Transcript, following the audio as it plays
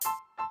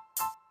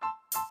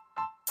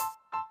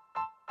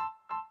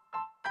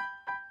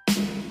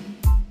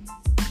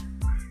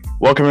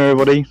Welcome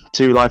everybody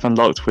to Life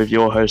Unlocked with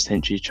your host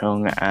Hinchy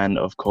Chung, and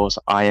of course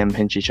I am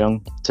Hinchy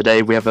Chung.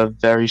 Today we have a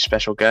very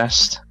special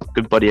guest, a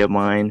good buddy of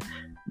mine,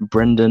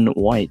 Brendan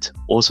White,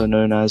 also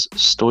known as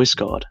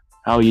Stoisgard.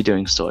 How are you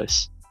doing,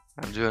 Stois?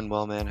 I'm doing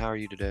well, man. How are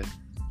you today?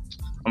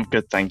 I'm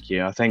good, thank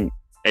you. I think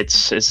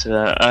it's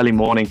early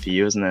morning for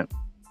you, isn't it?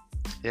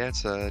 Yeah,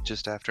 it's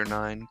just after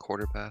 9,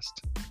 quarter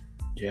past.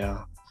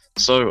 Yeah.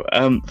 So,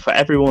 for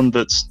everyone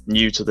that's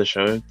new to the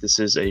show, this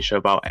is a show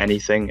about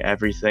anything,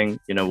 everything.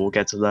 We'll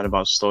get to learn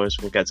about Stois,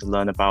 we'll get to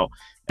learn about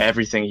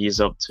everything he's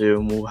up to,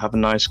 and we'll have a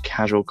nice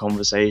casual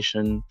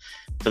conversation.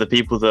 For the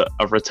people that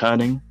are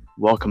returning,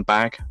 welcome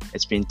back.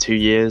 It's been 2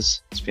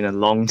 years. It's been a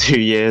long 2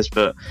 years,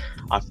 but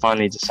I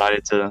finally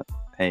decided to,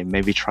 hey,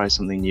 maybe try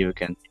something new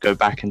again. Go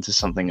back into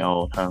something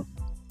old, huh?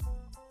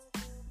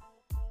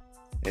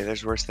 Yeah,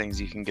 there's worse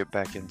things you can get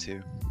back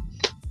into.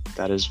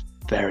 That is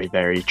very,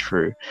 very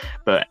true.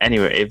 But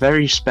anyway, a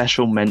very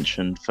special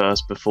mention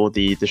first before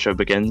the show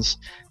begins.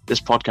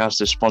 This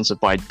podcast is sponsored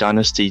by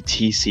Dynasty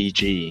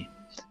TCG,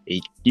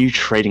 a new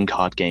trading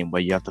card game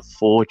where you have to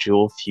forge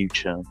your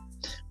future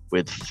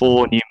with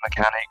 4 new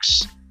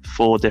mechanics,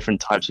 4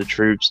 different types of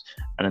troops,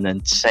 and an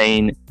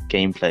insane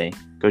gameplay.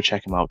 Go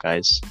check them out,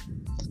 guys.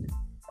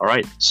 All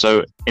right,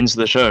 so into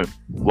the show.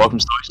 Welcome,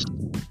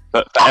 Stois.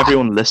 But for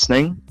everyone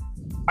listening,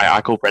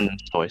 I call Brendan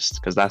Stois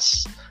because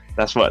that's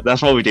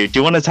what we do. Do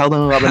you want to tell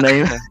them about the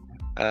name?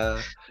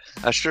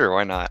 Sure,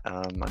 why not?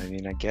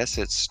 I guess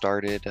it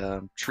started,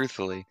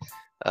 truthfully,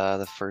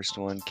 the first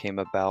one came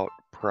about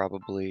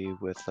probably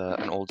with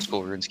an old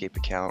school RuneScape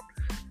account.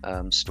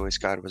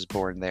 Stoisgard was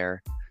born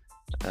there,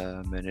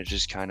 and it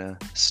just kind of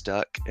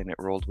stuck and it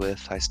rolled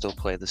with. I still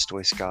play the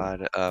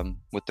Stoisgard.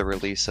 With the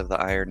release of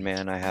the Iron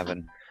Man, I have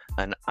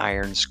an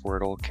Iron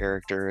Squirtle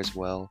character as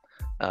well.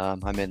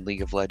 I'm in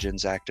League of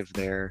Legends active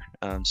there,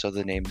 so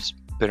the name's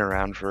been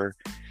around for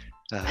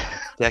a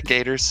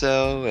decade or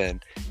so,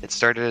 and it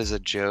started as a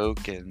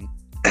joke, and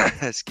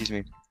excuse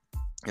me,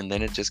 and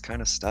then it just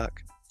kind of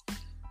stuck.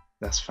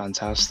 That's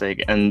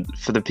fantastic. And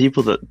for the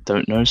people that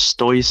don't know,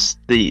 Stois,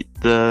 the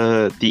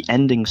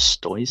ending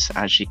Stois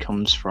actually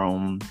comes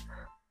from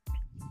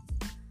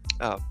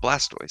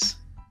Blastoise.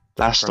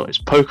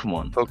 Blastoise,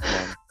 Pokemon.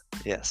 Pokemon,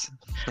 yes.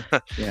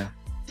 Yeah.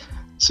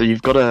 So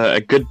you've got a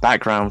good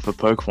background for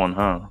Pokemon,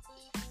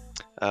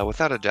 huh?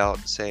 Without a doubt,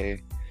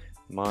 say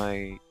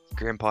my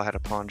grandpa had a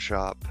pawn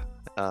shop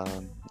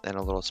and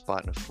a little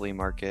spot in a flea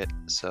market.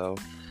 So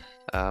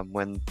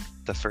when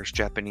the first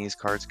Japanese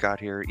cards got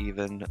here,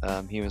 even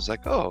he was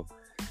like, "Oh,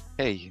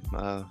 hey,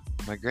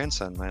 my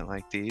grandson might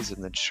like these."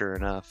 And then, sure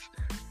enough,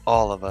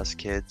 all of us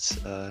kids,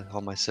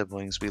 all my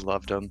siblings, we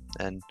loved them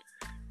and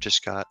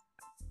just got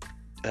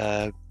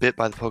bit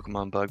by the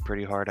Pokemon bug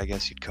pretty hard, I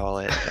guess you'd call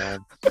it.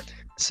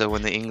 So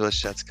when the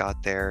English sets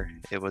got there,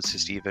 it was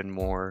just even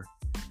more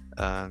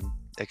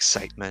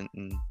excitement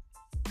and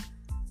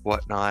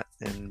whatnot,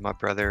 and my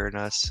brother and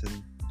us,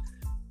 and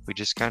we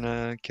just kind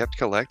of kept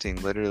collecting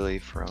literally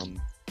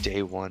from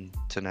day one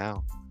to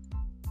now.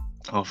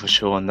 Oh, for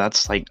sure. And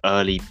that's like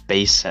early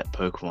base set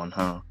Pokemon,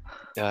 huh?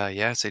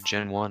 Yeah, I'd say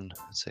Gen 1.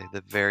 I'd say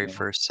the very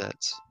first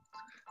sets.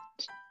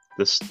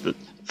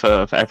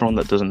 For everyone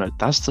that doesn't know,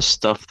 that's the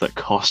stuff that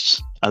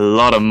costs a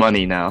lot of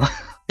money now.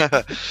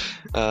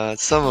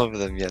 Some of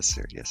them, yes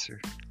sir.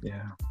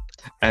 Yeah.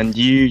 And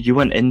you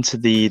went into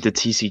the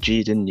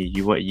TCG, didn't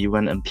you? You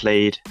went and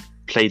played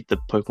the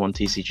Pokemon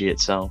TCG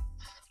itself.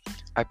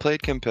 I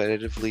played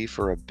competitively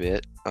for a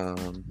bit,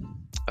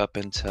 up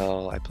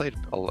until I played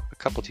a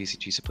couple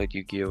TCGs. I played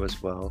Yu-Gi-Oh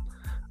as well,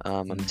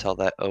 until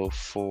that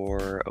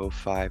 04,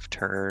 05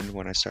 turn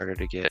when I started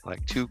to get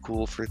like too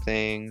cool for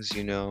things,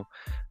 kind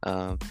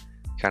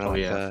of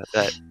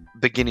that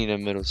beginning of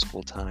middle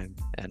school time,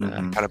 and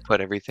kind of put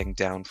everything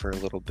down for a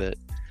little bit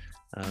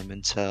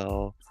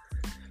until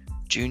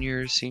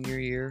junior, senior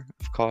year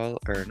of college,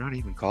 or not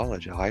even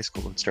college, high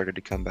school, and started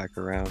to come back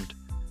around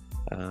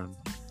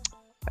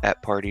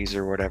at parties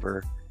or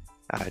whatever.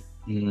 I'd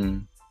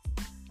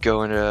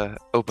go in to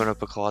open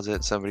up a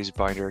closet, somebody's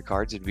binder of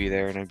cards would be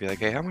there, and I'd be like,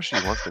 "Hey, how much do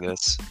you want for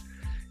this?"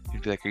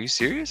 He'd be like, "Are you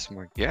serious?" I'm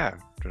like, "Yeah.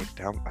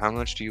 How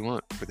much do you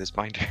want for this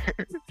binder?"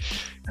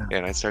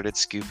 And I started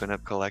scooping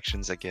up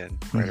collections again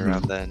right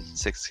around then,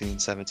 16,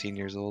 17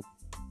 years old.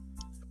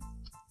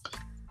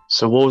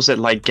 So what was it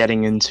like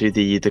getting into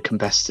the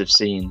competitive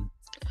scene?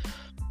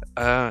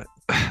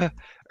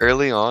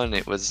 Early on,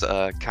 it was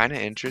kind of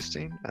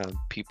interesting.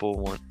 People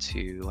want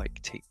to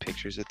like take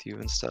pictures with you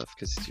and stuff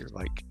because you're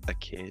like a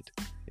kid,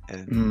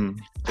 and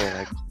they're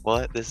like,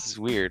 "What? This is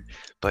weird."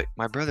 But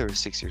my brother was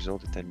 6 years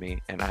older than me,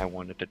 and I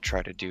wanted to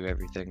try to do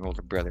everything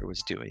older brother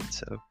was doing.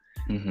 So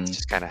it's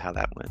just kind of how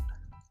that went.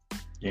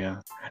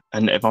 Yeah,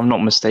 and if I'm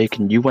not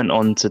mistaken, you went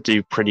on to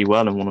do pretty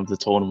well in one of the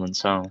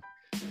tournaments, huh?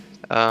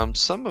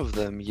 Some of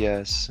them,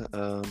 yes.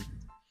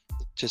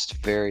 Just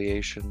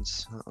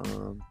variations.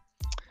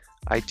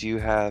 I do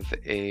have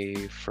a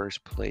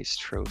first place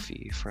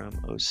trophy from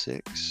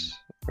 06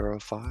 or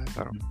 05.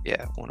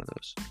 Yeah, one of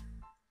those.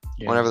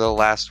 Yeah. Whenever the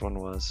last one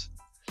was.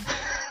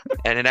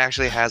 And it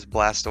actually has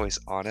Blastoise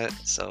on it,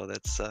 so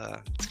that's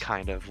it's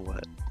kind of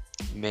what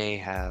may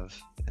have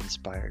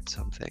inspired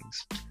some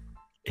things.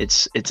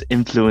 It's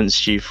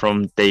influenced you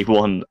from day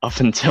one up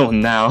until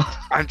now.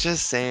 I'm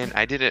just saying,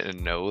 I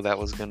didn't know that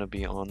was gonna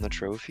be on the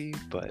trophy,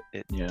 but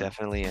it Yeah.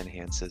 definitely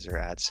enhances or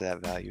adds to that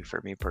value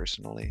for me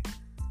personally.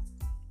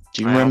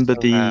 Do you I remember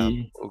also have-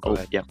 the? oh, go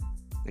ahead. yeah.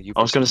 You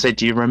I was gonna proceed. say,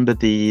 do you remember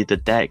the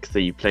deck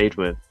that you played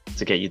with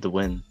to get you the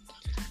win?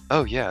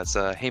 Oh yeah, it's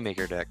a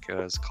Haymaker deck.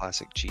 It's a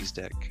classic cheese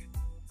deck.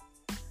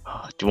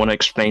 Do you want to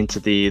explain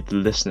to the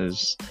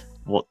listeners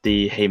what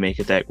the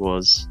Haymaker deck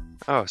was?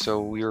 Oh,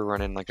 so we were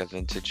running like a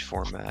vintage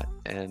format,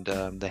 and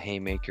the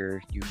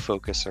Haymaker, you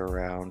focus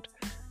around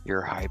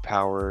your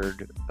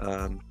high-powered,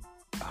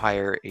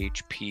 higher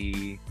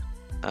HP,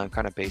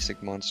 kind of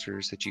basic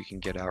monsters that you can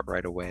get out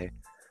right away,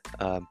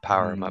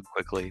 power them up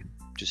quickly,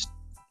 just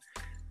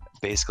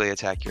basically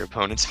attack your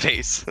opponent's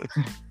face.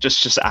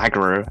 Just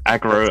aggro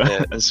That's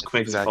it. as That's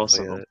quick as exactly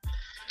possible.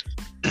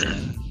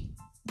 it.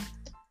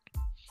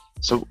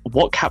 So,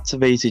 what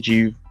captivated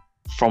you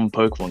from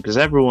Pokemon? Because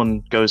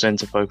everyone goes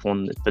into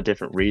Pokemon for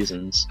different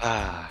reasons.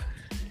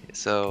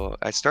 So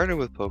I started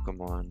with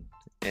Pokemon,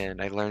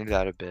 and I learned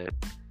that a bit,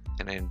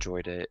 and I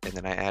enjoyed it, and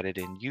then I added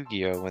in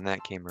Yu-Gi-Oh when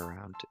that came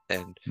around.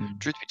 And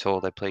truth be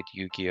told, I played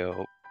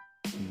Yu-Gi-Oh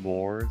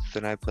more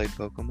than I played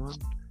Pokemon.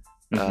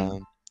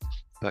 Mhm.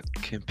 But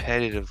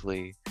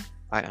competitively,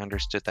 I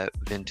understood that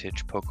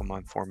vintage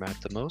Pokemon format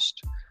the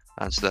most,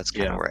 so that's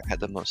kind of Yeah. where I had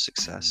the most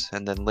success.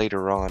 And then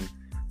later on,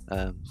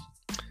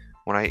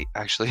 when I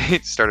actually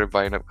started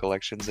buying up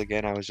collections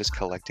again, I was just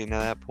collecting at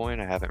that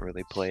point. I haven't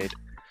really played,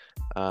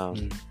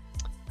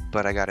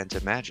 but I got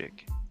into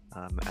Magic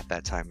at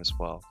that time as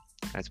well.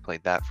 I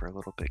played that for a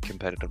little bit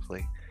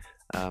competitively.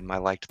 I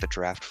liked the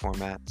draft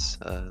formats.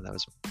 That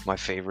was my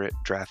favorite,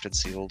 draft and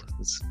sealed.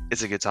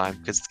 It's a good time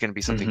because it's going to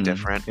be something Mhm.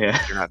 different. Yeah.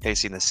 You're not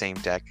facing the same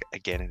deck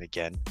again and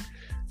again.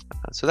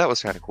 So that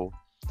was kind of cool.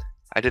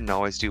 I didn't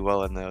always do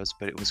well in those,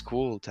 but it was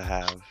cool to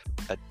have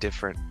a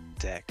different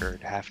deck or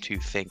have to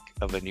think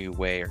of a new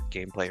way or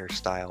gameplay or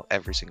style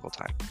every single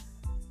time.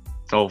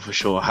 Oh, for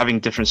sure.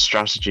 Having different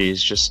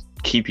strategies just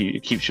keeps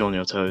you on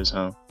your toes,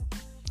 huh?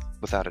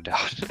 Without a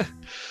doubt.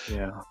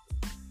 Yeah.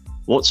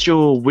 Which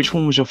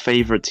one was your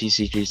favorite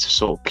TCG to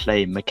sort of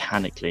play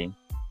mechanically?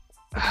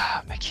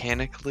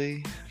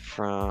 Mechanically,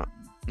 out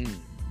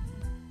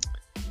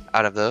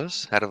of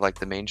those, out of like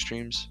the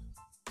mainstreams,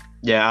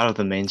 Yeah, out of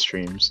the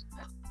mainstreams.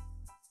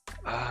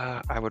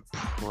 I would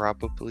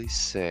probably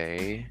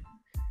say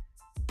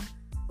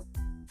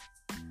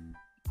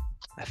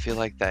I feel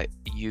like that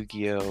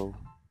Yu-Gi-Oh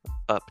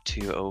up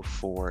to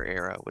 04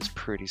 era was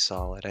pretty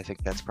solid. I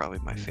think that's probably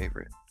my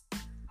favorite.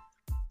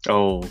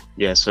 Oh,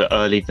 yeah, so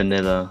early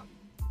vanilla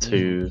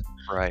to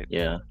Right.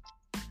 yeah.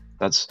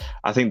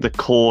 I think the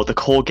core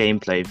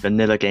gameplay,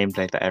 vanilla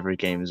gameplay for every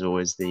game is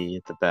always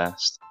the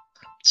best.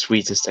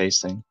 Sweetest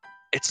tasting.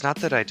 It's not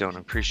that I don't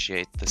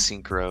appreciate the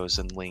synchros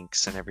and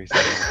links and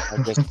everything.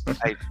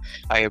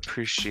 I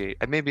appreciate.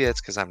 Maybe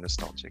that's because I'm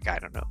nostalgic. I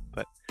don't know,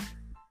 but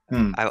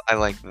I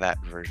like that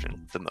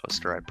version the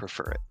most, or I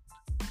prefer it.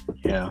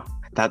 Yeah,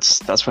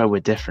 that's where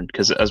we're different.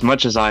 Because as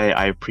much as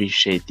I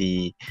appreciate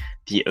the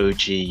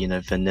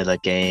OG, vanilla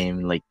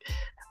game, like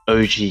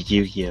OG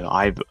Yu-Gi-Oh,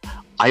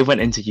 I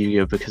went into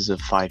Yu-Gi-Oh because of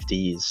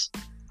 5Ds.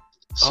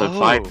 So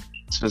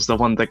 5Ds was the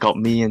one that got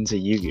me into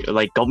Yu-Gi-Oh,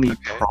 like got me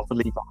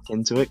properly back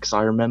into it. Because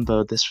I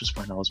remember this was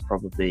when I was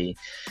probably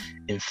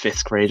in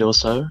 5th grade or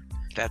so.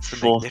 That's the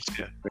Fourth.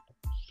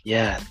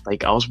 Yeah,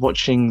 like I was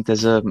watching.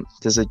 There's a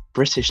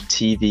British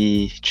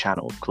TV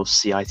channel called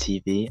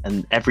CITV,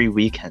 and every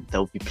weekend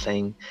they'll be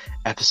playing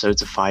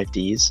episodes of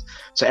 5Ds.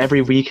 So every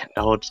weekend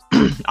I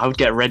would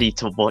get ready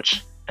to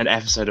watch an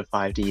episode of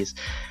 5Ds,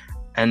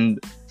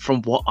 and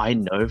from what I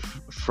know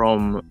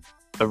from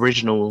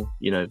original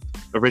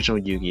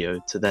Yu-Gi-Oh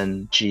to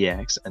then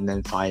GX and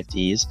then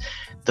 5Ds,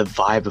 the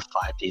vibe of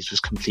 5Ds was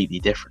completely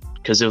different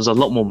because it was a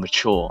lot more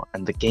mature,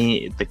 and the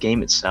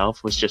game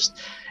itself was just.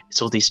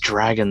 It's all these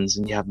dragons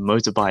and you have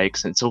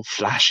motorbikes and it's all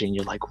flashing.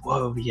 You're like,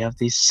 whoa, you have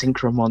these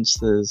synchro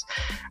monsters.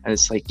 And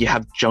it's like you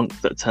have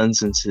junk that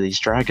turns into these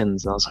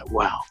dragons. And I was like,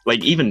 wow.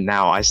 Like even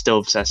now, I still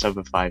obsess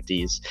over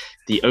 5Ds.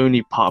 The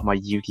only part of my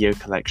Yu-Gi-Oh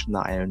collection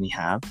that I only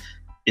have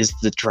is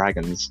the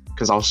dragons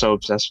because I was so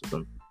obsessed with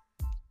them.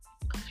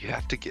 You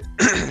have to get,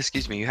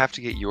 excuse me, you have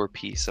to get your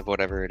piece of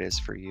whatever it is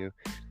for you.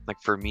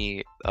 Like for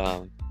me,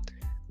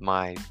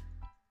 my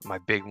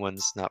big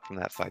ones, not from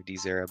that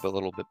 5Ds era, but a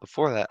little bit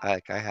before that,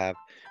 I have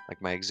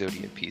like my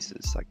Exodia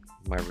pieces, like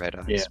my red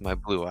eyes, my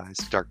blue eyes,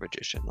 Dark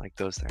Magician, like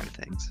those kind of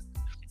things.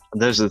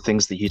 And those are the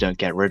things that you don't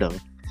get rid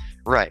of.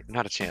 Right,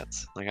 not a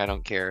chance. Like I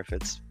don't care if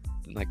it's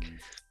like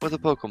with a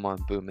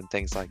Pokemon boom and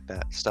things like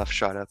that, stuff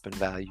shot up in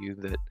value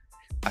that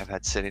I've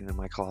had sitting in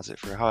my closet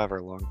for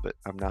however long, but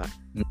I'm not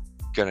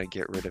gonna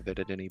get rid of it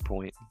at any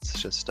point. It's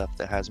just stuff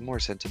that has more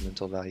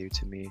sentimental value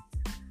to me.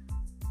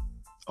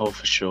 Oh,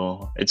 for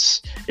sure.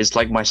 It's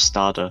like my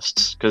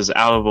Stardust, because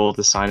out of all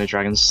the Sign of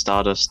Dragons,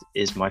 Stardust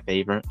is my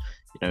favorite.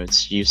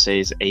 It's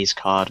Yusei's ace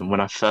card, and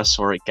when I first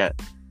saw it get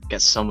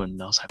gets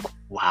summoned. I was like,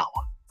 wow,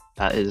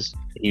 that is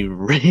a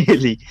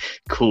really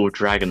cool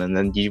dragon. And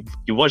then you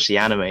watch the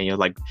anime and you're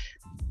like,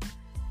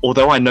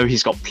 although I know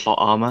he's got plot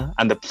armor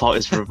and the plot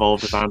is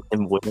revolved around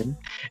him winning,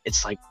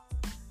 it's like,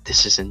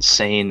 this is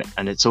insane,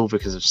 and it's all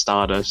because of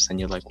Stardust. And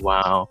you're like,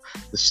 wow,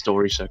 the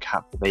story's so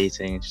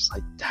captivating. It's just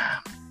like,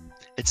 damn.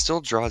 It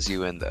still draws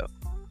you in, though.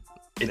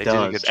 It They does.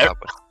 did a good job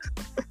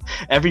with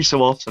Every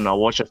so often, I'll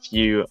watch a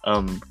few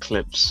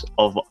clips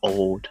of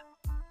old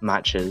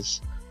matches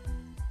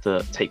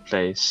that take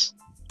place.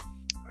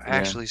 I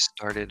actually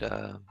started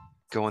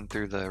going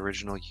through the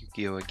original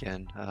Yu-Gi-Oh!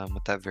 Again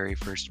with that very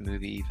first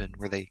movie, even,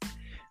 where they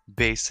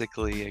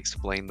basically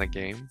explain the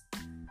game.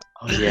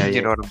 Oh yeah, You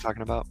yeah. know what I'm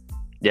talking about?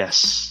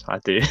 Yes, I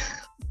do.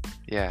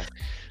 Yeah.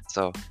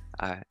 So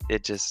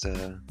it just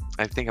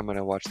I think I'm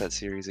gonna watch that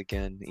series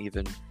again,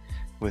 even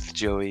with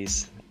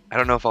Joey's. I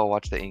don't know if I'll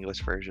watch the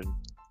English version,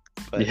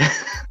 but Yeah.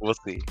 we'll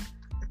see.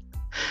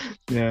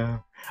 Yeah.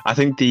 I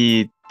think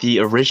the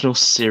original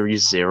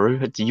Series Zero.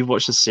 Do you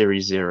watch the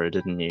Series Zero?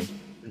 Didn't you?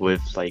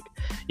 With like,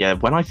 yeah.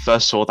 When I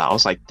first saw that, I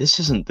was like, this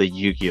isn't the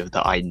Yu-Gi-Oh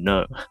that I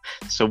know.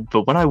 So,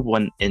 but when I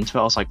went into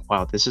it, I was like,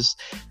 wow, this is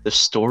the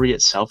story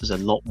itself is a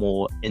lot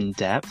more in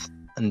depth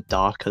and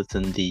darker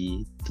than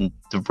the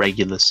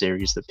regular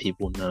series that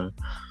people know.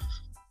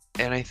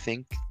 And I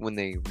think when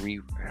they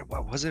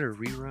what was it, a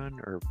rerun,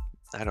 or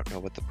I don't know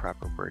what the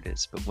proper word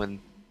is, but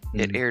when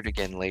it aired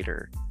again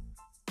later,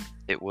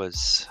 it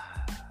was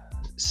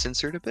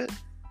censored a bit,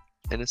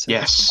 in a sense.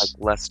 Yes.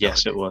 Like less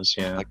Yes, dark, it was.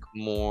 Yeah. like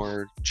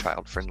more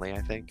child friendly,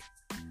 I think.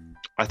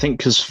 I think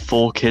because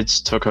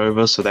 4Kids took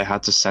over, so they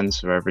had to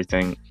censor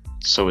everything,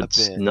 so A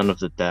it's bit. none of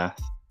the death.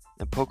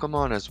 And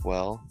Pokemon as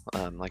well.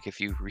 Like if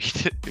you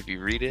read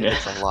it, Yeah.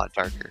 it's a lot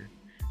darker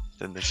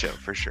than the show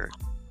for sure.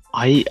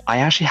 I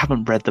actually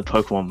haven't read the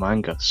Pokemon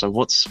manga, so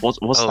what's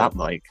Oh. that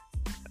like?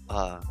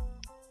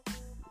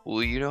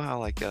 Well, you know how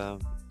like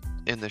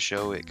in the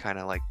show it kind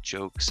of like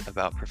jokes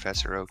about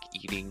Professor Oak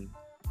eating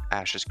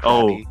Ash's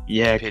Oh Krabby,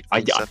 yeah, pitch I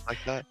and stuff like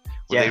that.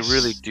 Well, yes. they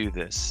really do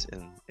this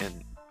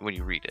in when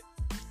you read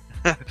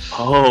it.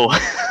 Oh.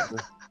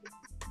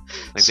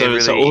 Like So- they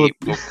really so all eat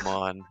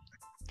Pokemon.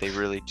 They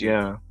really do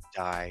Yeah,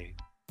 die,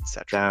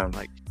 etc. Damn.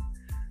 Like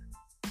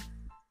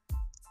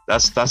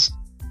that's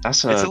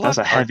It's a lot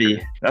a heavy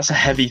darker. that's a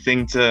heavy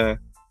thing to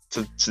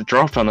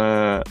drop on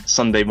a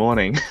Sunday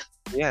morning.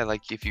 yeah,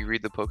 like if you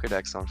read the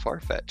Pokedex on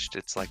Farfetch'd,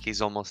 it's like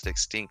he's almost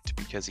extinct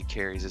because he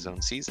carries his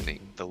own seasoning,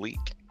 the leek.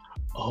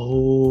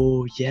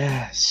 Oh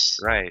yes,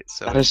 Right.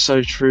 So that is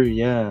so true.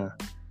 Yeah,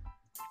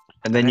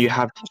 and then I you think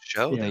have in the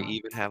show they yeah.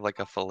 even have like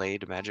a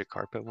filleted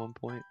Magikarp at one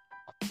point.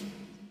 I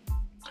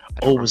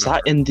Oh, don't was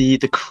that remember. in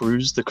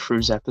the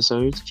cruise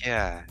episode?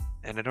 Yeah,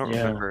 and I don't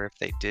Yeah. remember if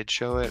they did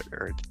show it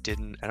or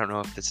didn't. I don't know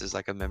if this is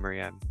like a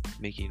memory I'm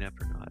making up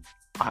or not.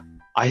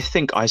 I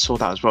think I saw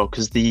that as well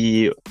because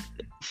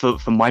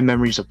for my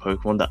memories of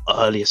Pokemon, the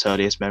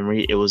earliest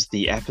memory, it was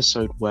the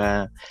episode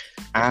where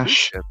Ash,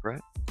 Ship,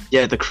 right?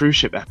 yeah, the cruise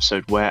ship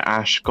episode where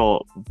Ash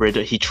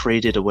he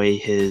traded away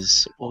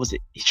his, what was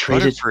it? He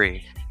traded,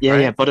 Butterfree. yeah,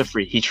 right? yeah,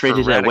 Butterfree. He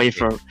traded it away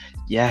Raticate. for,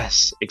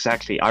 yes,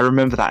 exactly. I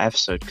remember that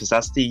episode because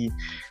that's the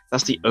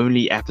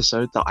only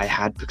episode that I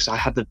had because I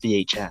had the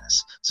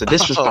VHS. So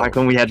this was back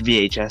Oh. when we had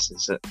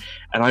VHSs,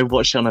 and I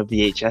watched it on a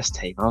VHS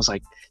tape. And I was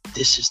like,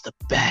 this is the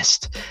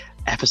best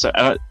episode.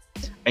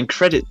 And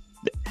credit,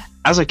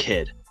 as a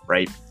kid,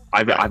 right?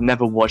 I've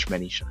never watched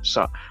many shows,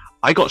 so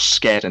I got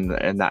scared in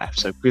that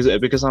episode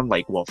because I'm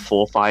like, what,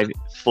 4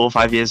 or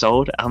 5 years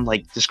old. I'm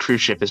like, this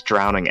cruise ship is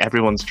drowning.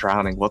 Everyone's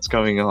drowning. What's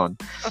going on?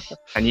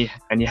 and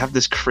you have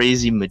this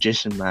crazy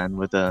magician man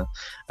with a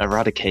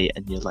Eradicate,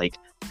 and you're like,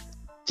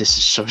 this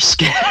is so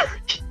scary.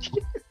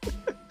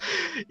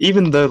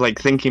 Even though, like,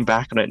 thinking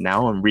back on it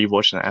now and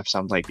rewatching that episode,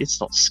 I'm like, it's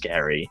not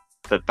scary.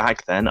 But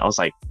back then, I was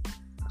like,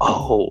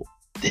 oh,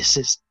 this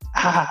is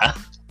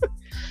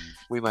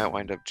We might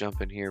wind up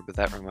jumping here, but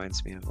that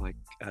reminds me of like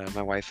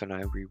my wife and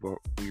I we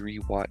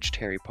rewatched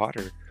Harry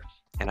Potter,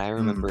 and I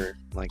remember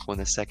like when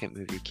the second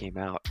movie came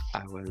out,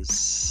 I was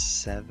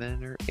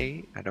 7 or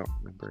 8. I don't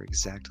remember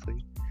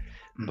exactly,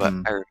 but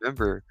Mhm. I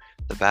remember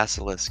the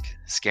basilisk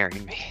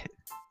scaring me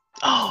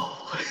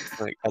Oh.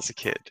 like as a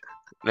kid.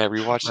 And I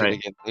rewatched Right. it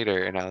again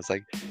later, and I was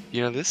like,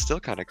 this is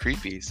still kind of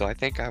creepy. So I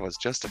think I was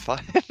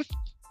justified.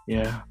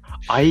 Yeah,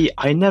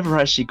 I never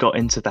actually got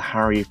into the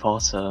Harry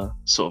Potter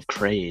sort of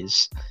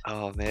craze.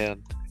 Oh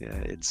man, yeah,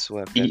 it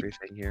swept E-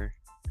 everything here.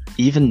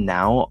 Even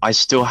now, I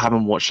still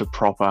haven't watched a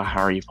proper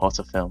Harry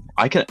Potter film.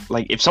 I can,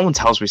 like, if someone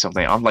tells me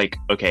something, I'm like,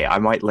 okay, I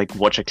might like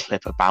watch a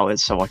clip about it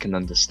so I can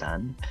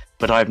understand.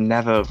 But I've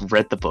never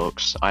read the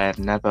books. I have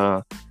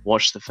never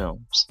watched the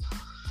films.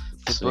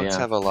 The So, books yeah.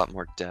 have a lot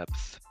more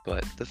depth,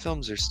 but the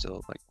films are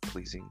still like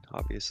pleasing,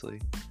 obviously.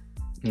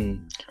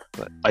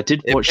 But I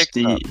did it watch picks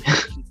the.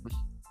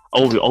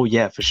 Oh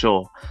yeah, for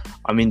sure.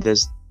 I mean,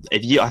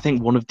 I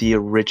think one of the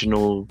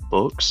original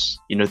books,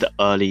 the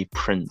early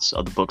prints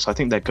of the books, I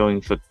think they're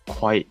going for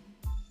quite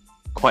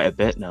a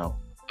bit now.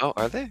 Oh,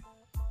 are they?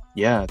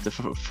 Yeah,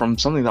 from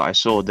something that I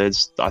saw,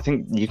 I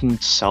think you can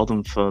sell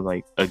them for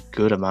like a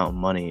good amount of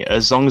money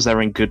as long as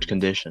they're in good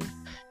condition.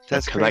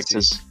 That's crazy.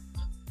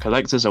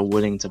 Collectors are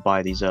willing to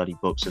buy these early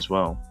books as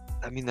well.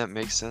 I mean, that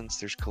makes sense.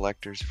 There's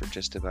collectors for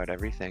just about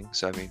everything.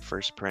 So, I mean,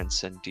 first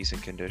prints in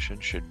decent condition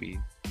should be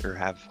or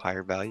have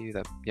higher value.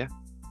 That, yeah,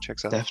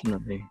 checks out.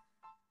 Definitely.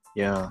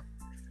 Yeah.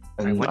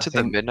 I And went I to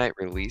the think, midnight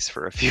release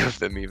for a few of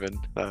them, even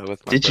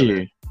with my did brother.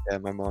 you? Yeah,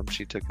 my mom,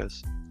 she took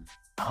us.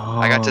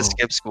 I got to Oh,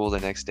 skip school the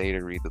next day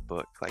to read the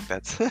book. Like,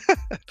 that's.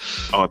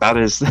 oh,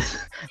 that's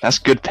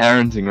good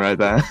parenting right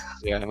there.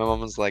 Yeah, my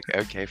mom was like,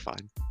 okay,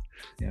 fine.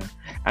 Yeah.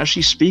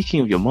 Actually, speaking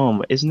of your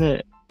mom, isn't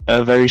it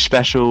a very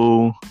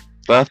special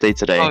birthday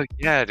today? Oh,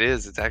 yeah, it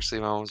is. It's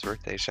actually my mom's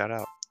birthday. Shout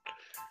out.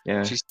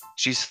 Yeah.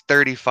 She's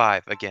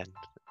 35 again.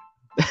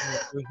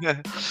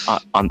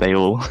 Aren't they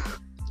all?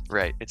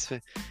 Right. It's,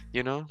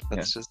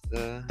 that's just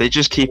They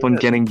just keep on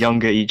getting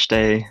younger each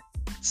day.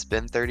 it's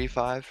been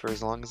 35 for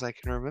as long as I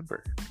can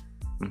remember.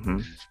 Hmm.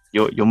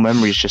 Your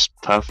memory's just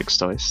perfect,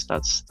 Stoice.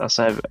 That's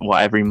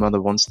what every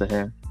mother wants to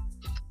hear.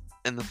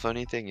 And the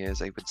funny thing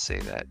is, I would say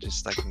that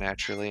just like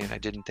naturally, and I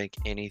didn't think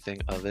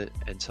anything of it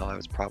until I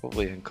was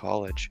probably in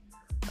college.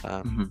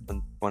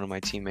 And one of my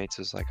teammates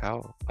was like,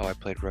 "How? Oh, I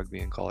played rugby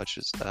in college."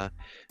 Just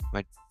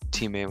my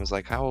teammate was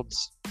like, "How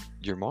old's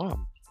your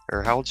mom?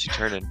 Or how old's she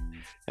turning?"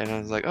 And I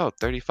was like, "Oh,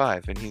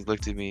 35." And he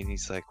looked at me and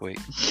he's like, "Wait."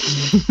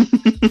 He's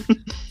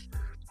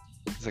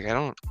like, "I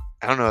don't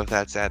know if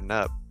that's adding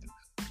up."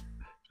 I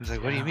was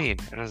like, "What do you mean?"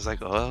 And I was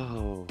like,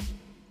 "Oh."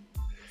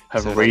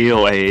 Her So,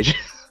 real age.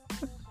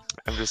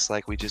 I'm just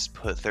like, we just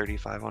put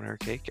 35 on her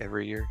cake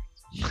every year.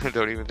 I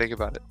don't even think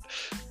about it.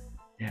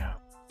 Yeah.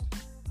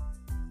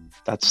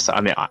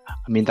 I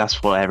mean,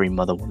 that's what every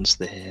mother wants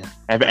to hear.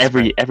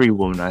 Every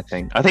woman, I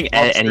think. I think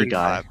Mom's any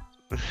 35. guy.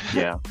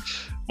 Yeah.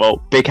 Well,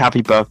 big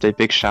happy birthday,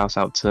 big shout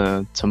out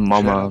to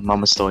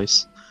Mama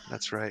Stoice.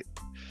 That's right.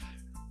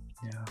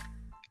 Yeah.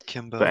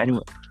 Kimbo. But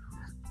anyway,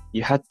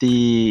 you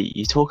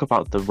talk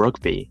about the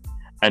rugby,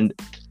 and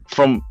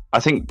from I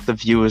think the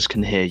viewers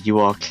can hear you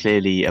are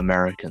clearly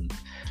American.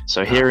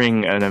 So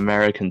hearing an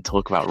American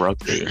talk about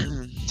rugby,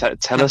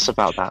 tell us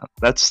about that.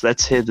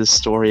 Let's hear the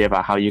story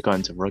about how you got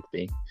into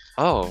rugby.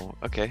 Oh,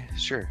 okay,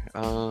 sure.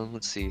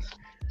 Let's see.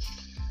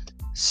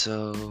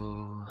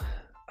 So,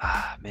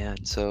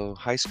 so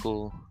high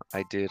school,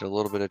 I did a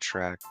little bit of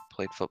track,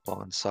 played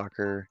football and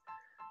soccer.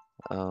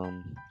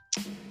 And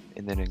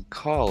then in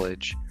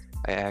college,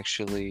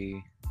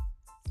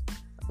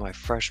 my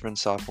freshman,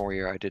 sophomore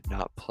year, I did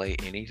not play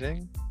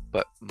anything,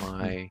 but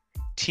my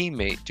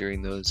teammate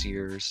during those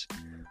years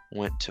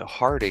went to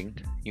Harding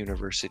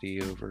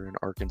University over in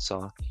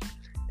Arkansas,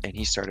 and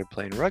he started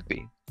playing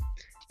rugby.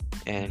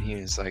 And he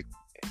was like,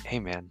 "Hey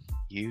man,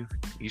 you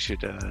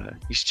should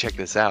check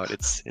this out.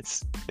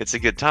 It's a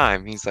good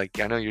time." He's like,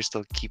 "I know you're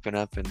still keeping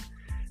up and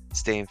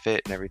staying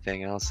fit and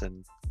everything else,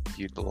 and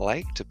you'd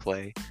like to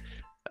play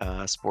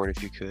a sport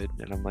if you could."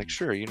 And I'm like,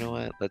 "Sure, you know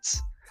what?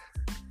 Let's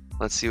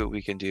see what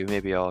we can do.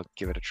 Maybe I'll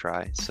give it a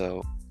try."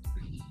 So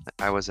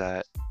I was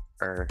in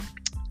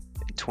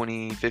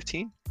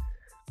 2015.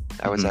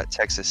 I was at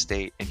Texas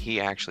State, and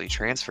he actually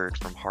transferred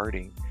from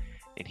Harding,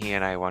 and he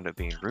and I wound up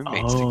being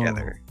roommates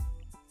together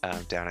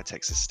down at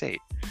Texas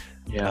State.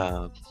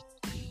 Yeah.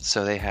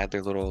 So they had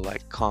their little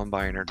like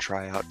combine or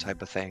tryout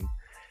type of thing.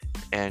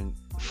 And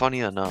funny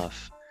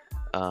enough,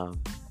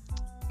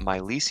 my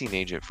leasing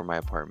agent for my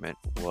apartment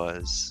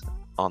was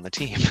on the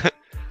team.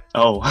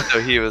 Oh.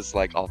 So he was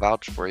like, "I'll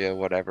vouch for you,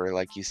 whatever.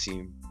 Like, you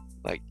seem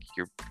like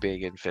you're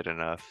big and fit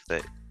enough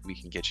that we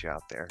can get you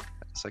out there."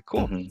 It's like,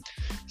 cool.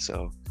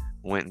 So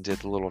went and did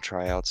the little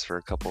tryouts for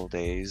a couple of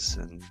days,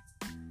 and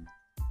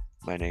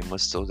my name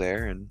was still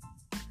there, and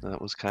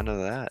that was kind of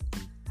that.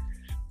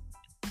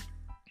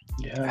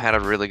 Yeah. I had a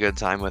really good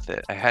time with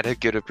it. I had a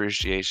good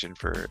appreciation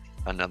for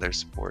another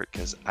sport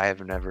because I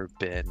have never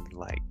been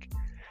like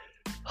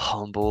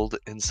humbled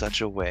in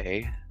such a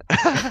way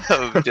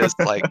of just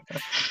like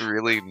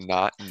really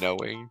not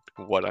knowing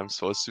what I'm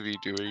supposed to be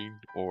doing,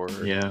 or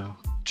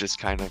just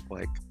kind of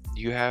like,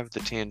 you have the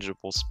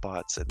tangible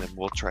spots and then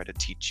we'll try to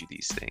teach you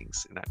these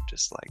things. And I'm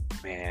just like,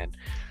 man,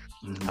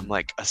 I'm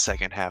like a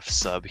second half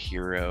sub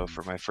hero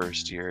for my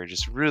first year,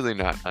 just really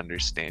not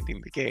understanding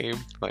the game.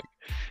 Like,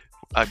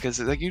 because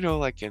like,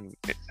 like in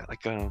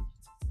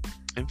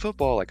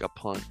football, like a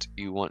punt,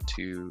 you want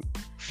to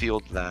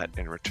field that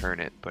and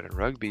return it. But in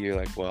rugby, you're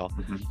like, well,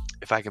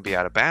 if I can be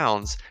out of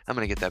bounds, I'm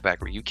going to get that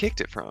back where you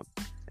kicked it from,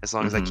 as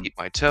long as I keep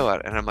my toe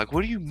out. And I'm like,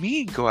 what do you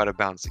mean go out of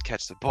bounds to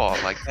catch the ball?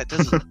 Like, that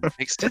doesn't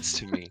make sense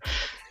to me.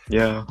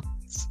 Yeah.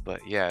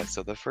 But yeah,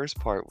 so the first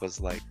part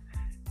was like,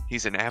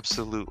 he's an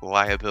absolute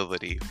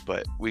liability,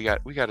 but we got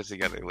it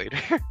together later.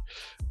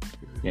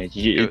 Yeah,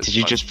 did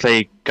you just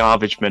play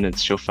garbage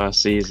minutes your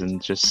first season,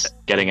 just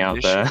getting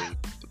out there?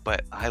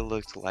 But I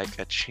looked like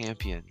a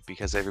champion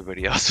because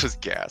everybody else was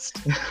gassed.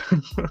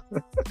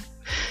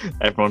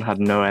 Everyone had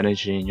no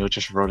energy, and you're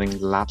just running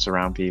laps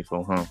around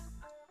people, huh?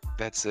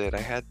 That's it. I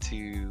had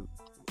to,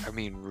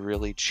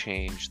 really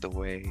change the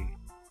way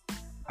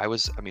I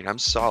was. I'm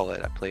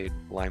solid. I played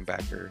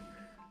linebacker.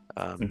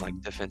 like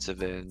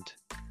defensive end,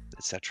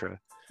 etc.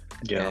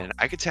 Yeah. And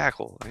I can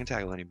tackle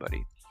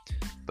anybody.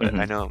 But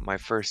I know my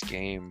first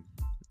game,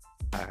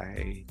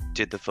 I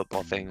did the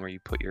football thing where you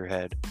put your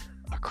head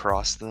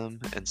across them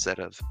instead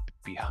of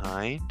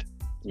behind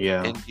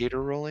Yeah. in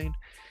gator rolling,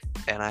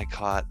 and I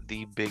caught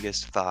the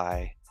biggest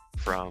thigh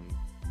from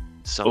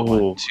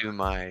someone Oh, to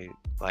my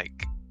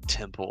like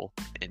temple,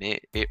 and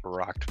it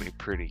rocked me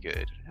pretty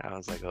good. I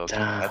was like, okay,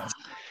 damn. that's.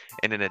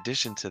 And in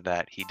addition to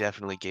that, he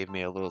definitely gave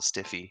me a little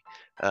stiffy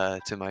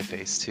to my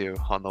face too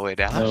on the way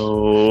down.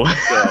 No.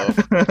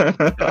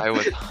 So I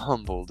was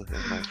humbled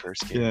in my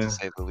first game, Yeah. to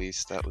say the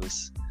least. That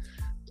was,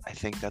 I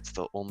think that's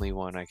the only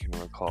one I can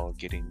recall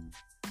getting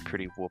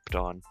pretty whooped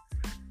on.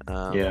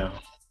 Yeah.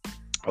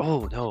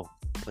 Oh no,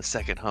 the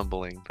second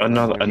humbling.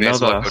 Another, We may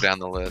as well another, go down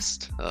the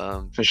list.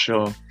 for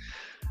sure.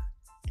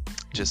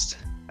 Just,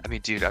 I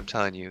mean, dude, I'm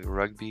telling you,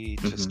 rugby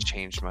just Mhm.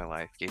 changed my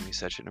life. Gave me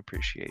such an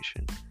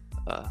appreciation.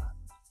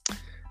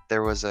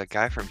 There was a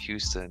guy from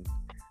Houston.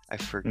 I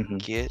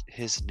forget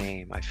his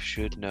name. I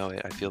should know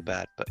it. I feel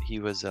bad, but he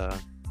was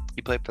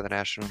he played for the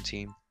national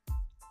team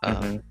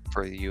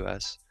for the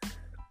U.S.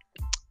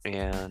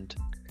 and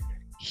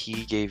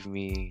he gave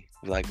me,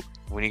 like,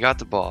 when he got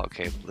the ball.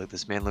 Okay, look,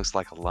 this man looks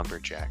like a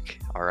lumberjack.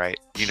 All right,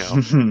 you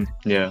know,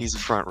 Yeah. he's a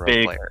front row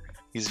Big. player.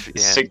 He's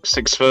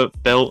 6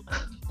 foot built.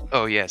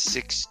 Oh yeah,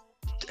 six.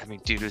 I mean,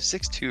 dude, was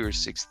 6'2" or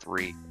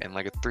 6'3", and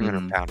like a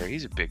 300-pounder.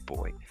 He's a big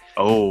boy.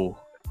 Oh.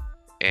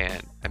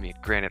 And I mean,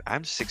 granted,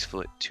 I'm 6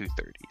 foot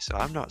 230, so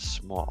I'm not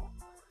small.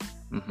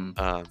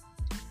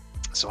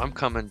 So I'm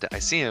coming. I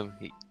see him.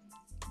 He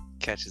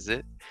catches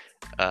it.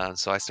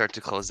 So I start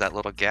to close that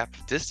little gap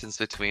of distance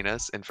between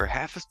us, and for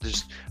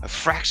just a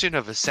fraction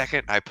of a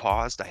second, I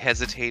paused. I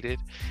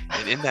hesitated,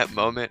 and in that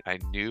moment, I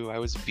knew I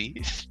was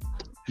beat.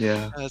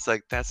 Yeah. I was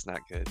like, "That's not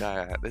good.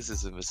 This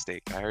is a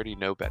mistake. I already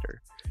know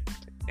better."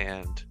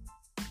 And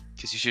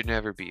because you should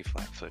never be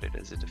flat-footed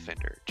as a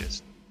defender.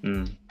 Just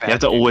You have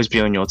to always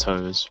be on your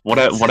toes.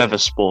 Whatever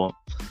sport.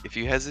 If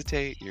you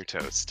hesitate, you're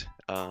toast.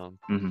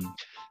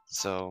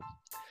 So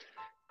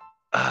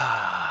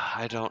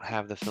I don't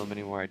have the film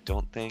anymore, I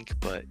don't think,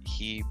 but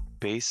he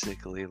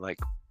basically, like,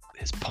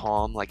 his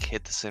palm like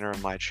hit the center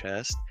of my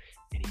chest,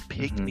 and he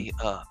picked me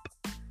up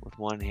with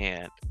one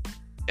hand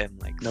and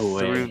like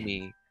threw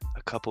me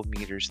a couple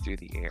meters through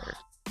the air,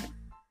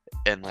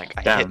 and like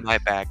I hit my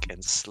back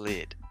and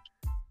slid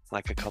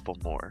like a couple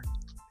more.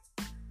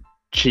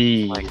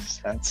 Jeez.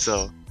 Like,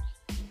 so,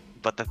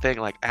 but the thing,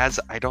 like, as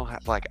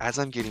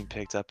I'm getting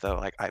picked up though,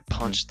 like, I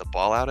punched the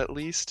ball out at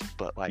least,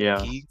 but like,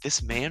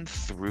 this man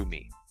threw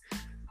me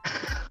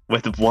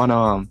with one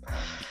arm.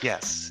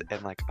 Yes,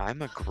 and like,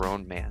 I'm a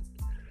grown man.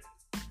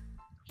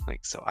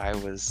 Like, so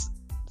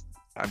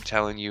I'm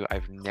telling you,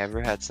 I've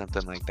never had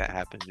something like that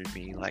happen to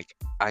me. Like,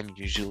 I'm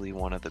usually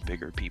one of the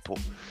bigger people.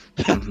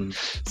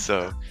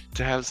 So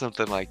to have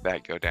something like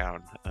that go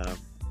down,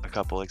 a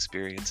couple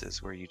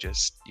experiences where you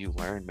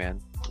learn,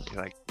 man.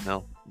 You're like,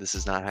 no, this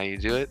is not how you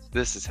do it.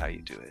 This is how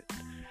you do it.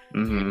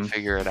 You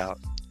figure it out.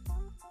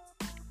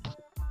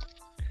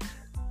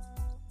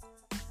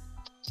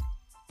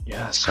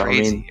 Yeah, it's so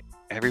crazy. I mean,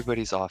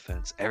 everybody's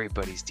offense,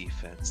 everybody's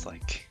defense.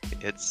 Like,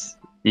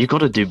 you got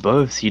to do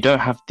both. You don't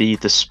have the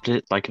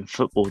split like in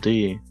football, do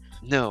you?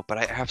 No, but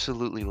I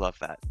absolutely love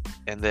that,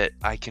 and that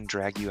I can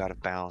drag you out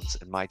of bounds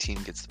and my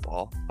team gets the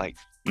ball. Like,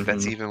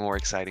 that's even more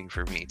exciting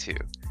for me too.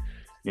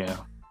 Yeah,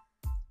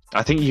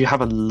 I think you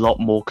have a lot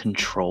more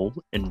control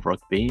in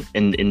rugby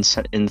in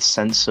the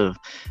sense of,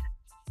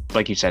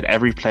 like you said,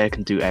 every player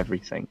can do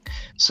everything,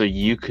 so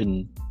you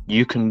can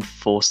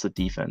force the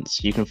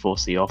defense, you can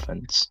force the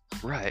offense,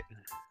 right?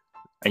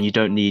 And you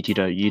don't need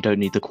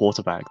the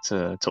quarterback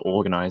to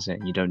organize it.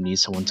 You don't need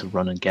someone to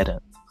run and get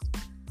it.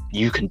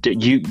 You can do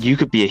you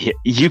could be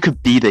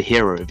the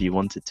hero if you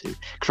wanted to.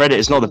 Credit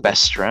is not the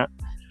best strat,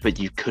 but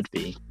you could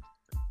be.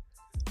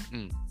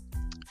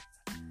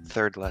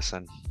 Third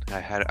lesson.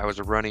 I was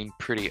running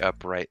pretty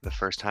upright the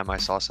first time I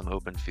saw some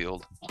open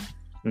field.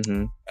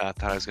 I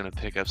thought I was gonna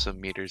pick up some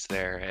meters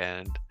there,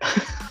 and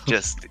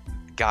just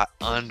got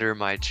under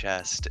my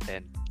chest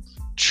and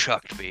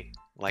chucked me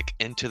like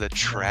into the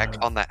track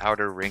on the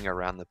outer ring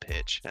around the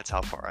pitch. That's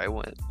how far I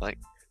went. Like,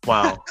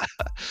 wow.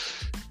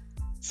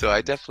 So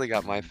I definitely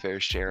got my fair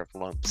share of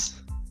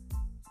lumps.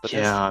 But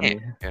yeah,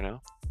 you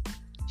know,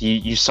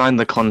 you signed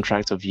the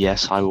contract of,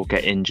 yes, I will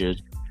get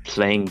injured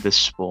playing this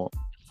sport.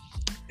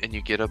 And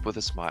you get up with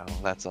a smile.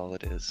 That's all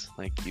it is.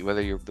 Like,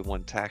 whether you're the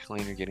one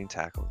tackling or getting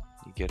tackled,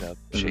 you get up,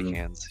 shake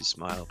hands, you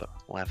smile, but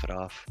laugh it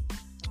off.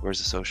 Where's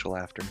the social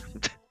laughter?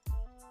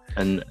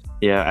 And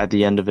yeah, at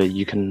the end of it,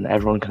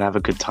 everyone can have a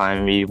good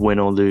time, you win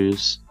or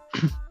lose.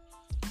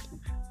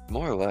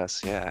 More or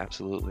less, yeah,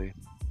 absolutely.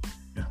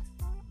 Yeah.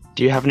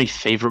 Do you have any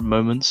favorite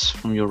moments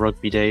from your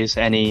rugby days?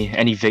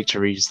 Any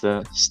victories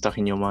that stuck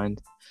in your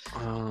mind?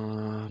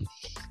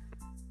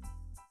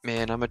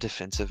 Man, I'm a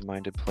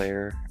defensive-minded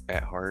player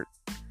at heart,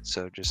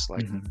 so just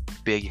like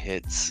big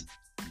hits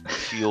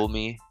fuel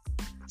me.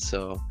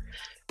 So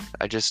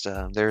I just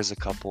there's a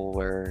couple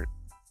where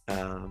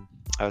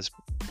I was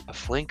a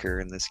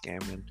flanker in this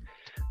game, and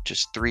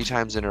just 3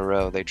 times in a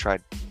row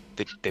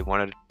they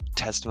wanted to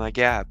test my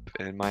gap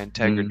and my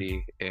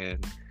integrity,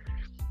 and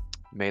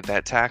made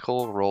that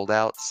tackle, rolled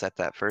out, set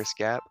that first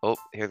gap. Oh,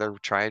 here they're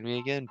trying me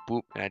again.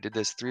 Boop. And I did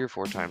this 3 or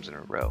 4 times in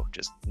a row.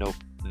 Just nope,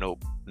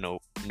 nope,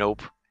 nope,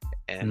 nope.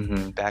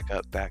 And back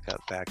up, back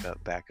up, back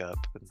up, back up.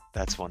 And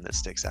that's one that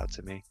sticks out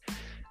to me.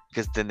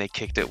 Because then they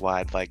kicked it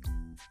wide, like,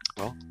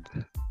 well,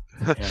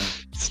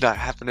 it's not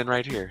happening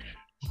right here.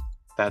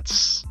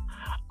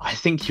 I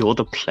think you're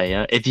the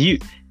player.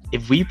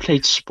 If we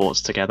played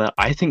sports together,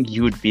 I think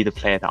you would be the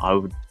player that I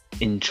would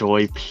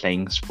enjoy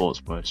playing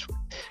sports most with.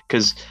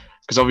 Because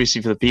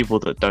obviously, for the people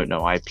that don't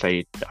know, I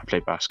play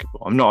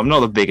basketball. I'm not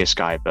the biggest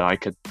guy, but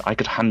I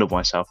could handle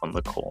myself on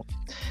the court.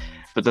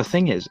 But the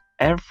thing is,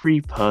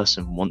 every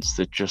person wants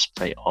to just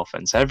play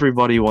offense.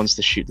 Everybody wants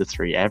to shoot the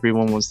 3.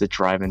 Everyone wants to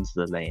drive into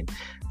the lane.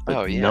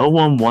 But no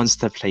one wants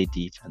to play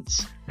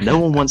defense. No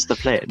one wants to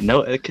play it.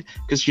 No,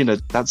 because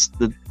that's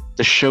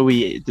the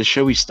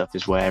showy stuff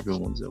is where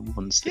everyone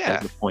wants to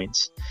get the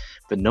points.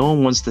 But no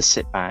one wants to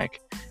sit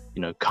back,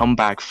 come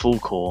back full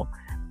court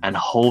and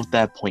hold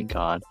their point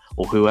guard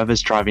or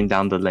whoever's driving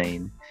down the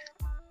lane,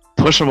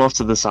 push them off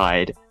to the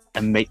side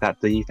and make that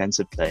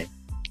defensive play.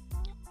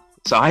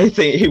 So I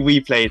think if we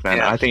played,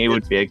 man, I think it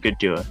would be a good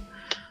duo.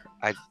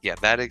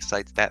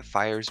 That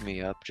fires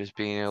me up. Just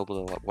being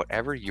able to,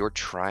 whatever you're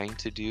trying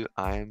to do,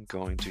 I'm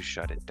going to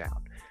shut it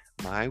down.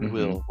 My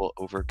will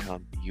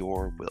overcome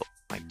your will.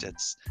 Like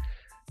that's,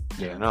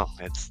 I don't know.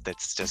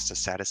 That's just a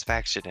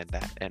satisfaction in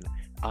that, and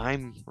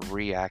I'm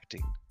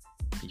reacting.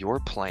 You're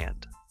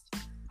planned.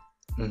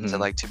 So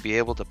like to be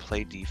able to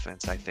play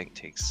defense, I think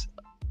takes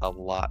a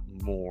lot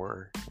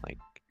more. Like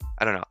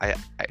I don't know. I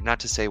not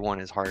to say one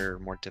is harder or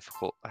more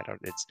difficult.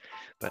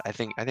 But I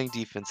think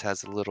defense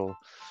has a little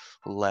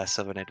less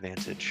of an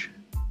advantage,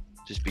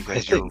 just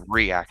because you're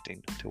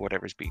reacting to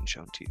whatever's being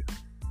shown to you.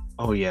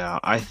 Oh yeah,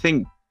 I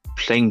think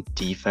playing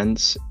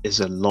defense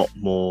is a lot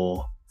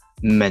more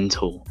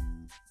mental.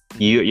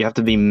 You have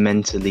to be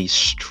mentally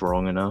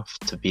strong enough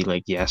to be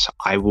like, yes,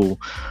 I won't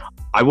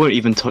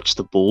even touch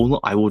the ball.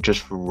 I will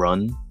just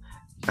run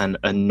and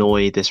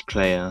annoy this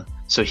player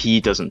so he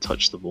doesn't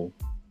touch the ball.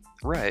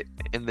 Right.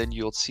 And then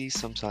you'll see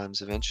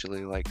sometimes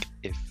eventually, like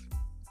if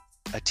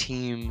a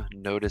team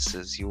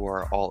notices you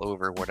are all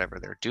over whatever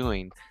they're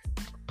doing,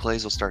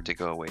 plays will start to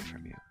go away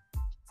from you.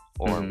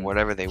 Or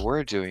whatever they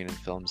were doing in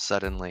film,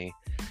 suddenly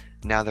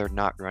now they're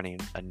not running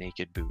a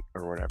naked boot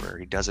or whatever.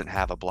 He doesn't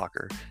have a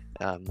blocker.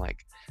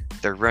 Like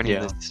they're running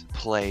this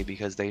play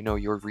because they know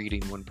you're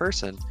reading one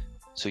person,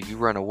 so you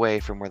run away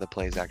from where the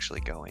play is actually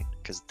going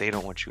because they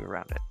don't want you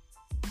around it.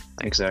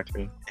 Like,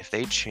 exactly. If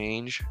they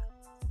change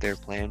their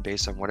plan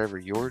based on whatever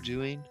you're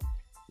doing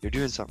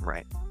something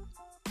right.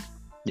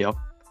 Yep.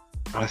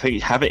 I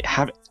think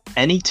have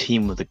any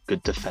team with a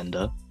good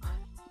defender,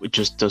 it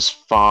just does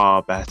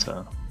far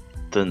better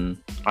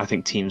than I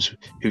think teams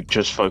who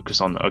just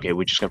focus on, okay,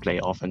 we're just going to play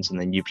offense and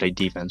then you play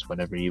defense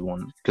whenever you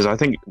want. Because I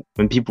think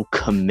when people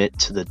commit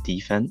to the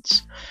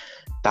defense,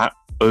 that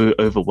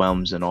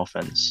overwhelms an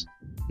offense,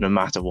 no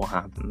matter what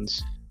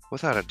happens.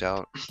 Without a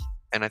doubt.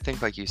 And I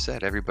think, like you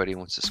said, everybody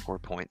wants to score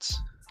points.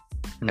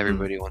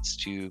 Everybody wants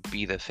to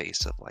be the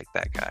face of, like,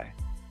 that guy.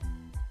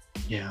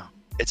 Yeah.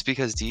 It's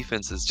because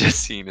defense is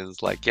just seen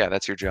as, like, yeah,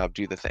 that's your job,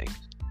 do the thing.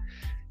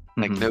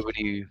 Like,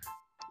 nobody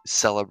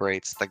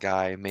celebrates the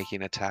guy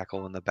making a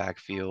tackle in the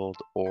backfield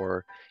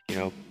or,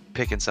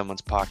 picking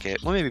someone's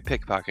pocket. Well, maybe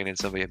pickpocketing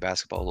somebody in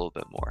basketball a little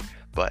bit more.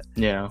 But,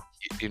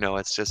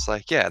 it's just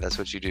like, yeah, that's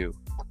what you do.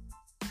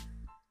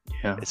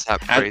 Yeah. It's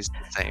not praised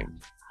the same.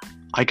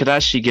 I could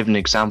actually give an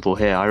example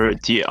here.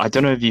 I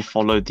don't know if you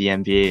followed the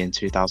NBA in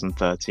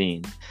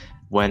 2013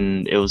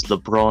 when it was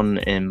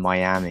LeBron in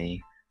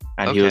Miami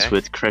and he was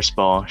with Chris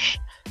Bosh,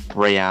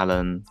 Ray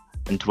Allen,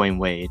 and Dwayne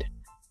Wade.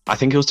 I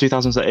think it was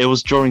 2000. It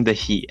was during the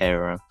Heat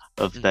era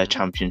of their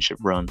championship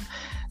run.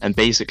 And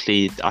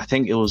basically, I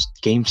think it was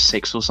game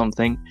 6 or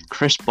something.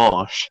 Chris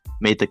Bosh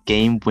made the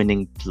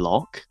game-winning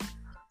block.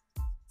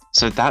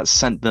 So that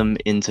sent them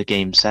into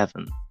game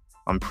 7.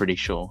 I'm pretty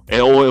sure.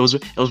 It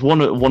was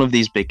one of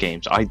these big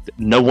games.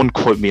 No one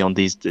quote me on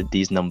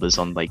these numbers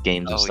on like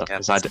games and stuff. Yeah,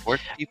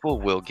 sports people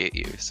will get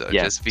you, so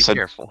just be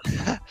careful.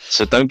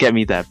 So don't get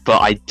me there.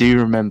 But I do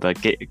remember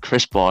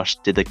Chris Bosh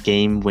did a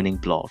game-winning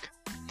block,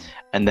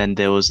 and then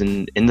there was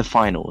in the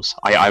finals.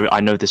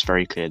 I know this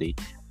very clearly.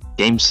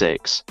 Game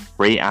 6,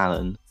 Ray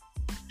Allen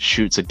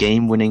shoots a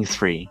game-winning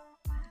 3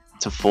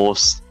 to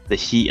force the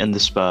Heat and the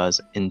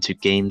Spurs into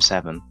game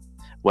 7.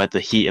 Where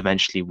the Heat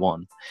eventually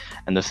won.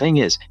 And the thing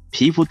is,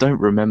 people don't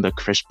remember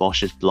Chris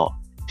Bosh's block.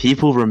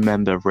 People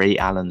remember Ray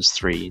Allen's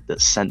 3 that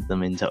sent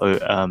them into,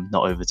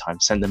 not overtime,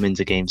 sent them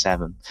into game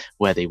 7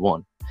 where they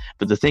won.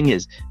 But the thing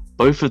is,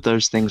 both of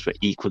those things were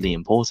equally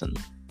important.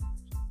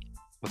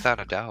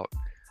 Without a doubt.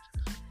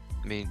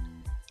 I mean,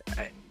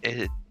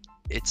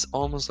 it's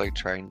almost like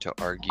trying to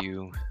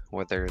argue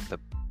whether the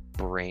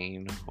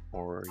brain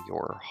or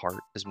your heart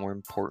is more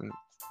important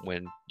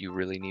when you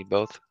really need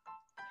both.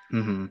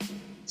 Mm-hmm.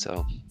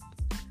 So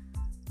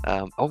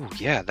Oh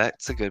yeah,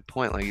 that's a good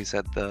point. Like you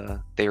said,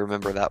 they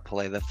remember that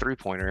play, the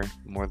 3-pointer,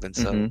 more than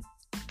Hmm.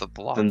 the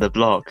block. Than the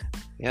block.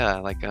 Yeah,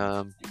 like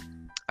I'm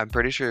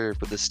pretty sure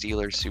with the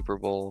Steelers Super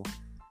Bowl,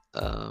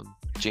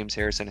 James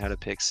Harrison had a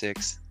pick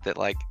six that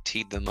like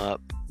teed them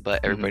up,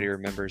 but everybody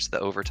remembers the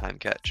overtime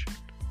catch.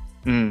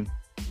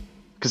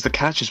 Because the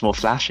catch is more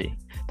flashy.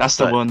 That's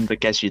the But one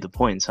that gets you the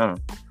points, huh?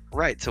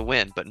 right, to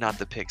win, but not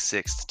the pick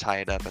six to tie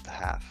it up at the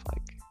half,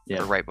 like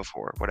Yeah. or right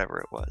before, whatever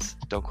it was.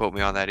 Don't quote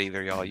me on that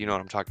either, y'all. You know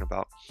what I'm talking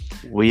about.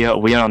 We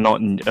are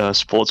not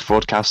sports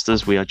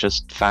broadcasters. We are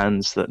just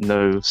fans that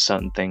know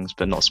certain things,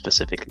 but not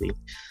specifically.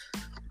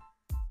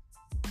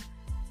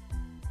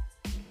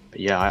 But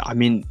yeah, I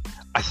mean,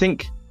 I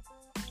think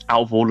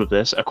out of all of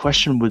this, a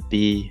question would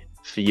be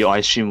for you. I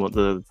assume what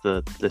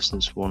the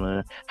listeners want to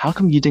know: how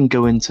come you didn't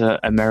go into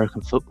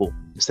American football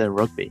instead of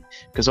rugby?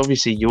 Because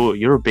obviously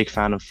you're a big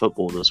fan of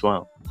football as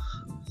well.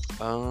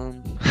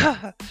 Um,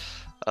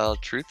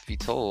 truth be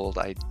told,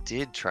 I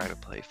did try to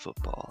play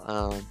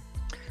football.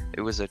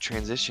 It was a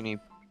transitioning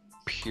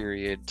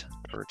period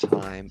or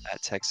time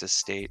at Texas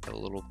State, a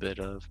little bit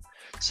of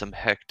some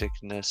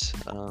hecticness.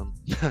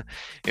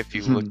 If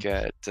you look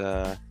at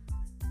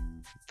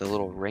the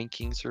little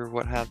rankings or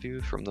what have you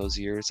from those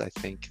years, I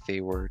think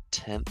they were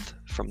 10th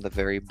from the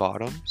very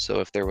bottom. So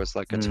if there was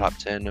like a top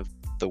 10 of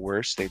the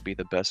worst, they'd be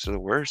the best of the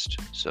worst.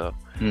 So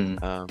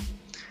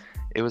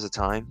it was a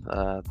time.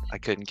 I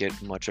couldn't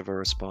get much of a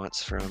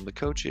response from the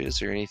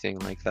coaches or anything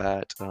like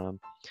that.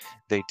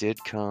 They did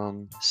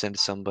send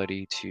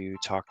somebody to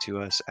talk to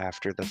us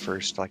after the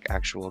first like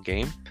actual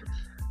game.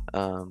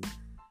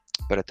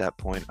 But at that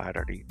point, I'd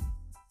already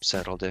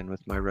settled in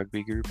with my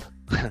rugby group.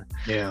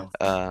 Yeah.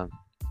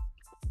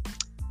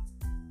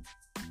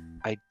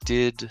 I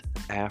did,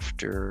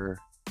 after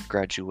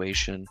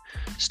graduation,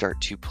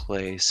 start to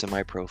play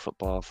semi-pro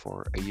football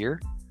for a year.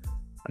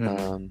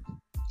 And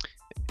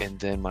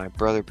then my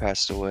brother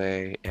passed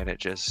away, and I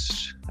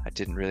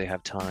didn't really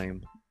have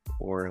time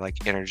or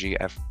like energy,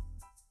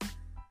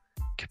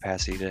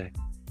 capacity to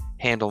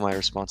handle my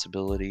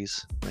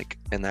responsibilities like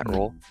in that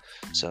role.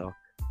 So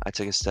I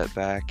took a step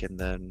back, and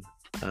then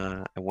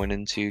I went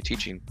into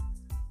teaching.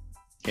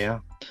 Yeah.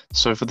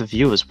 So for the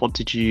viewers, what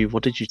did you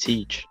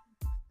teach?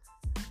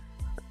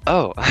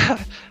 Oh,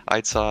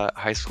 I taught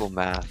high school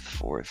math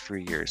for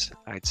 3 years.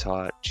 I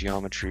taught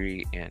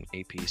geometry and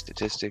AP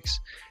statistics,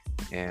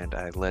 and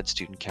I led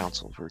student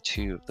council for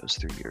 2 of those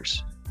 3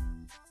 years.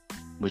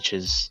 Which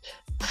is,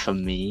 for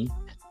me,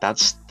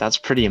 that's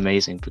pretty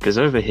amazing, because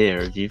over here,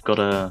 if you've got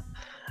a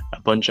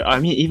bunch of, I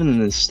mean, even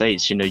in the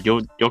States, you know,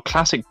 your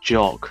classic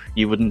jock,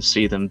 you wouldn't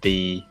see them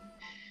be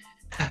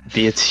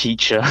a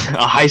teacher,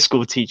 a high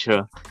school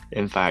teacher,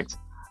 in fact,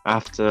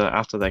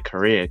 after their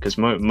career, because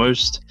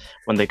most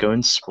when they go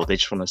into sport, they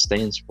just want to stay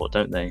in sport,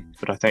 don't they?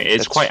 But I think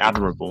it's quite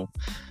admirable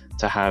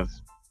to have,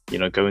 you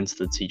know, go into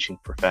the teaching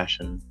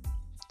profession.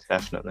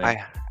 Definitely.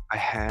 I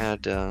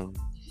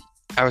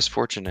was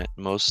fortunate.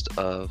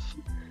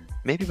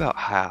 Maybe about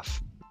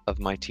half of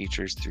my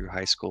teachers through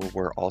high school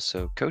were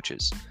also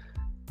coaches,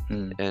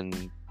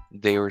 and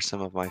they were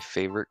some of my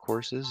favorite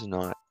courses,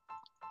 not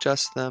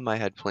just them. I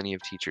had plenty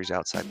of teachers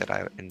outside that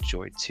I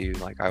enjoyed too.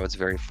 Like, I was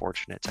very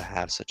fortunate to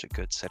have such a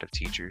good set of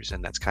teachers,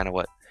 and that's kind of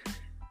what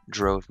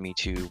drove me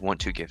to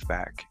want to give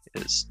back.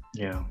 Is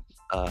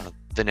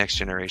the next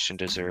generation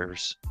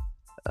deserves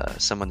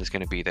someone that's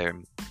going to be there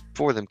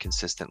for them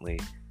consistently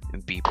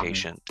and be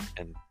patient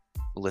and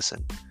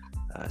listen.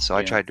 So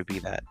I tried to be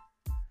that.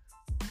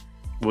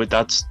 Well,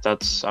 that's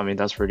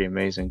really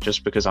amazing.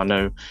 Just because I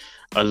know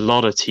a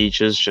lot of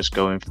teachers just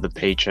go in for the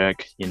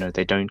paycheck. You know,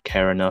 they don't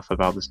care enough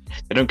about this.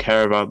 They don't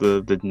care about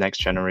the next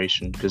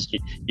generation, because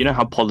you know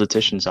how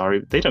politicians are.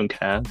 They don't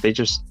care.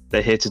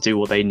 They're here to do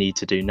what they need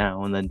to do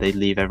now, and then they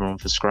leave everyone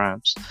for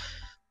scraps.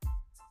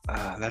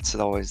 That's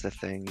always the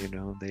thing, you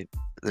know.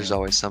 There's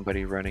always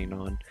somebody running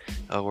on,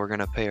 oh, we're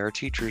gonna pay our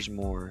teachers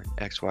more,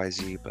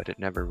 XYZ, but it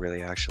never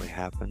really actually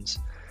happens.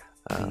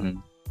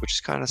 Which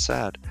is kind of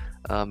sad.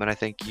 And I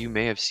think you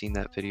may have seen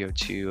that video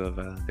too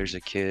of there's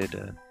a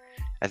kid,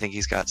 I think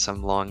he's got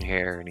some long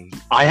hair, and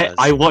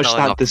I watched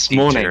that this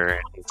morning.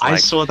 I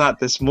saw that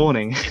this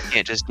morning. You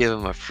can't just give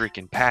him a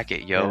freaking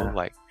packet, yo. Yeah.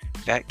 Like,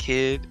 that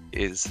kid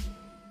is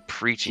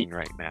preaching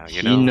right now,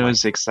 you know? He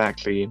knows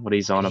exactly what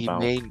he's on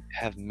about. He may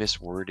have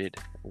misworded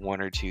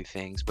 1 or 2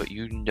 things, but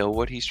you know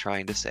what he's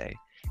trying to say.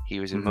 He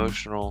was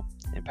emotional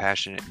and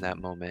passionate in that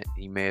moment.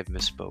 He may have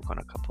misspoke on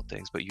a couple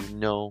things, but you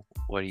know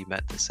what he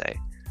meant to say.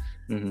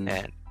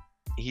 And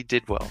he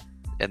did well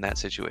in that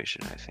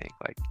situation, I think.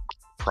 Like,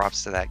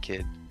 props to that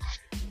kid.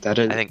 I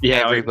think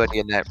everybody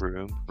in that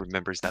room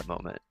remembers that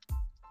moment.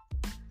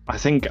 I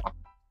think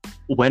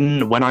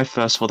when I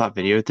first saw that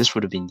video, this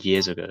would have been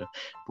years ago,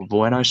 but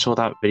when I saw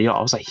that video,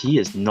 I was like, he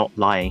is not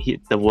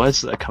lying. The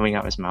words that are coming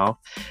out of his mouth,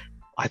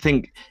 I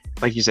think,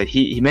 like you said,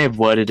 he may have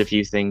worded a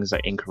few things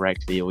like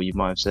incorrectly, or you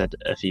might have said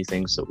a few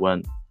things that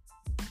weren't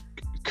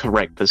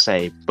correct per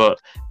se, but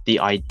the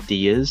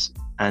ideas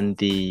and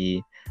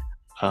the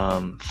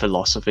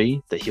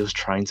philosophy that he was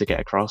trying to get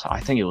across, I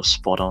think it was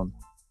spot on.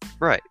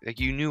 Right. Like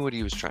you knew what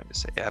he was trying to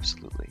say.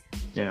 Absolutely.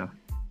 Yeah.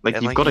 Like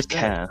And you've like got you to said,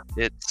 care.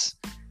 it's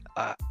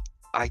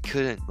I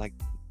couldn't like.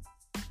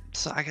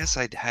 So I guess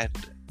I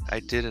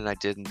did and I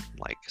didn't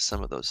like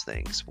some of those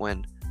things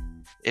when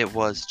it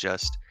was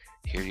just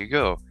here you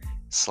go,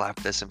 slap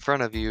this in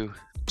front of you,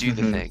 do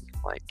the Hmm. thing.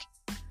 Like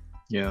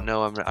Yeah.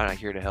 no, I'm not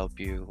here to help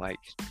you. Like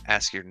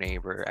ask your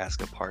neighbor,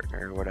 ask a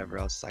partner, or whatever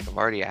else. Like I've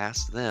already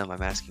asked them.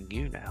 I'm asking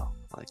you now.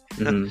 Like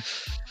Hmm.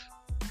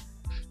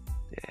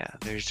 yeah,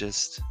 there's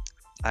just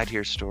I'd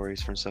hear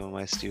stories from some of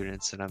my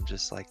students, and I'm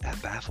just like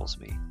that baffles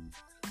me.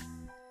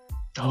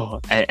 Oh,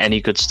 any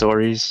good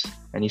stories?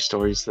 Any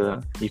stories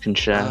that you can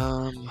share?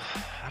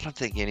 I don't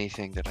think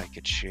anything that I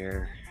could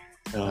share,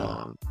 Oh.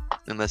 um,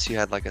 unless you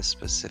had like a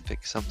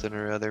specific something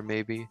or other,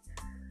 maybe.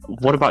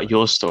 What about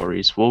your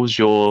stories? What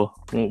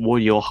were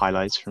your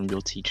highlights from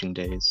your teaching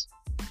days?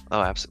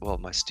 Oh, absolutely. Well,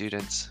 my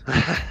students,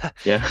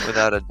 Yeah.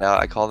 without a doubt,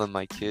 I call them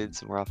my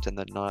kids more often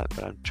than not,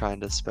 but I'm trying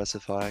to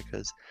specify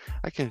because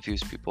I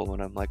confuse people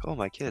when I'm like, oh,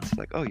 my kids.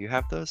 Like, oh, you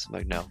have those? I'm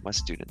like, no, my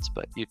students.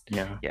 But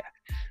Yeah. yeah.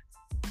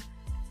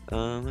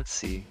 Let's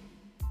see.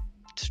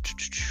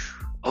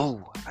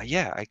 Oh,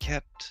 yeah,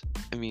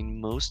 I mean,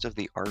 most of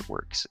the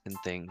artworks and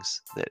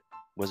things that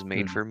was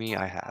made Mm. for me,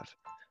 I have.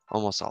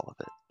 Almost all of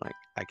it. Like,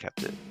 I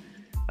kept it.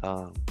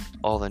 Um,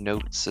 all the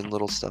notes and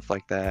little stuff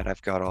like that,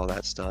 I've got all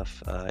that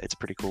stuff. It's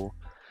pretty cool.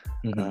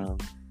 Hmm. Um,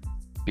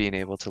 being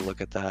able to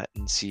look at that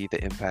and see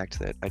the impact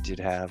that I did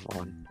have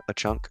on a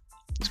chunk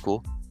is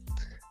cool.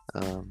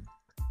 Um,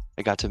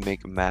 I got to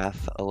make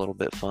math a little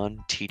bit fun,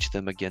 teach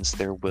them against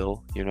their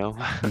will, you know?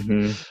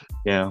 Hmm.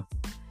 Yeah.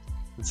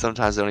 And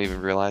sometimes they don't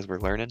even realize we're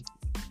learning.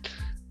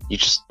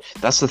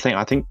 That's the thing.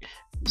 I think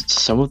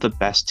some of the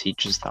best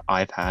teachers that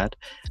I've had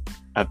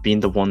have been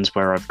the ones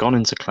where I've gone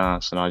into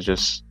class and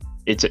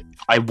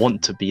I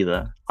want to be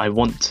there. I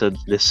want to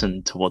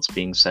listen to what's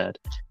being said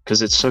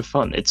because it's so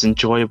fun. It's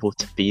enjoyable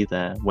to be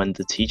there when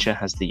the teacher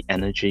has the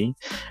energy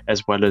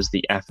as well as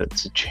the effort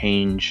to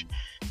change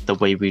the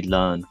way we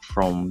learn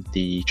from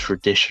the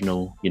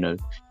traditional,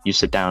 you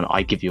sit down,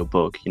 I give you a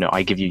book,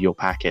 I give you your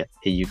packet,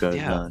 here you go,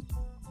 Yeah. learn.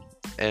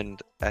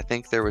 And I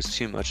think there was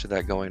too much of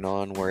that going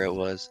on where it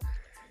was,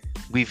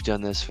 we've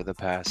done this for the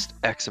past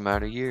X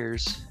amount of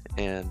years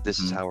and this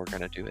is Mhm. how we're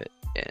going to do it.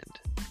 And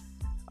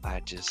I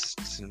just,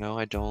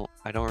 I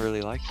don't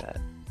really like that.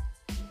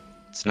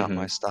 It's not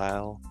my Mhm.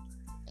 style.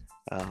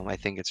 I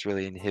think it's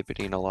really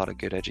inhibiting a lot of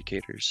good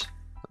educators.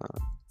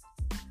 Um,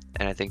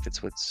 and I think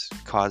that's what's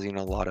causing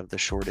a lot of the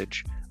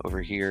shortage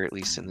over here, at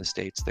least in the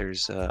States.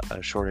 There's a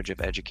shortage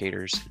of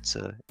educators. It's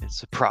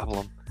a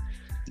problem.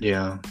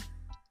 Yeah.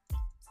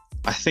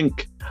 I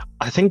think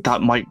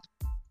that might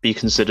be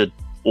considered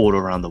all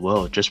around the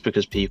world just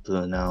because people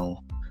are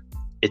now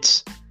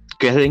it's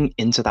getting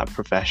into that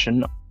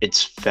profession.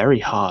 It's very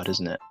hard,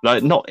 isn't it?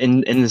 Like not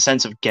in the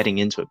sense of getting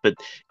into it, but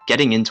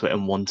getting into it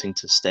and wanting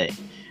to stay.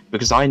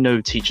 Because I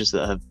know teachers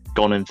that have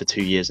gone in for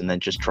 2 years and then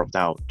just dropped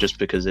out just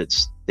because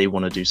they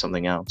want to do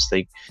something else.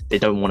 They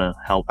don't want to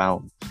help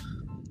out.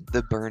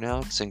 The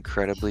burnout's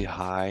incredibly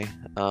high.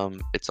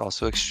 It's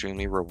also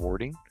extremely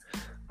rewarding.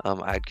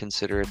 I'd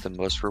consider it the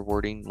most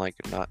rewarding, like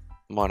not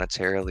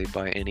monetarily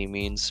by any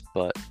means,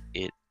 but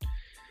it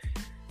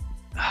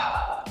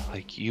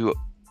like you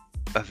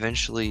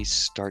eventually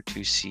start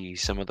to see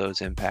some of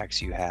those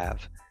impacts you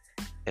have,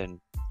 and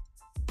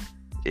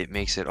it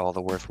makes it all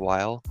the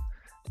worthwhile.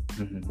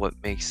 Mhm. What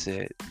makes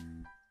it,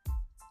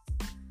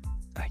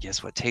 I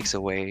guess, what takes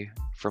away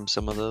from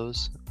some of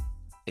those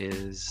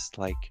is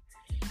like,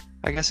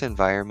 I guess,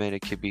 environment.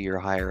 It could be your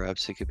higher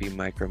ups, it could be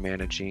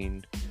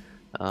micromanaging.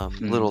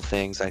 Little Mhm.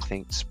 things I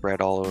think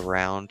spread all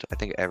around. I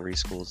think every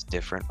school is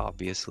different,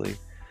 obviously,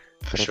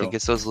 For but I think sure.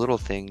 it's those little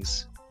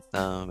things,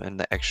 and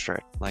the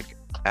extra like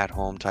at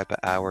home type of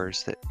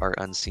hours that are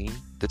unseen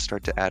that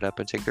start to add up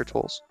and take their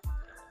tolls.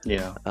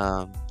 Yeah.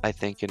 I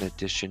think in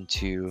addition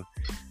to,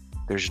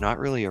 there's not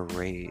really a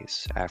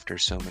raise after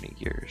so many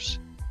years.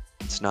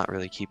 It's not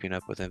really keeping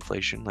up with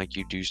inflation. Like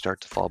you do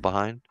start to fall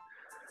behind.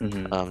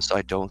 Mhm. So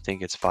I don't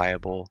think it's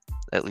viable,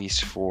 at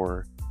least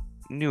for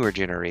newer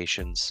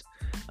generations,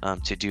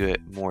 to do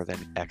it more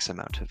than X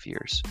amount of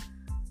years.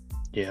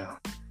 Yeah.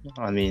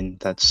 I mean,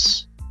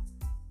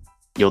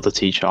 you're the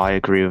teacher. I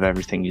agree with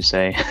everything you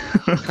say.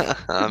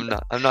 I'm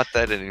not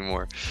that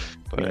anymore.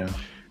 But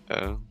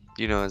Yeah.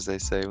 as they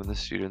say, when the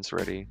student's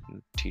ready,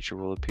 the teacher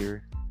will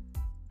appear.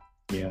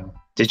 Yeah.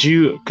 Did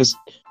you? Because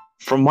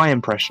from my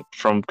impression,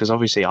 because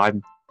obviously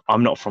I'm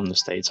not from the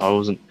States.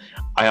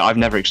 I've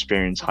never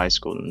experienced high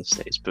school in the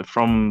States, but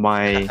from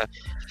my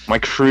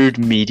crude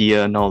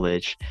media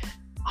knowledge,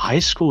 high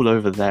school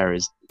over there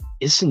is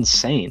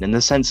insane in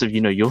the sense of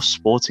your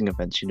sporting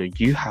events.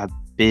 You have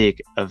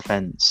big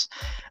events,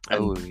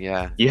 and Oh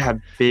yeah. you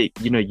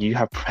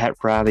have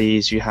prep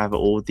rallies. You have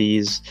all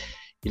these.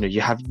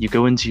 You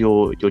go into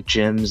your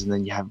gyms and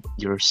then you have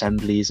your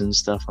assemblies and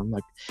stuff. I'm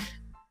like,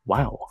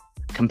 wow.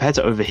 Compared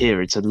to over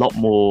here, it's a lot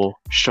more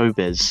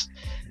showbiz.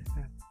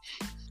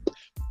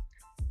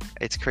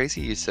 It's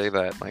crazy you say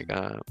that. Like,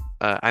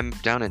 I'm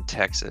down in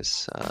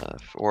Texas,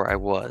 or I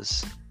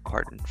was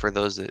pardon. For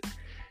those that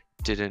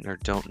didn't or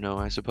don't know,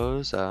 I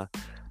suppose,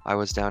 I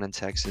was down in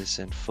Texas,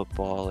 and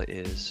football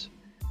is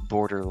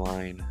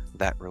borderline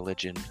that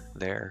religion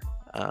there,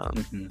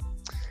 Hmm.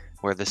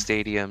 where the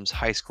stadiums,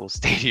 high school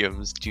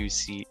stadiums, do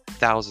seat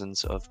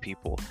thousands of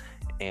people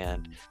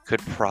and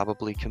could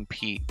probably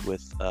compete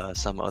with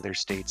some other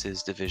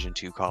states' Division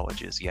II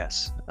colleges.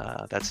 Yes,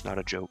 that's not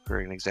a joke or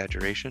an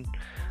exaggeration.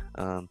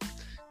 Um,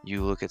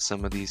 you look at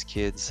some of these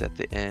kids at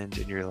the end,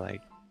 and you're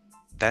like,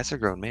 that's a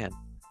grown man.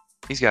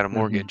 He's got a Hmm.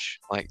 mortgage,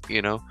 like,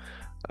 you know.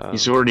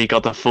 He's Um, already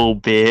got the full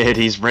beard.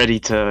 He's ready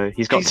to.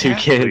 He's got two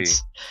exactly.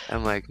 kids.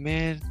 I'm like,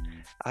 man,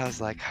 I was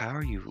like, how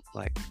are you,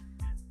 like,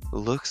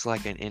 looks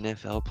like an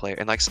NFL player,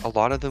 and like a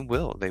lot of them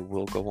they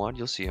will go on.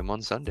 You'll see them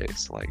on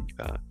Sundays. Like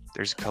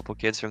there's a couple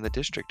kids from the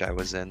district I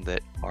was in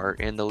that are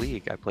in the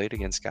league. I played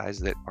against guys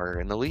that are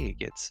in the league.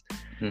 It's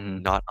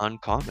Hmm. not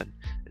uncommon.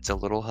 It's a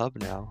little hub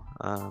now.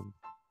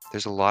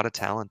 There's a lot of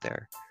talent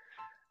there.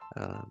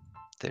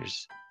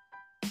 There's,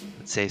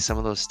 let's say, some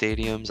of those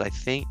stadiums. I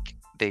think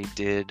they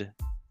did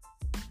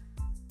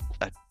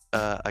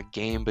a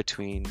game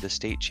between the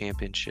state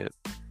championship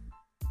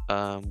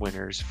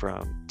winners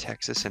from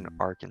Texas and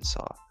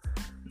Arkansas,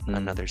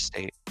 another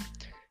state,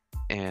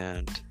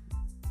 and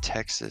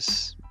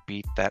Texas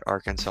beat that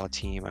Arkansas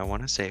team. I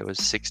want to say it was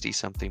 60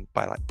 something,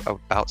 by like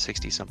about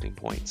 60 something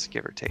points,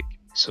 give or take.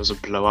 So it's a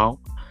blowout.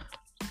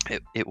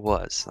 It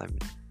was.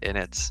 And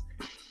it's,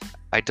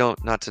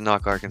 not to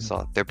knock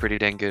Arkansas, they're pretty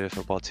dang good at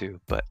football too,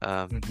 but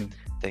I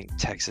think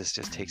Texas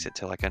just takes it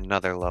to like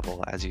another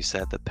level. As you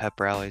said, the pep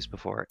rallies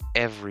before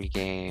every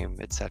game,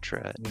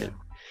 etc. Yeah.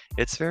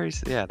 It's very,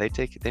 yeah,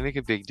 they make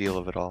a big deal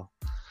of it all.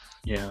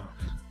 Yeah.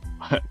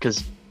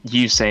 Because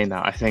you saying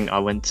that, I think I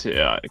went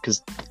to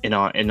because in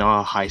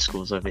our high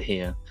schools over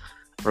here,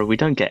 bro, we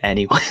don't get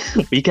anyone.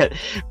 We get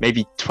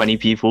maybe 20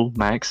 people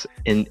max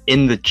in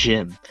the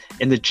gym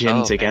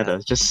Oh, together,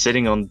 man. just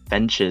sitting on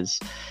benches,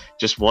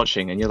 just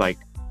watching, and you're like,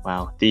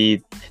 wow.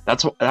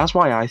 That's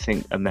why I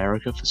think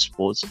America for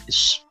sports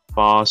is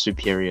far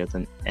superior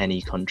than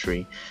any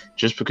country,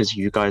 just because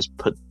you guys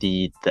put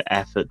the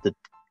effort, the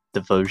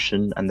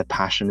devotion, and the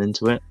passion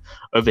into it.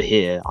 Over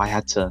here, I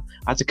had to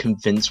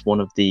convince one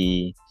of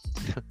the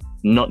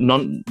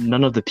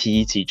none of the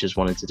PE teachers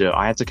wanted to do it.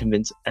 I had to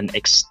convince an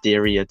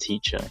exterior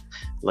teacher,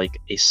 like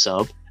a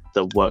sub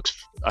that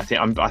works. I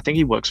think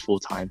he works full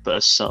time, but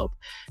a sub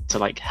to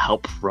like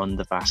help run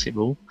the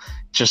basketball,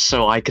 just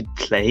so I could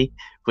play.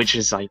 Which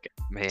is like,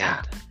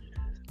 Man,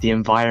 the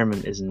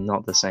environment is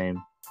not the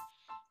same.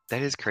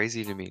 that is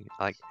crazy to me.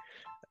 Like,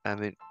 I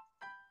mean,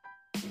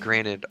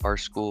 granted, our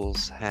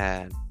schools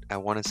had, I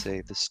want to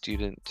say the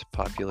student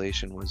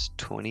population was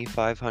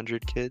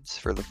 2,500 kids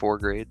for the 4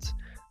 grades,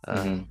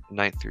 Mhm.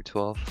 9th through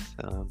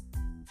 12th.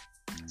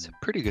 It's a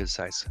pretty good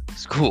size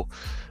school,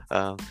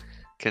 um,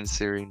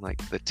 considering like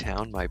the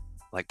town my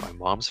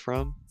mom's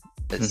from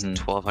is Mhm.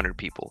 1,200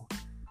 people.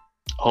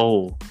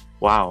 Oh,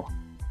 wow.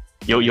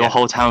 Your Yeah,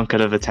 whole town could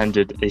have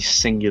attended a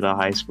singular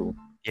high school.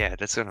 yeah,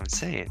 that's what I'm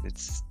saying.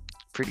 It's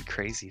pretty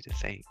crazy to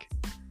think.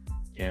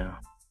 Yeah.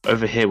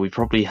 Over here, we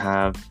probably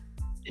have,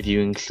 if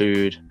you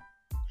include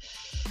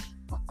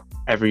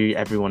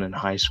everyone in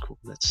high school,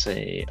 let's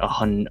say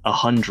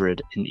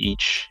 100 in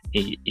each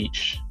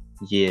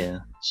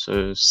year.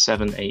 So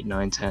 7, 8,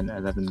 9, 10,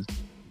 11,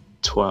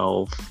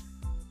 12,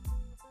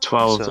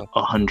 12, So,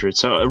 100.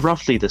 So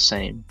roughly the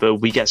same. But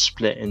we get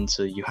split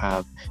into, you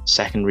have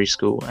secondary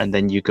school, and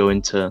then you go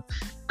into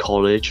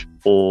college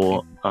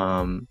or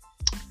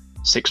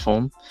sixth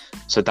form.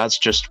 So that's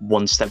just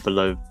one step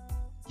below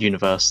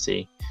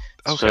university.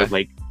 So okay,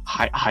 like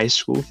high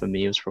school for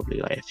me was probably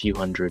like a few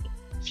hundred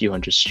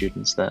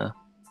students there.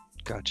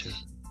 gotcha.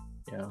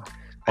 Yeah.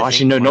 I Oh,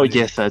 actually, think no, my, not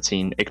year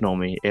 13. Ignore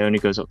me. It only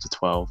goes up to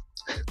 12.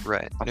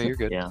 right, I no, think, you're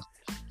good. yeah.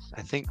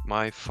 I think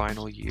my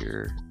final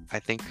year, I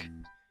think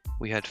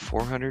we had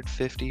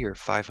 450 or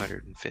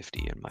 550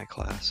 in my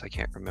class. I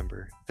can't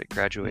remember that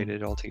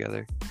graduated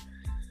altogether.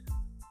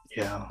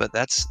 Yeah. But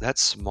that's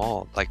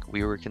small. Like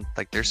we were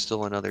like there's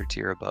still another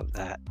tier above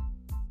that.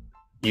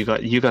 You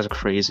guys are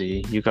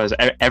crazy. You guys,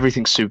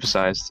 everything's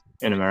supersized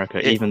in America,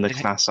 It even the it,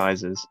 class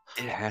sizes.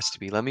 it has to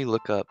be. Let me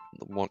look up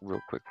one real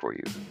quick for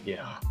you.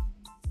 Yeah.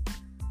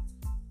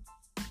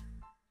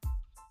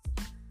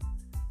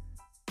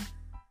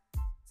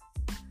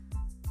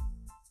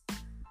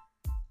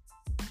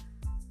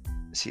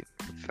 See if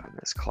I can find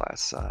this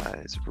class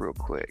size real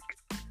quick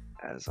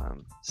as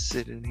I'm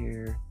sitting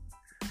here.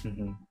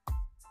 Hmm.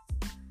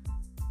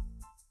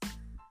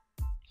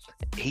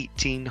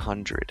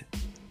 1,800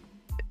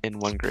 in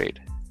one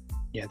grade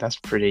Yeah, that's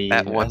pretty.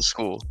 at one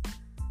school.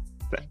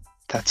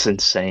 That's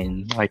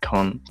insane. I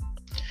can't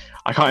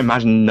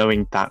imagine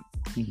knowing that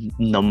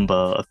number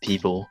of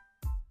people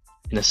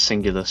in a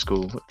singular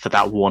school for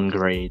that one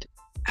grade.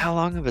 How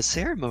long of a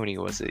ceremony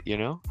was it, you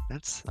know?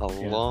 That's a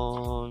Yeah.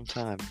 long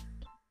time.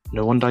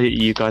 No wonder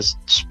you guys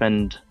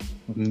spend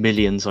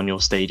millions on your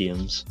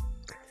stadiums.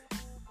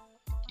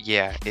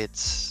 Yeah,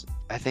 it's,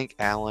 I think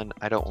Allen,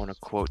 I don't want to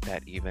quote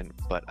that even,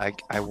 but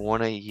I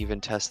want to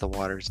even test the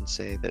waters and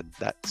say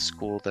that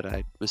school that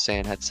I was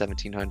saying had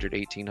 1,700,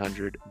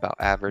 1,800 about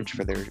average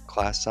for their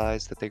class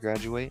size that they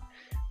graduate.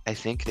 I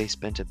think they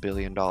spent $1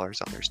 billion on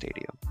their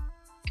stadium.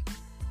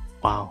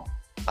 Wow.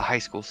 A high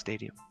school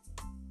stadium.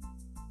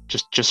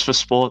 Just for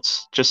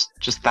sports, just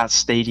that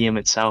stadium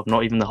itself,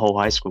 not even the whole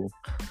high school.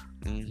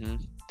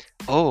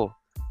 Oh,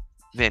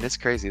 man, it's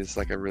crazy. It's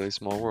like a really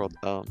small world.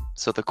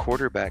 So the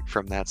quarterback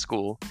from that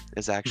school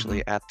is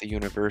actually at the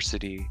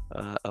University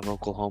of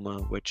Oklahoma,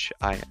 which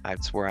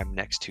it's where I'm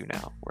next to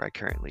now, where I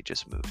currently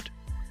just moved.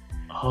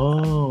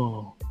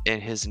 Oh.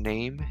 And his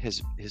name,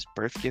 his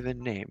birth given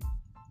name,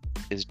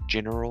 is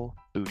General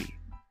Booty.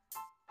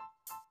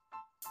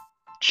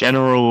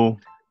 General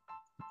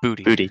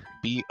Booty. Booty.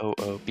 Booty.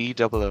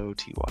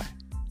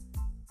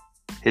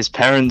 His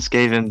parents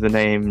gave him the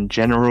name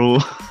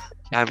General.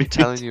 I'm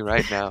telling you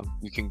right now,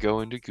 you can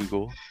go into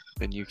Google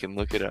and you can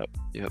look it up.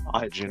 Yep,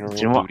 General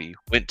you know what? Booty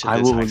went to I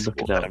this will high look school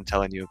it that up. I'm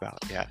telling you about.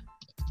 Yeah.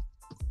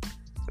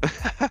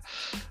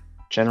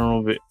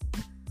 General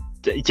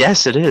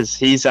Yes, it is.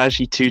 He's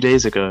actually 2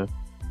 days ago.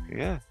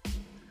 Yeah.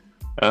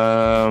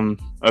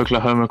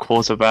 Oklahoma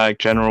quarterback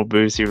General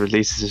Booty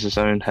releases his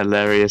own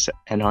hilarious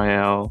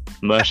NIL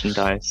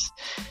merchandise.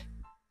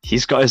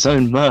 He's got his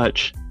own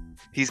merch.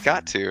 He's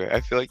got to.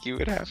 I feel like you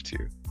would have to.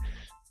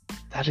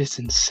 That is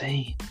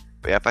insane.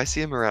 But yeah, if I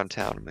see him around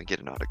town, I'm gonna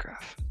get an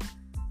autograph.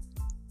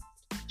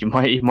 You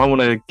might want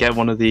to get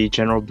one of the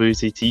General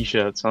Booty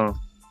t-shirts, huh?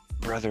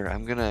 Brother,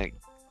 I'm gonna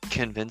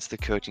convince the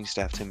coaching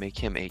staff to make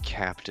him a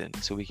captain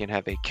so we can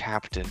have a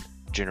captain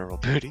General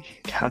Booty.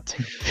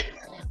 Captain.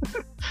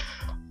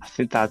 I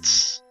think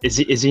that's... Is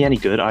he any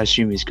good? I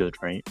assume he's good,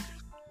 right?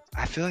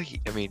 I feel like,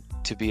 I mean,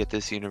 to be at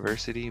this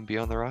university and be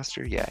on the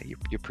roster, yeah,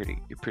 you're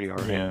pretty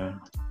alright. Yeah.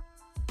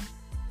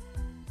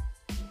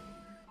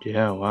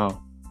 Yeah,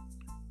 wow.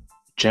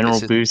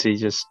 General Booty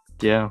just,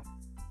 yeah.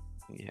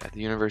 Yeah, the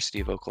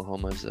University of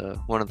Oklahoma is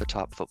one of the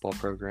top football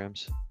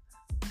programs.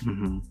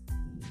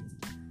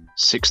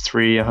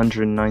 6'3",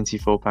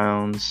 194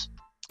 pounds.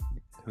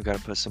 We got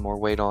to put some more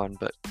weight on,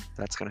 but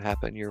that's going to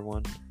happen year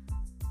one.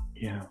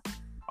 Yeah.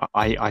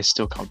 I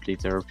still can't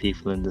believe there are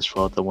people in this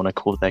world that want to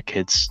call their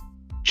kids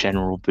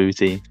General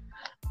Booty.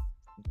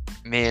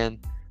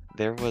 Man,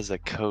 there was a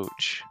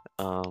coach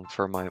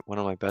for one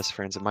of my best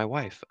friends and my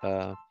wife.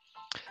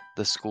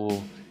 The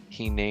school,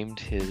 he named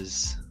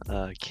his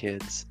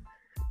kids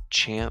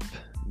Champ,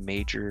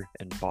 Major,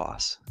 and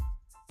Boss.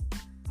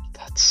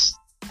 That's...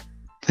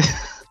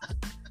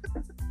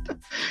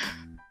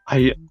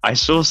 I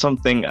saw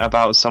something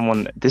about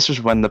someone, this was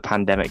when the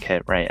pandemic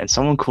hit, right? And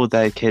someone called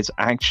their kids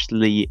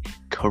actually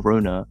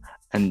Corona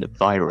and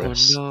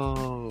Virus.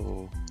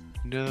 Oh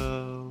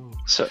no.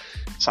 So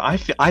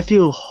I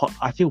feel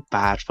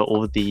bad for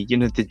all the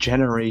the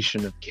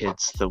generation of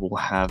kids that will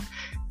have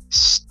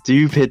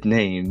stupid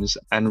names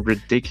and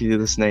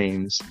ridiculous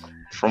names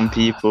from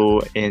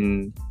people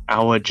in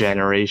our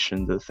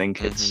generation that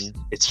think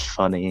it's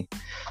funny.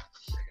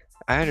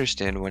 I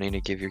understand wanting to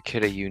give your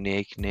kid a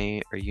unique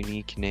name,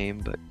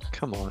 but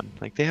come on,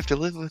 like they have to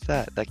live with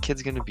that. That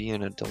kid's gonna be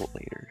an adult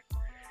later.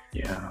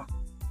 Yeah,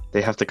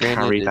 they have to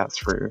carry that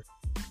through.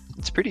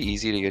 It's pretty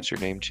easy to get your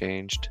name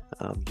changed.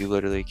 You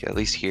literally, at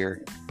least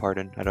here,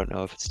 pardon, I don't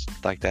know if it's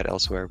like that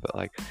elsewhere, but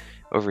like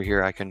over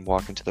here, I can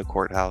walk into the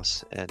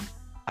courthouse and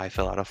I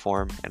fill out a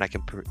form and I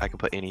can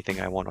put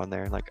anything I want on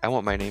there. Like I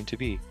want my name to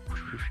be.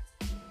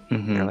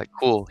 And they're like,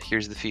 cool,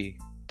 here's the fee,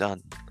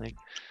 done. Like.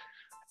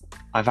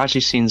 I've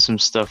actually seen some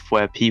stuff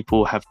where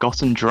people have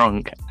gotten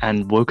drunk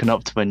and woken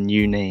up to a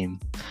new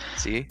name.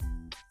 See?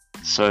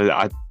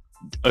 So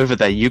over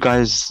there, you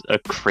guys are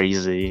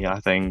crazy, I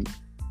think.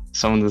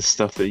 Some of the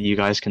stuff that you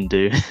guys can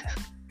do.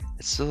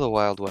 It's still the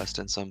Wild West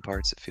in some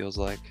parts, it feels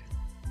like.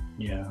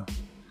 Yeah.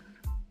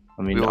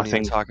 I mean, we won't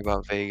even talk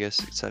about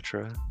Vegas,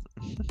 etc.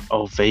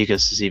 Oh,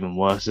 Vegas is even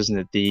worse, isn't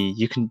it?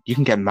 You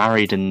can get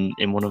married in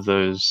one of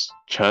those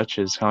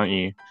churches, can't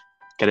you?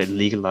 Get it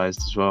legalized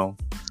as well.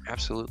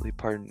 Absolutely,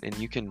 pardon. And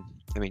you can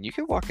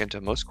walk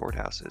into most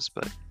courthouses,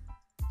 but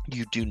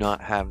you do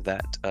not have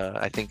that.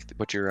 I think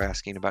what you're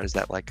asking about is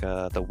that like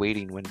the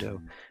waiting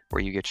window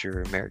where you get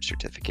your marriage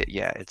certificate.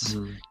 Yeah, it's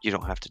you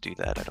don't have to do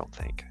that, I don't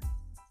think.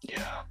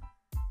 Yeah.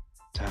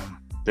 Damn.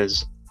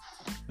 There's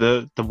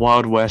the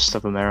Wild West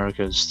of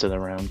America is still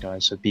around,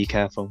 guys, so be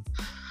careful.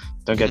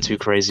 Don't get too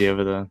crazy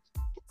over there.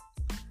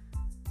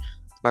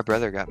 My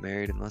brother got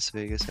married in Las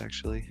Vegas,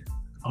 actually.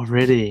 Oh,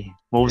 really?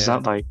 What was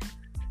that like?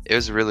 It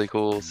was really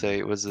cool.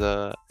 It was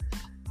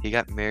he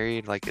got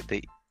married like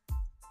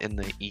in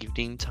the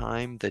evening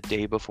time, the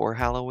day before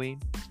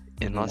Halloween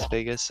in Las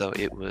Vegas. So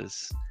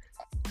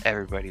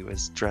everybody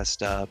was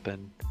dressed up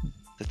and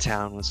the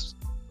town was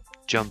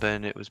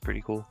jumping. It was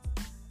pretty cool.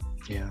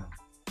 Yeah,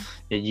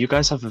 you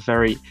guys have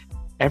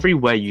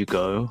everywhere you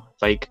go,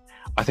 like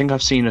I think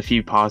I've seen a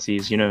few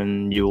parties,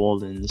 in New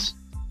Orleans,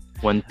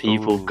 when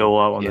people go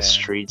out on the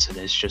streets and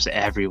it's just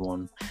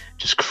everyone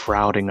just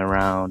crowding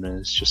around and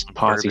it's just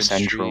party Bourbon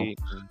central. Street,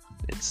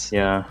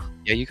 Yeah,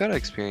 you gotta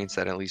experience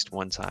that at least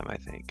one time, I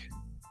think.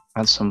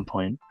 At some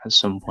point,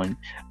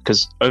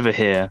 because over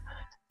here,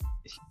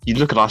 you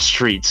look at our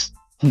streets.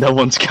 No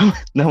one's coming.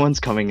 No one's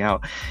coming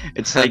out.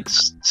 It's like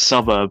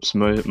suburbs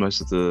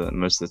most of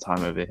the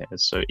time over here.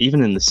 So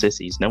even in the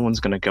cities, no one's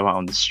gonna go out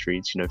on the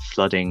streets.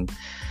 Flooding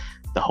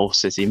the whole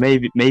city.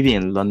 Maybe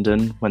in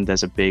London when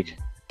there's a big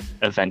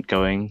event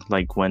going,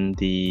 like when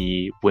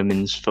the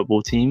women's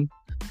football team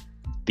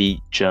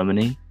beat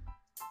Germany.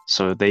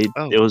 So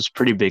it was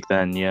pretty big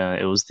then. Yeah,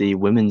 it was the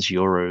women's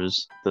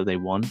Euros that they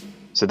won.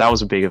 So that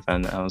was a big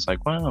event. And I was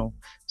like, wow.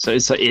 So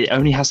it's like, it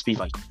only has to be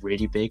like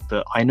really big.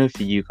 But I know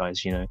for you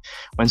guys,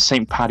 when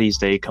St. Paddy's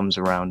Day comes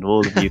around,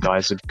 all of you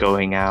guys are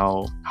going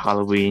out.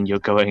 Halloween, you're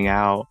going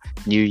out.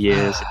 New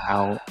Year's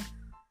out.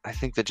 I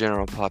think the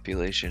general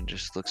population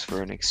just looks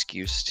for an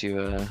excuse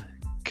to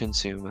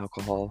consume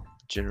alcohol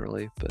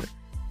generally, but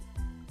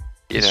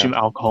consume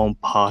alcohol and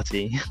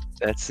party.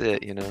 That's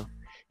it,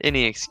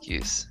 any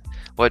excuse.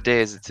 What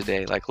day is it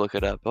today? Like, look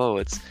it up. Oh,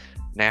 it's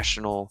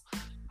National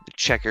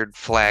Checkered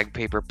Flag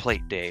Paper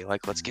Plate Day.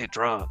 Like, let's get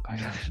drunk.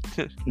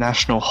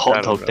 National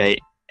Hot Dog Day.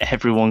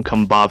 Everyone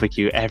come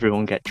barbecue.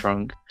 Everyone get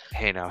drunk.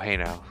 Hey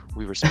now.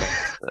 We respect.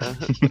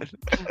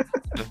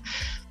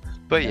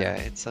 But yeah,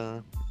 it's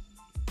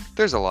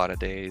there's a lot of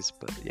days,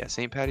 but yeah,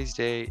 St. Paddy's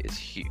Day is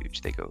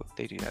huge. They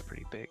do that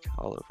pretty big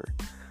all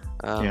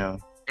over. Yeah.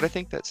 But I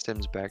think that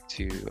stems back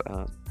to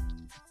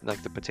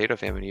like the potato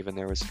famine. Even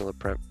there was still a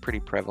pretty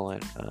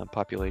prevalent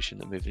population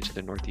that moved into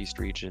the northeast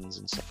regions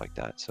and stuff like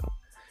that. So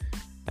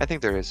I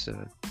think there is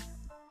a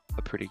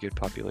pretty good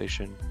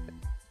population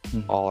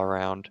all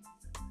around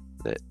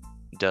that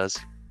does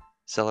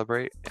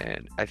celebrate,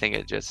 and I think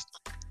it just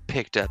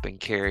picked up and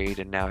carried,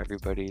 and now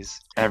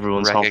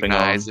everyone's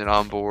recognized and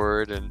on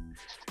board, and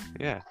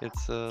yeah,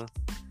 it's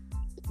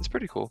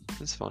pretty cool.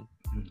 It's fun.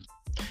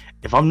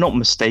 If I'm not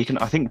mistaken,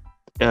 I think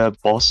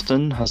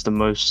Boston has the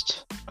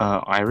most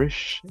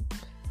Irish.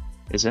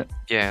 Is it?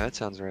 Yeah, that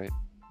sounds right.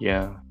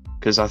 Yeah,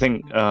 because I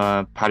think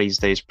Paddy's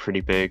Day is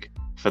pretty big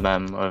for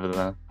them over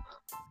there.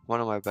 One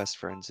of my best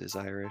friends is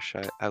Irish.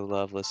 I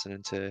love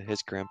listening to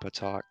his grandpa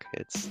talk.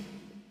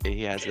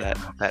 He has that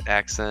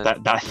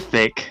accent. That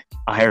thick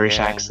Irish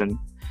accent.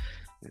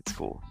 It's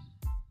cool.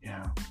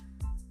 Yeah.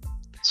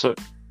 So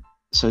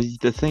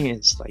the thing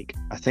is, like,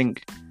 I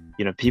think,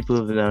 people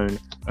have known,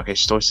 okay,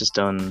 Stoics has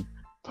done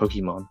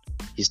Pokemon.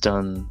 He's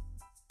done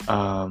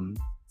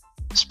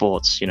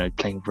sports,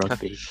 playing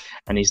rugby,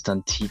 and he's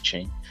done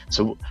teaching.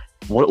 So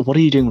what are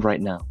you doing right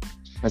now?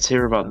 Let's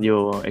hear about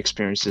your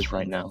experiences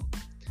right now.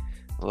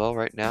 Well,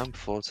 right now I'm a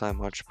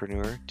full-time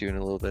entrepreneur doing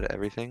a little bit of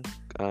everything.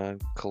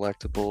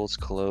 Collectibles,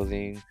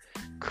 clothing,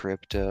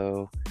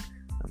 crypto,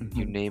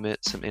 you name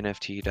it, some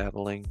NFT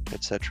dabbling,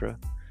 etc.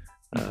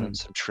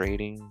 Some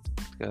trading,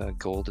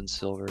 gold and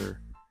silver,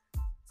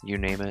 you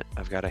name it.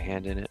 I've got a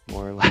hand in it,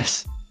 more or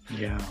less.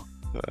 Yeah.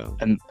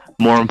 And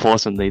more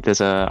importantly,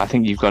 I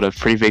think you've got a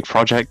pretty big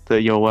project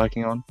that you're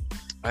working on.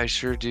 I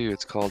sure do.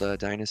 It's called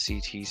Dynasty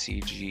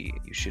TCG.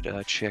 You should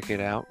check it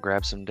out.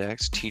 Grab some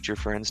decks, teach your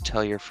friends,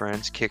 tell your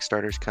friends.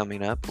 Kickstarter's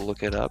coming up.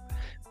 Look it up.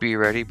 Be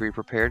ready, be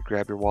prepared.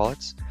 Grab your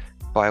wallets.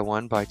 Buy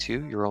one, buy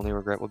two. Your only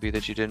regret will be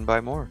that you didn't buy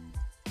more.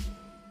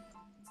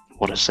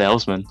 What a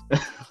salesman.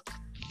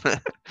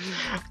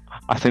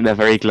 I think they're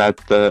very glad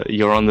that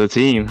you're on the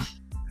team.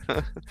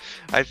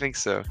 I think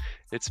so.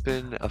 It's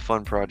been a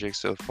fun project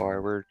so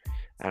far. We're,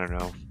 I don't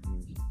know,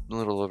 a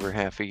little over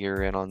half a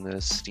year in on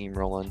this,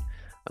 steamrolling.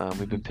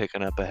 We've been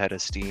picking up ahead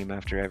of steam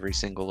after every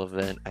single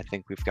event. I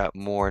think we've got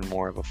more and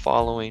more of a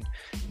following.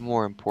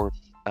 More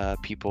important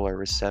people are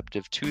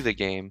receptive to the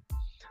game.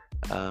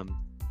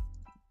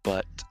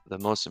 But the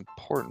most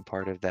important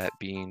part of that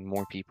being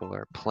more people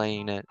are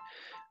playing it,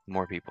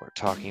 more people are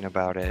talking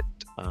about it.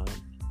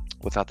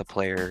 Without the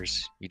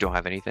players, you don't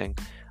have anything.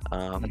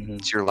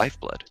 It's your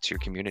lifeblood. It's your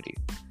community.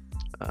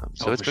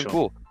 So it's been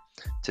cool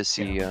to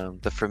see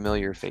the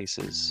familiar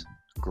faces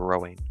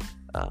growing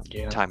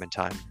time and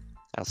time.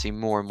 I'll see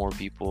more and more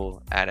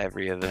people at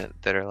every event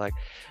that are like,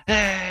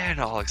 and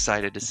all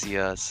excited to see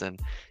us, and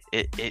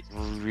it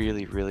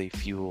really, really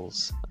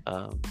fuels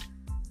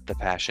the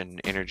passion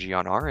and energy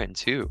on our end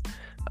too.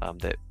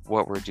 That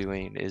what we're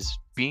doing is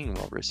being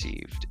well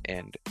received,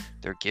 and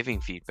they're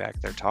giving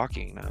feedback, they're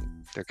talking,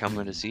 they're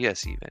coming to see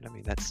us even. I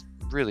mean, that's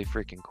really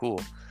freaking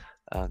cool.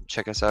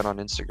 Check us out on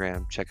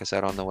Instagram, check us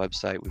out on the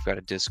website. We've got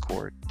a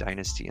Discord,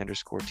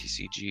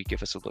 Dynasty_TCG.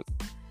 Give us a look.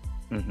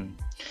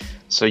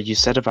 So you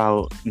said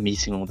about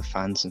meeting all the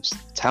fans, and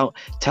tell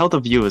the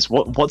viewers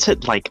what's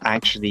it like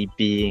actually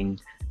being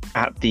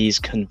at these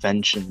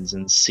conventions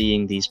and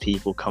seeing these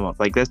people come up.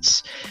 Like,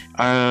 that's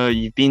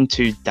you've been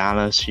to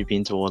Dallas, you've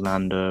been to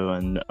Orlando,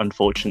 and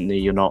unfortunately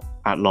you're not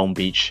at Long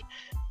Beach,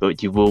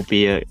 but you will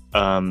be at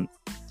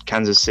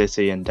Kansas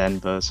City and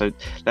Denver. So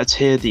let's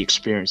hear the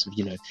experience of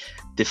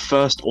the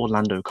first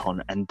Orlando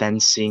Con and then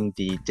seeing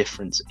the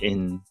difference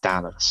in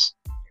Dallas.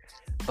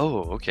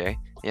 Oh, okay.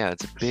 Yeah,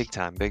 it's a big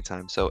time.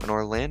 So in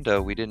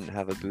Orlando, we didn't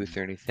have a booth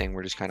or anything.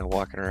 We're just kind of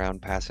walking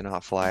around, passing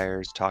out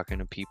flyers, talking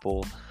to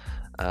people.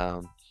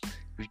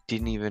 We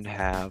didn't even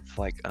have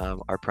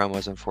our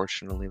promos,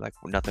 unfortunately. Like,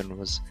 nothing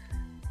was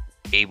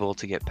able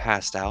to get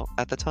passed out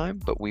at the time,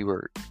 but we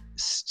were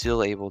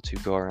still able to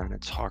go around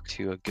and talk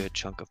to a good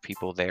chunk of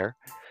people there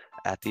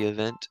at the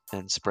event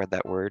and spread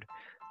that word.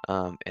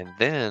 And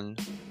then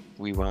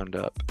we wound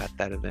up at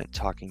that event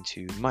talking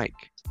to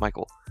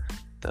Michael,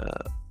 the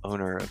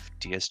owner of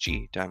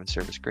DSG, Diamond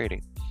Service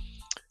Grading.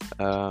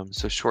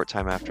 So short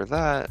time after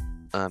that,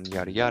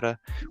 yada yada,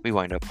 we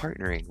wind up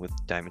partnering with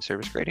Diamond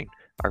Service Grading,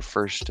 our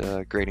first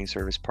grading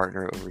service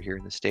partner over here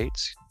in the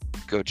States.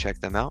 Go check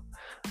them out.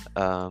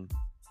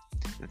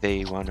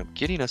 They wound up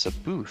getting us a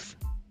booth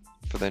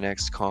for the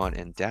next con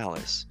in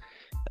Dallas.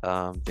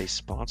 They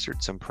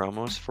sponsored some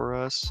promos for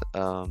us,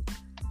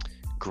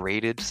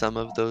 graded some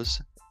of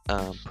those,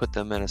 put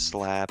them in a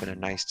slab in a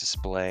nice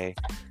display,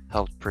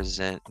 helped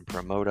present and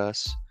promote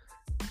us.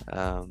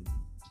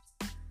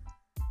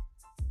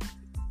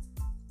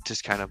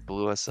 Just kind of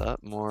blew us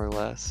up more or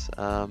less.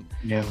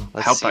 Yeah,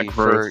 Let's help see, that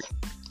growth.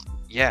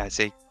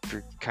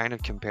 for kind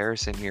of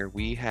comparison here,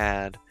 we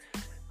had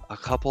a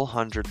couple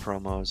hundred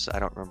promos. I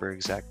don't remember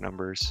exact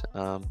numbers.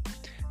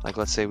 Like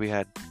let's say we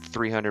had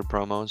 300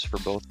 promos for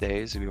both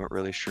days. We weren't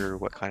really sure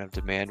what kind of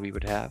demand we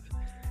would have.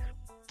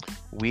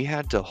 We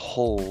had to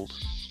hold,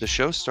 the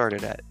show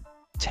started at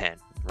 10,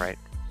 right?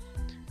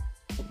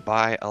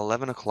 By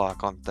 11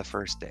 o'clock on the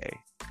first day,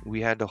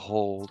 we had to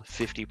hold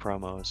 50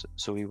 promos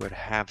so we would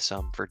have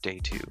some for day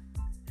 2.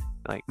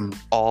 Like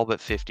all but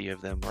 50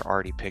 of them were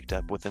already picked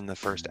up within the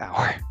first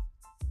hour.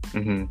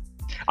 Mm-hmm.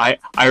 I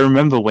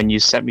remember when you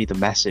sent me the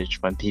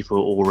message when people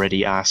were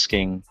already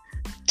asking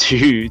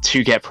to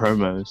get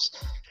promos.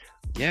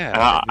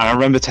 Yeah. And I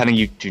remember telling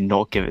you, do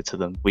not give it to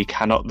them. We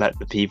cannot let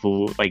the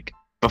people, like,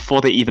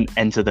 before they even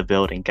enter the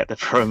building, get the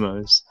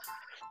promos.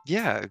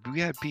 Yeah, we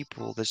had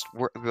people that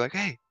were like,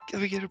 hey, can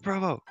we get a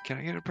promo? Can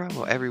I get a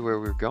promo? Everywhere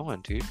we were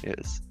going, dude. It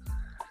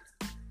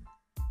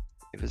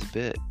was a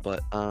bit,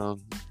 but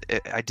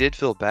I did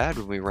feel bad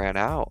when we ran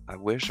out. I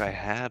wish I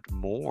had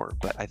more,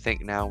 but I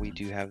think now we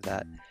do have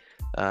that.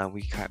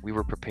 We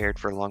were prepared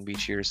for Long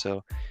Beach here,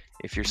 so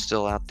if you're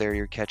still out there,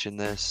 you're catching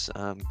this,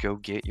 go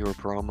get your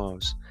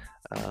promos.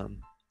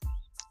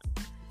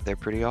 They're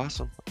pretty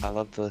awesome. I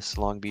love this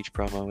Long Beach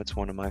promo. It's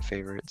one of my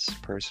favorites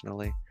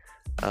personally.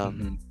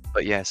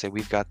 But yeah, so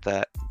we've got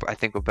that, I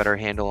think, a better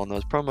handle on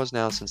those promos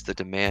now since the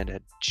demand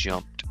had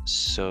jumped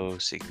so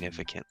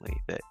significantly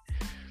that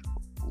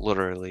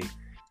literally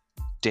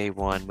day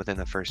 1 within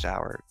the first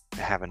hour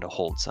having to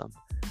hold some.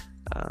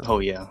 Oh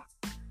yeah.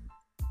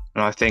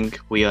 And I think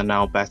we are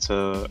now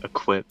better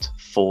equipped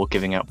for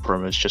giving out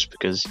promos just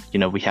because, you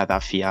know, we had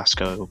that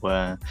fiasco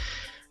where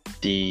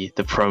the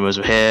promos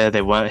were here,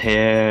 they weren't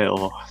here,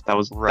 or that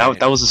was Right.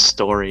 that was a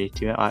story.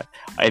 Do you,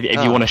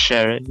 if you want to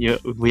share it,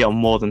 we are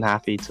more than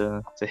happy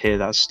to hear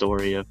that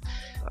story of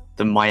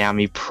the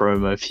Miami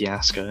promo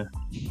fiasco.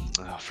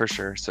 For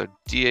sure. So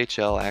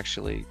DHL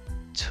actually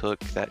took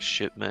that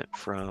shipment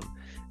from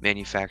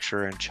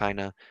manufacturer in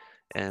China,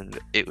 and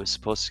it was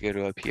supposed to go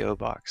to a PO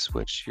box,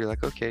 which you're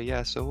like, okay,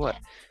 yeah, so what?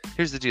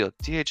 Here's the deal.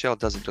 DHL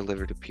doesn't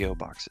deliver to PO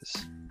boxes.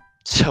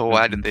 So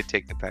why did they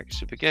take the package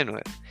to begin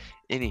with?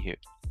 Anywho,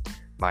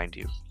 mind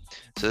you,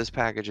 so this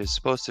package is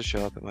supposed to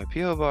show up at my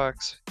PO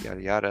box,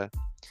 yada yada.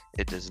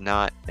 It does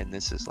not, and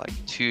this is like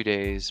 2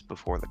 days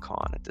before the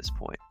con at this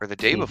point, or the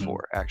day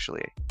before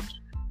actually.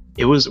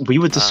 We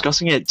were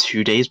discussing it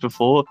 2 days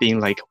before, being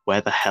like,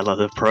 where the hell are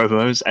the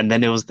promos? And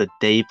then it was the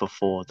day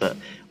before that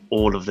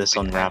all of this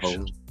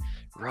unraveled.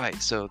 Right,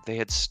 so they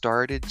had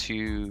started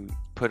to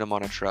put them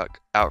on a truck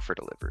out for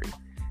delivery.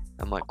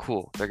 I'm like,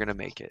 cool, they're gonna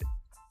make it.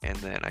 And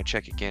then I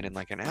check again in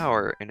like an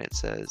hour, and it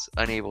says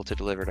unable to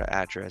deliver to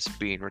address,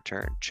 being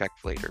returned, check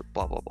later,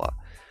 blah blah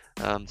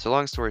blah. So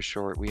long story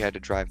short, we had to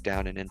drive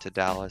down and into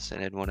Dallas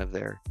and in one of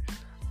their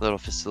little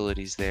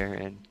facilities there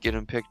and get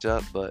them picked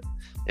up. But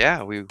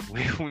yeah, we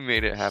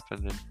made it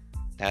happen and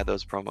had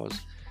those promos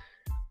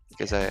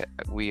because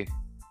we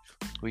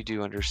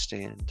do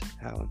understand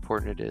how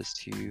important it is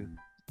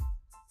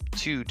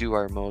to do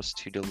our most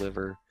to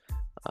deliver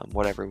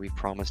whatever we've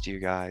promised you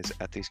guys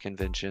at these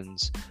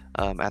conventions,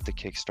 at the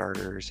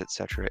Kickstarters,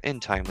 etc., in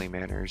timely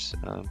manners.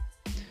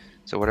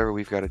 So whatever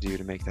we've got to do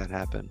to make that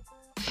happen,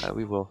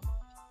 we will.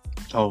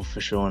 Oh,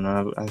 for sure.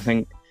 No, I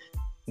think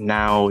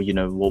now, you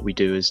know, what we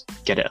do is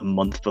get it a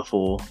month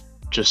before,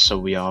 just so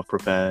we are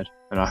prepared.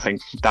 And I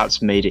think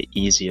that's made it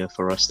easier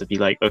for us to be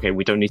like, okay,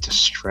 we don't need to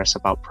stress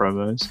about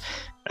promos,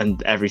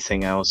 and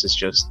everything else is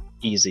just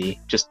easy.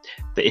 Just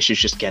the issue's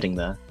just getting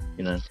there,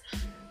 you know.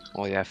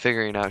 Well, yeah,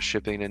 figuring out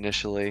shipping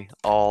initially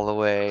all the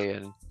way,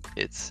 and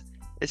it's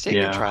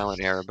taking trial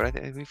and error, but I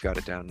think we've got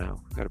it down now.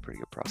 We've got a pretty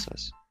good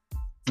process.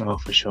 Oh,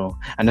 for sure.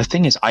 And the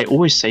thing is, I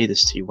always say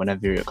this to you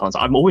whenever you're at cons.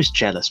 I'm always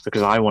jealous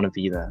because I want to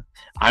be there.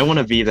 I want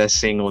to be there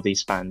seeing all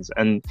these fans,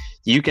 and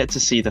you get to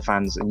see the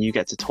fans and you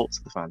get to talk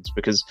to the fans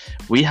because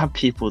we have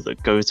people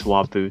that go to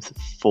our booth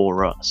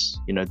for us.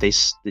 You know,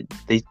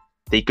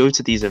 they go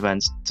to these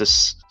events to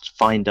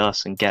find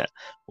us and get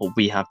what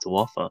we have to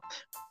offer.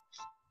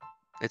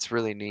 It's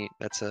really neat.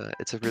 It's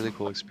a really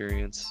cool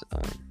experience,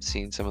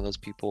 seeing some of those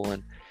people,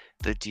 and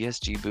the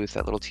DSG booth,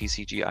 that little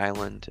TCG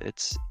island,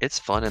 it's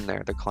fun in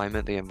there. The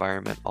climate, the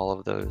environment, all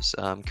of those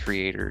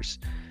creators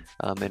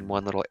in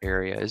one little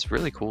area is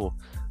really cool.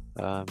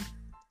 I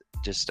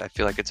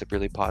feel like it's a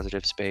really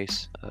positive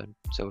space.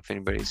 So if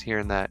anybody's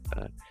hearing that,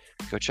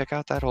 go check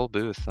out that whole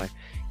booth. Like,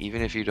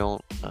 even if you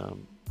don't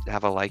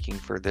have a liking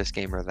for this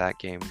game or that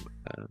game,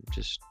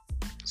 just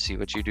see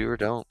what you do or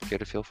don't.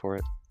 Get a feel for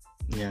it.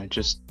 Yeah,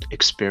 just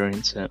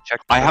experience it.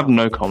 Check I them have out.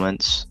 no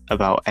comments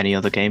about any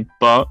other game,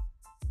 but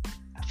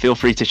feel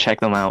free to check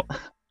them out.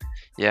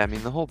 Yeah, I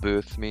mean, the whole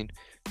booth. I mean,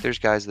 there's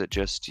guys that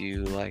just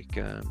do like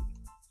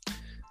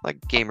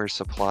gamer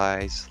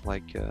supplies,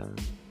 like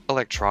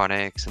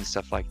electronics and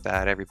stuff like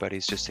that.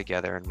 Everybody's just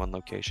together in one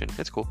location.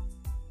 It's cool.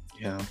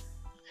 Yeah.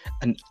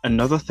 And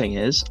another thing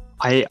is,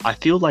 I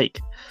feel like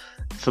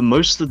for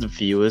most of the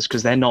viewers,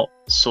 because they're not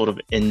sort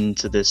of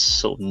into this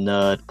sort of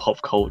nerd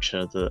pop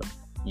culture that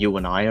you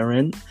and I are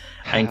in,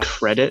 and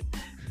credit,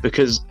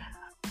 because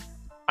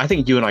I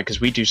think you and I,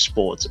 because we do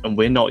sports and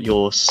we're not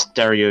your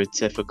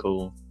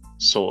stereotypical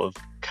sort of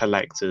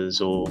collectors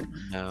or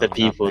No, the not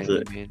people by any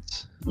that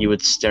means. you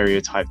would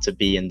stereotype to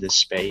be in this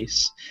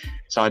space.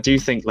 So I do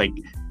think like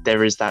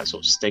there is that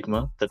sort of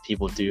stigma that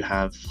people do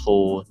have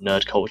for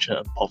nerd culture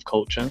and pop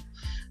culture.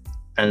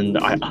 And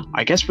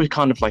I guess we're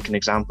kind of like an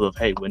example of,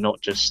 hey, we're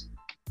not just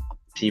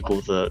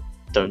people that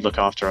don't look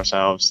after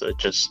ourselves, that are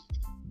just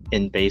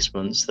in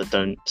basements, that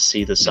don't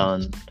see the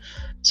sun.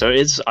 So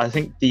I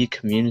think the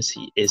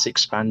community is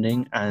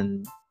expanding,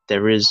 and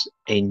there is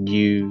a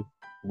new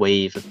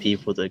wave of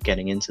people that are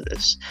getting into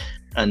this.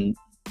 And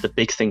the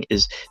big thing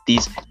is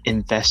these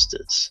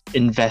investors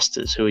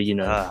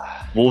who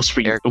are, Wall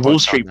Street air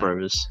quotes on that.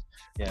 bros.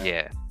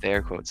 Yeah, the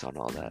air quotes on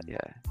all that. Yeah.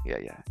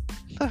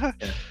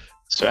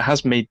 So it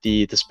has made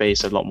the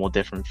space a lot more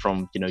different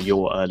from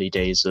your early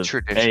days of,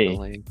 hey,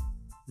 Traditionally.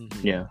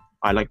 yeah,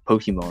 I like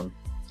Pokemon.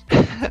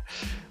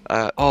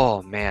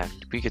 Oh man,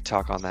 we could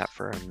talk on that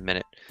for a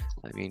minute.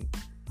 I mean,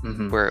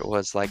 where it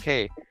was like,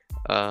 hey,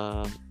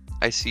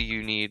 I see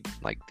you need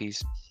like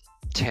these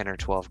 10 or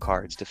 12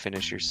 cards to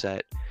finish your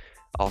set.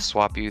 I'll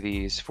swap you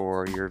these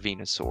for your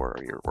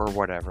Venusaur or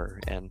whatever.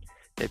 And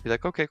they'd be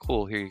like, okay,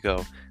 cool, here you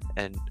go.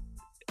 And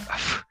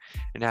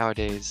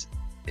nowadays,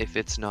 if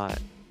it's not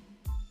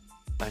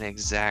an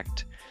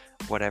exact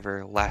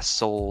whatever last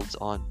sold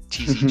on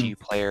TCG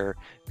player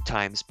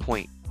times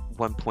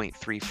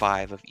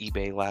 1.35 of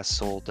eBay last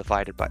sold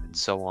divided by and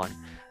so on,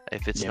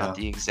 if it's not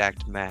the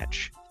exact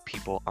match,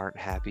 people aren't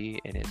happy,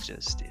 and it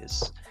just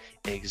is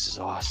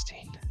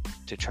exhausting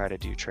to try to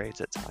do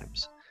trades at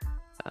times.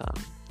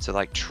 So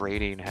like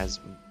trading has,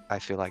 I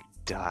feel like,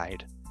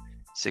 died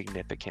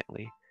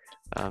significantly.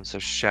 So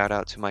shout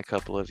out to my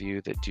couple of you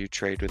that do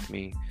trade with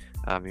me.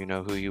 You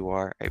know who you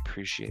are. I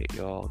appreciate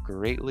y'all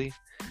greatly.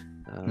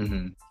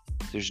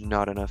 There's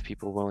not enough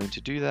people willing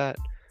to do that.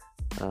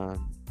 I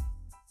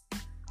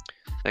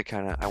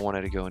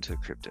wanted to go into a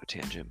crypto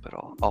tangent, but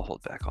I'll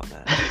hold back on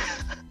that.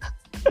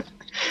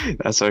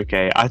 That's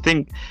okay. I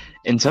think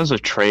in terms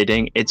of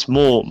trading, it's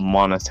more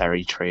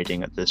monetary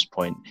trading at this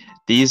point.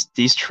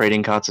 These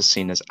trading cards are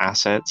seen as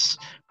assets.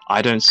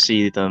 I don't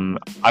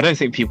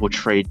think people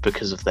trade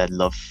because of their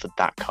love for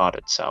that card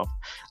itself.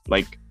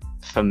 Like,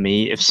 for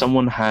me, if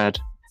someone had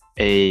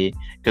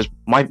because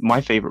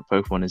my favorite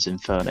Pokemon is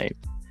Infernape,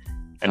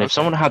 and if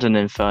someone had an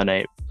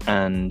Infernape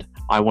and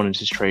I wanted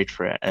to trade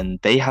for it, and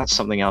they had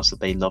something else that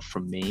they love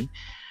from me,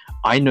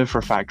 I know for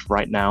a fact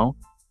right now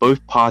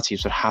both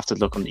parties would have to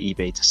look on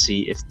eBay to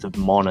see if the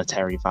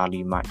monetary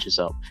value matches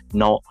up.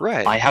 Not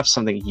right. I have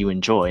something you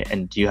enjoy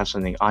and you have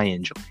something I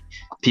enjoy.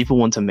 People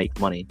want to make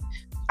money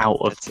out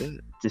of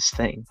this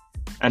thing,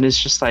 and it's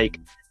just like,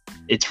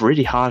 it's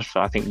really hard for,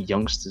 I think,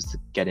 youngsters to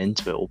get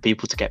into it, or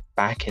people to get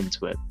back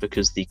into it,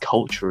 because the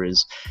culture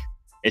is,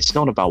 it's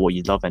not about what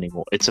you love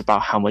anymore. It's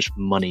about how much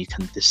money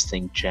can this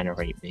thing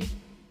generate me.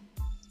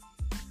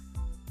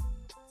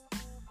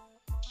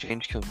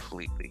 Changed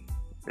completely.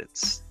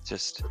 It's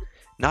just,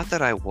 not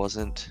that I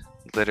wasn't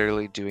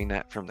literally doing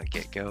that from the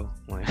get-go.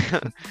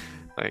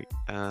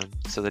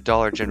 So the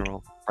Dollar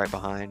General right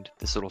behind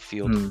this little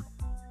field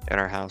in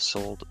our house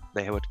sold,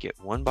 they would get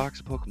one box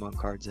of Pokemon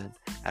cards in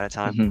at a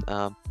time,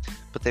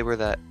 but they were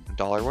that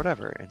 $1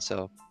 whatever, and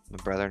so my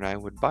brother and I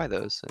would buy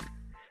those, and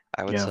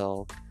I would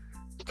sell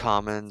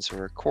commons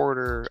were a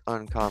quarter,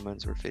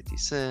 uncommons were 50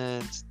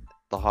 cents,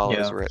 the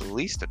holos were at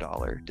least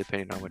 $1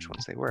 depending on which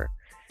ones they were,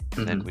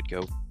 and then we'd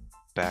go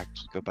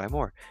buy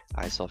more.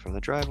 I sell from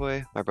the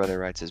driveway, my brother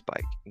rides his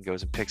bike and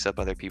goes and picks up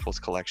other people's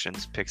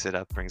collections, picks it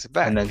up, brings it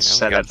back, and then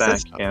set it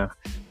back.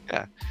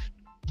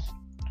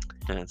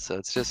 And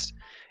so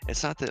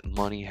it's not that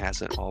money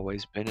hasn't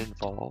always been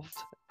involved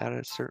at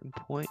a certain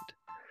point,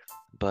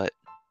 but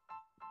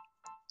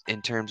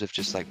in terms of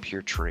just like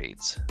pure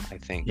trades, I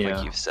think,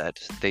 like you've said,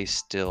 they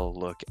still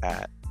look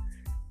at,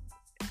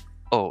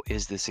 oh,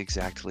 is this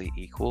exactly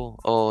equal?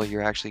 Oh,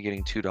 you're actually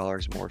getting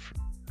 $2 more for,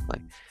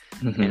 like,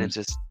 and it's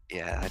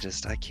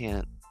just, I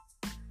can't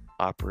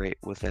operate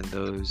within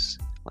those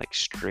like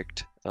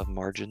strict of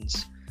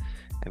margins.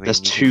 I mean, there's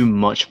too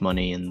much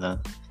money in there.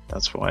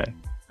 That's why.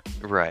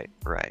 Right,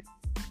 right.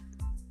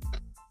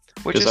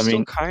 Which Because is I still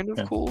mean, kind of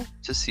yeah, cool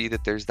to see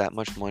that there's that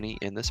much money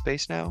in the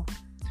space now,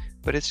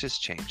 but it's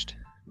just changed.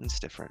 It's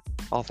different.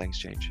 All things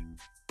change.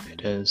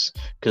 it is.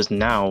 Because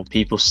now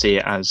people see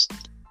it as,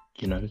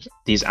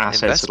 these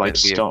assets are like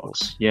Investment vehicles.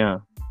 stocks. Yeah.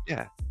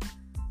 Yeah.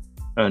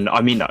 And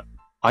I mean,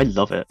 I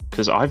love it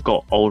because I've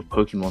got old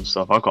Pokemon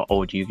stuff. I've got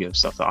old Yu-Gi-Oh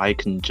stuff that I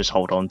can just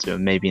hold on to,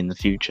 and maybe in the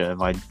future, if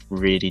I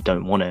really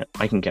don't want it,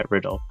 I can get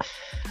rid of.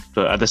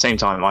 But at the same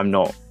time, I'm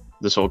not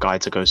the sort of guy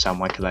to go sell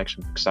my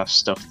collection because that's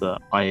stuff that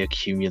I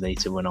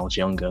accumulated when I was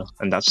younger,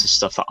 and that's the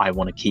stuff that I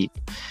want to keep.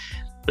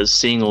 But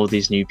seeing all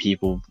these new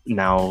people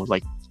now,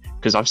 like,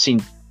 because I've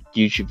seen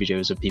YouTube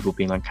videos of people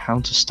being like, how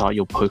to start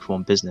your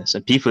Pokemon business,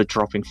 and people are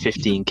dropping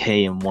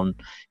 15K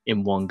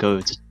in one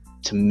go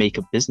to make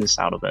a business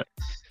out of it.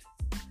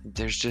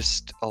 There's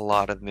just a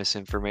lot of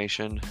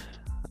misinformation.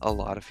 A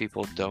lot of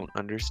people don't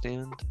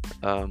understand.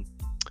 I'm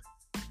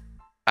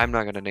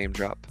not going to name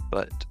drop,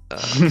 but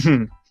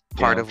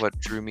part of what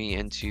drew me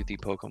into the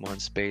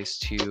Pokemon space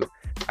too,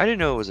 I didn't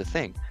know it was a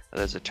thing.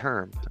 There's a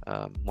term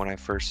when I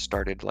first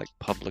started like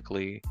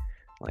publicly,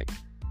 like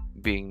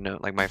being known.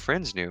 Like my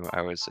friends knew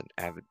I was an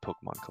avid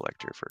Pokemon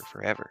collector for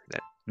forever.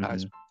 That I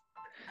was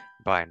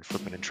buying,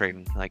 flipping, and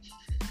trading like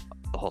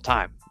the whole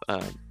time.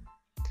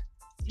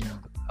 Yeah.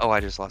 Oh, I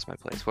just lost my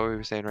place. What were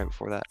we saying right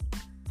before that?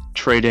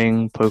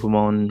 Trading,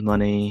 Pokemon,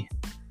 money.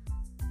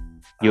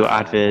 You're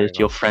avid.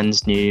 Your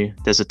friends knew.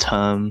 There's a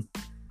term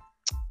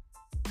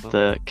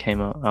that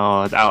came out.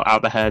 Oh,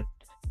 out the head.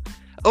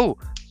 Oh,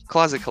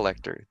 closet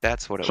collector.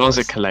 That's what it was.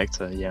 Closet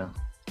collector. Yeah.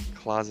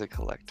 Closet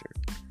collector.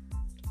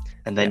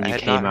 And then you I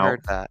had came not out.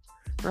 heard that.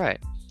 Right.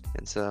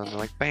 And so I'm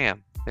like,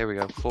 bam. There we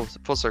go.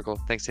 Full circle.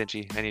 Thanks,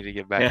 Tenchi. I need to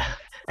give back.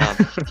 Yeah.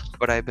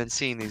 But I've been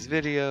seeing these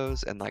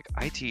videos, and like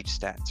I teach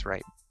stats,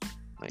 right?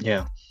 Like,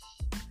 yeah.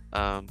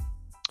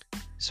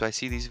 So I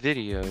see these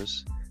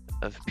videos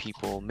of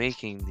people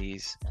making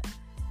these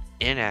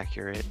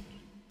inaccurate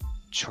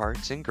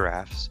charts and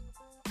graphs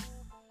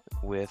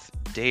with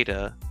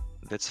data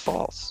that's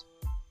false,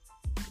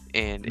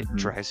 and it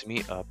drives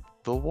me up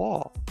the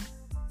wall.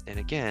 And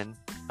again,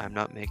 I'm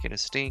not making a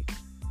stink.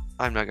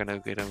 I'm not going to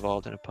get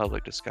involved in a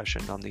public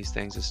discussion on these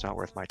things. It's not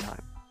worth my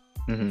time.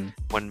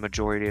 When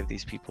majority of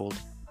these people,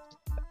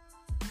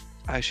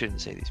 I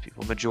shouldn't say these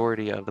people,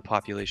 majority of the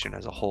population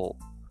as a whole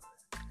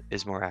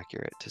is more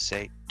accurate to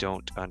say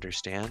don't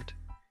understand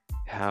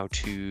how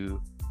to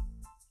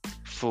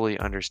fully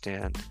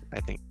understand.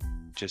 I think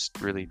just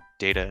really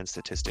data and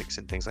statistics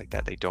and things like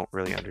that, they don't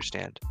really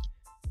understand.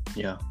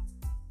 Yeah.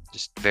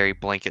 Just very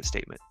blanket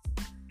statement.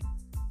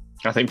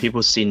 I think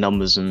people see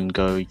numbers and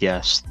go,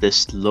 yes,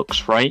 this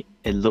looks right.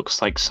 It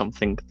looks like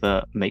something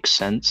that makes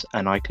sense,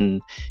 and I can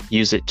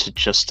use it to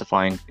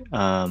justify.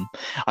 I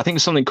think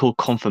it's something called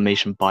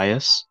confirmation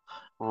bias.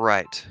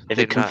 Right. If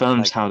it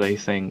confirms how they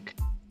think.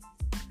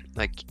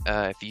 Like,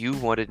 if you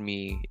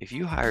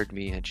hired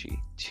me, Edgy,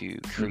 to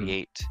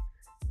create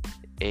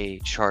a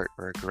chart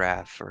or a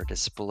graph or a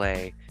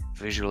display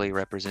visually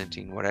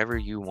representing whatever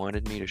you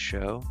wanted me to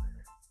show,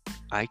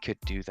 I could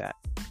do that.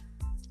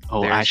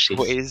 Oh, There's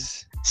actually,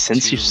 ways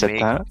since you said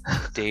that,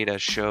 data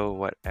show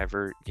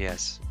whatever.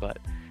 Yes, but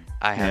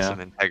I have some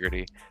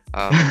integrity.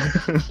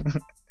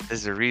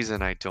 There's a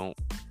reason I don't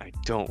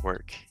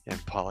work in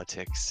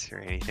politics or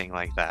anything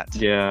like that.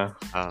 Yeah.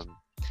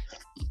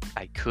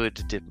 I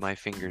could dip my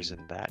fingers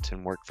in that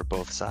and work for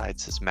both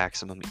sides as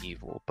maximum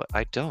evil, but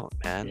I don't,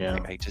 man. Yeah.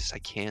 Like, I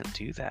can't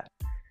do that.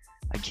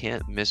 I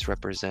can't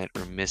misrepresent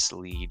or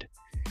mislead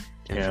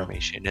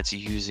information. It's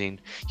using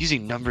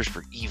numbers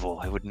for evil.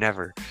 I would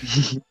never.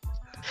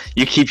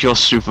 You keep your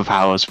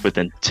superpowers with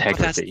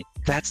integrity.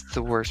 That's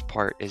the worst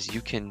part, is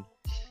you can,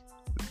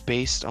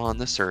 based on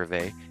the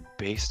survey,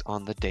 based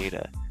on the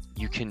data,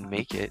 you can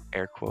make it,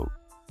 air quote,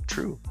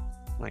 true.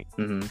 Like,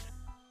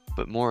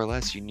 but more or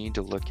less, you need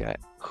to look at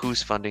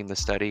who's funding the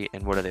study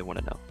and what do they want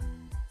to know.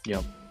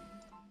 Yep.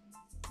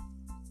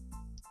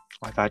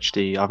 I've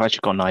actually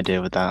got an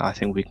idea with that. I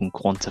think we can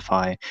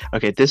quantify.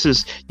 Okay,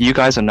 you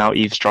guys are now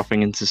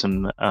eavesdropping into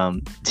some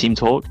team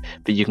talk,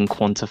 but you can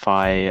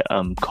quantify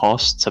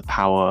cost to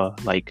power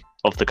like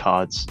of the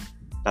cards.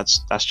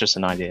 That's just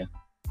an idea.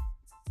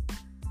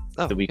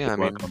 That we could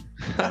work on.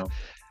 You know?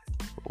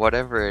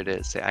 Whatever it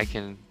is, I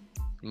can.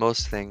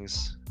 Most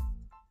things.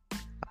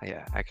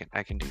 Yeah, I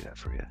can do that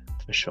for you.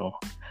 For sure.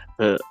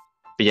 But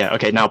yeah,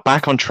 okay, now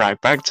back on track,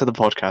 back to the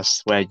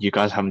podcast where you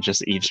guys haven't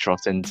just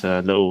eavesdropped into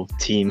a little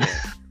team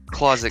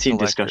closet team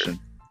collector. discussion.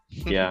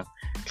 Yeah,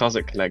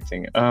 closet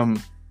collecting.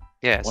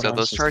 Yeah, so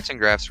those charts and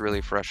graphs really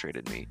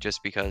frustrated me,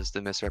 just because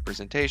the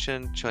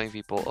misrepresentation, showing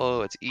people,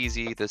 oh, it's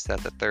easy, this,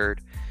 that, the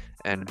third.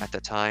 And at the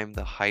time,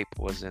 the hype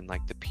was in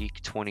like the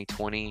peak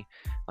 2020,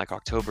 like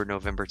October,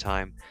 November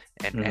time,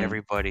 and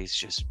everybody's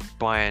just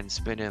buying,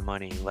 spending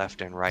money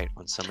left and right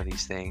on some of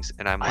these things.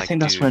 And I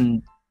think that's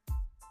when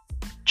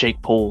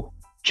Jake Paul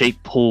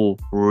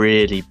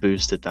really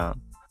boosted that.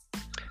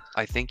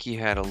 I think he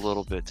had a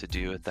little bit to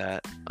do with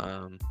that.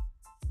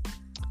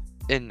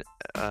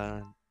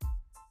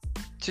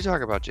 To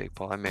talk about Jake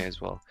Paul, I may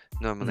as well.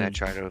 Normally I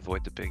try to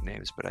avoid the big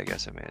names, but I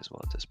guess I may as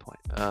well at this point.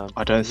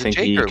 I don't think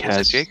he Was it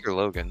cares. Jake or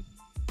Logan?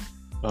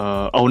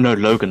 Oh no,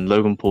 Logan.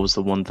 Logan Paul's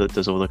the one that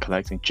does all the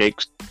collecting.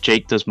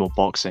 Jake does more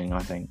boxing, I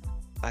think.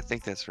 I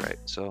think that's right.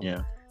 So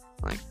Yeah.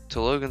 like,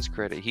 to Logan's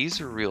credit, he's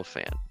a real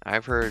fan.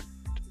 I've heard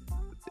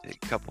a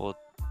couple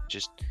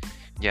just,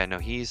 yeah, no,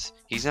 he's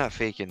not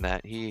faking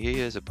that. He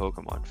is a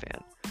Pokemon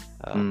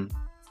fan.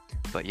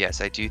 But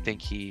yes, I do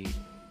think he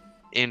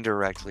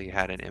indirectly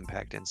had an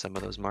impact in some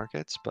of those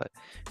markets. But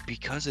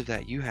because of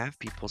that, you have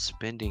people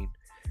spending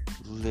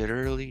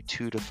literally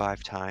 2 to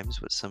 5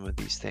 times what some of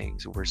these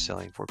things were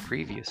selling for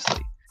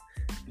previously.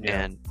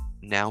 Yeah. And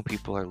now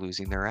people are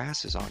losing their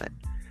asses on it.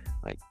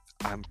 Like,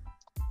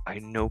 I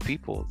know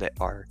people that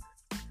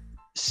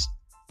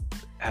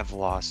have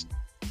lost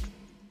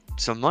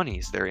some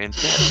monies. They're in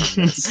debt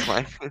from this.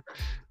 Like,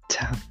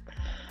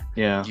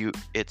 Yeah.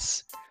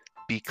 It's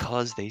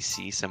because they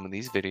see some of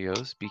these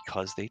videos,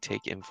 because they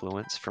take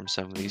influence from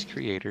some of these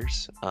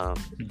creators.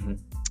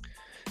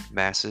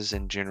 Masses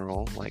in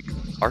general, like,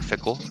 are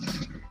fickle.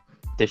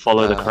 They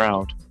follow the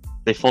crowd.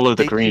 They follow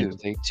the green.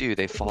 They do.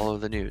 They follow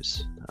the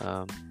news.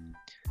 And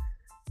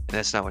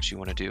that's not what you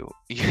want to do.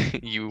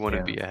 You want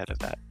to be ahead of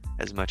that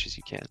as much as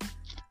you can.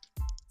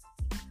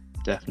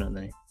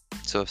 Definitely.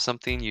 So if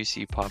something you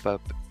see pop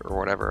up or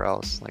whatever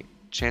else, like,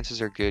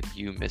 chances are good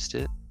you missed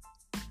it.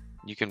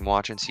 You can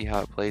watch and see how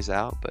it plays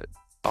out, but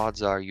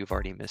odds are you've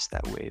already missed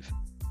that wave.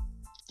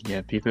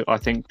 Yeah, but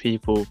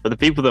the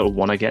people that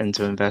want to get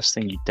into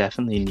investing, you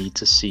definitely need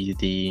to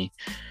see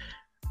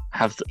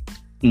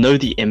know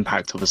the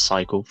impact of a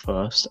cycle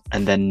first,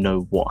 and then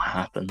know what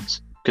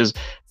happens. Because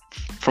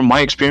from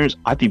my experience,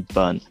 I've been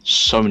burnt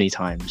so many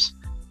times.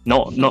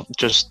 Not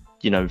just,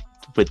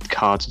 with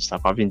cards and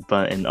stuff. I've been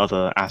burnt in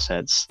other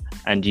assets,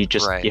 and you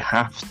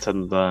have to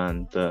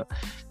learn that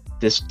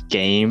this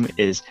game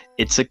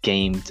it's a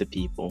game to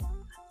people.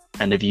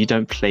 And if you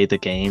don't play the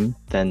game,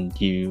 then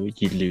you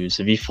lose.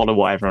 If you follow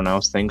what everyone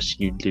else thinks,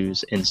 you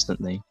lose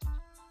instantly.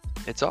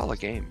 It's all a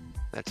game.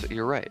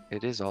 You're right.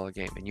 It is all a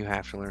game, and you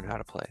have to learn how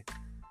to play.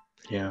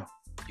 Yeah.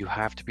 You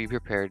have to be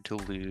prepared to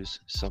lose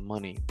some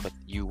money, but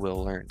you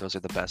will learn. Those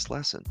are the best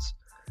lessons.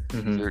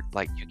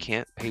 You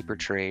can't paper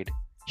trade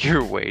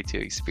your way to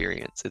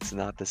experience. It's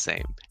not the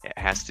same. It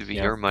has to be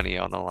your money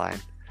on the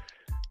line.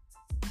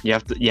 You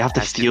have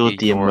to feel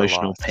the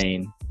emotional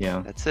pain.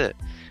 Yeah. That's it.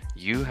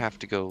 You have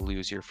to go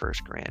lose your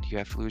first grand. You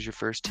have to lose your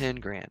first 10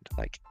 grand.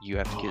 Like, you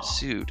have to get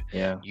sued.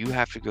 Yeah. You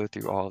have to go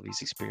through all of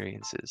these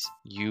experiences.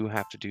 You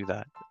have to do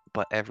that.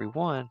 But every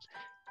one,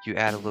 you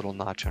add a little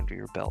notch under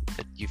your belt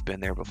that you've been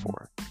there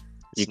before.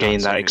 You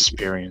gain that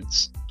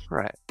experience.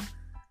 Right.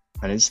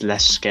 And it's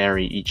less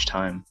scary each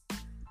time.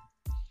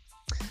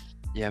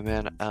 Yeah,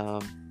 man.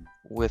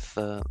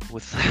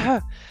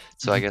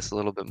 So I guess a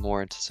little bit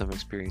more into some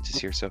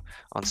experiences here. So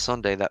on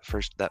Sunday, that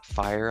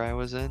fire I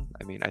was in,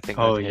 I mean, I think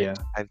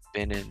I've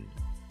been in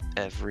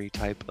every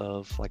type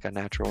of, like, a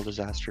natural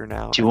disaster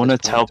now. Do you want to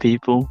tell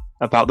people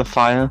about the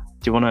fire?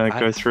 Do you want to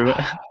go through it?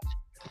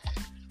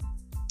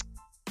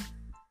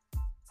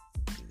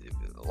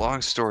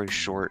 Long story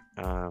short,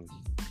 the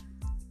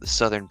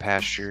southern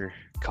pasture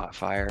caught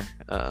fire.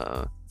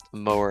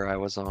 Mower I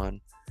was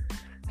on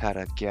had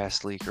a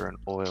gas leak or an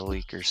oil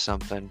leak or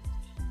something,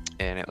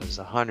 and it was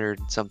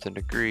 100-something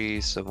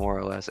degrees, so more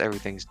or less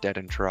everything's dead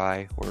and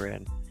dry. We're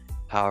in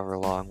however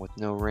long with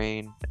no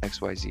rain,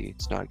 XYZ.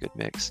 It's not a good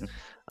mix.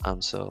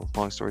 So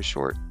long story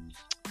short,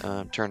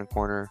 turn a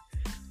corner,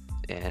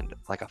 and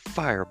like a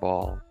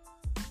fireball,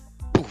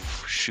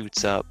 poof,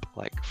 shoots up,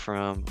 like,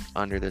 from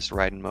under this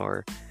riding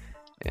mower,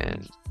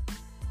 and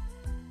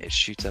it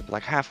shoots up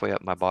like halfway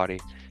up my body.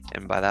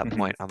 And by that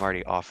point, I'm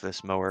already off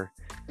this mower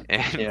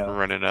and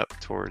running up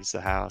towards the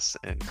house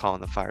and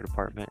calling the fire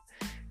department.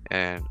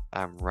 And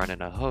I'm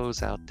running a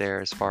hose out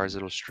there as far as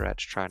it'll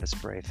stretch, trying to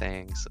spray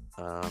things.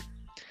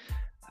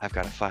 I've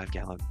got a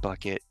 5-gallon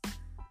bucket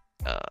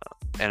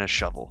and a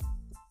shovel,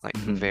 like,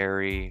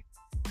 very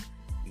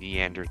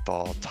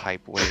Neanderthal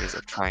type ways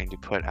of trying to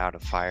put out a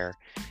fire.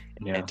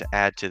 And to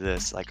add to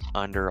this, like,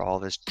 under all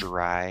this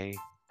dry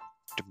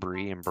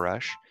debris and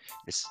brush,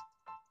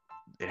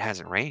 it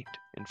hasn't rained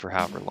in for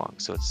however long,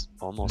 so it's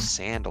almost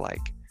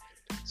sand-like.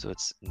 So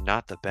it's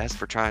not the best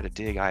for trying to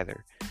dig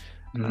either.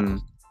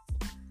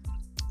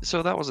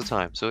 So that was the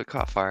time. So it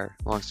caught fire.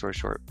 Long story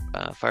short,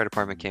 fire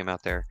department came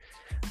out there,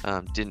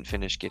 didn't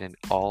finish getting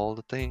all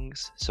the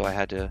things, so I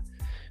had to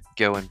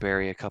go and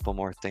bury a couple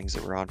more things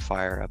that were on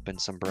fire up in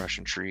some brush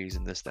and trees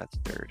and this, that,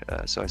 third.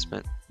 So I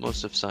spent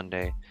most of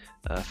Sunday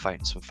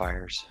fighting some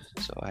fires.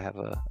 So I have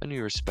a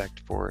new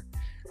respect for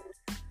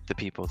the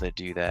people that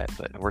do that,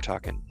 but we're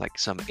talking like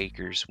some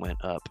acres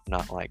went up,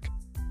 not like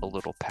a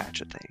little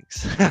patch of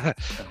things.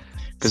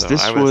 Because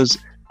I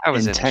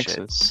was in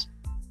Texas.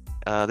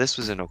 This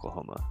was in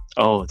Oklahoma.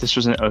 Oh, this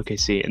was in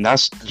OKC, and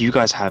you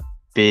guys have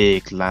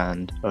big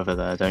land over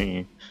there, don't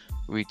you?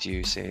 We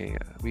do.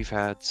 We've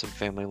had some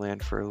family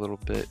land for a little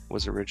bit.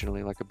 Was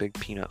originally like a big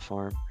peanut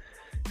farm.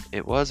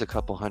 It was a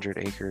couple 100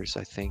 acres.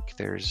 I think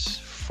there's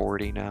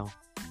 40 now.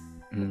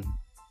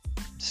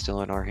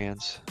 Still in our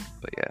hands.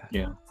 But yeah.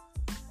 Yeah.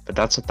 But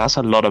that's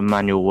a lot of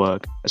manual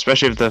work,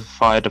 especially if the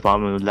fire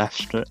department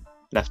left a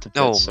bit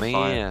Oh to fire.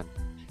 man.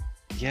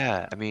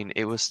 Yeah, I mean,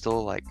 it was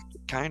still like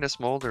kind of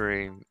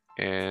smoldering,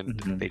 and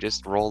Mhm. they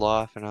just rolled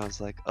off, and I was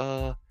like,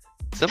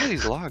 some of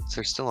these logs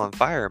are still on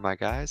fire, my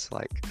guys.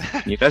 Like,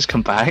 You guys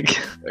come back.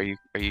 are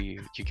you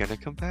gonna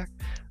come back?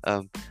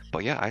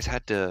 But yeah, I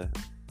had to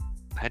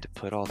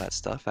put all that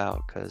stuff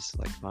out because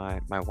like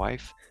my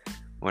wife,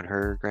 when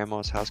her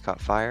grandma's house caught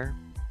fire,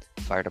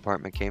 the fire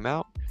department came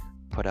out,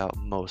 put out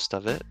most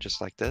of it,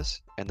 just like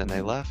this, and then they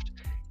Mhm. left,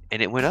 and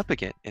it went up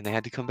again, and they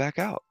had to come back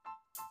out.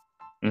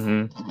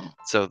 Mhm.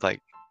 So like,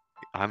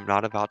 I'm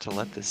not about to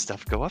let this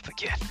stuff go up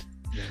again.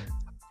 Yeah.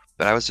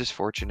 But I was just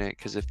fortunate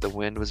because if the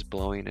wind was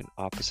blowing in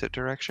opposite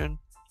direction,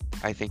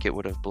 I think it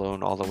would have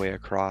blown all the way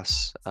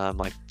across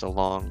like the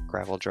long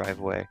gravel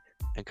driveway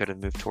and could have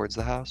moved towards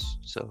the house.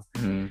 So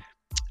Mhm.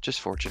 just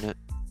fortunate.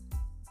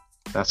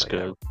 That's But yeah,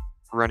 good.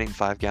 running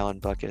 5-gallon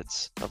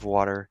buckets of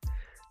water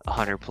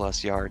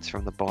 100+ yards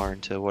from the barn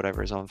to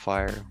whatever's on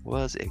fire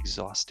was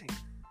exhausting.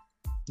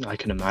 I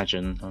can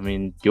imagine. I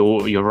mean,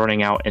 you're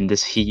running out in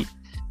this heat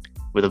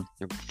with a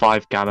You're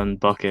 5-gallon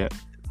bucket.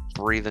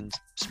 breathing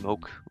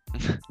smoke.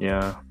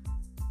 Yeah.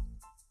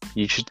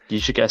 You should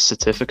get a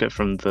certificate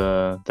from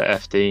the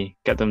FD.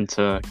 Get them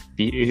to let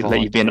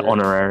you be an Volunteer.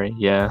 honorary.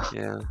 Yeah.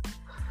 Yeah.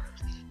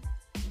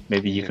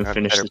 Maybe you You can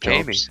finish better the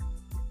pay me. jobs.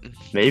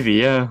 Maybe,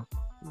 yeah.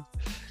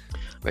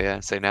 But yeah,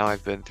 so now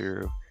I've been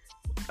through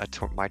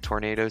my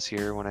tornadoes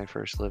here when I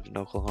first lived in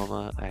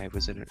Oklahoma. I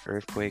was in an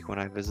earthquake when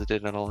I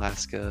visited in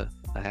Alaska.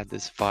 I had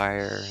this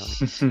fire,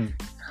 like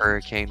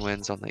hurricane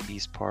winds on the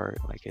east part.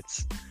 Like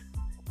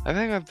I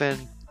think I've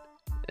been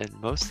in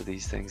most of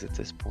these things at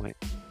this point.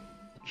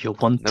 You're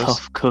one No,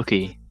 tough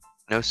cookie.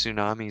 no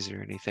tsunamis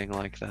or anything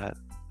like that.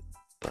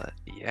 But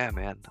yeah,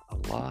 man, a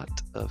lot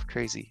of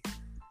crazy.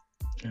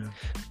 Yeah.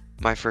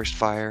 My first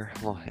fire,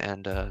 well,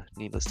 and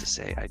needless to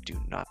say, I do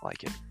not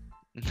like it.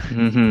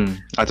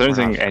 I don't We're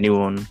think not-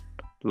 anyone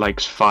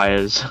likes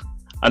fires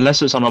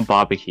unless it's on a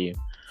barbecue.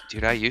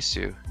 Dude, I used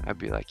to. I'd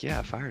be like,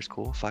 yeah, fire's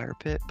cool. Fire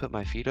pit, put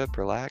my feet up,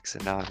 relax.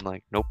 And now I'm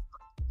like, nope,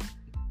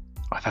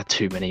 I've had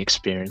too many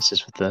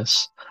experiences with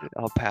this.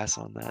 I'll pass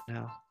on that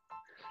now.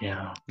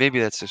 Yeah. Maybe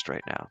that's just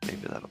right now.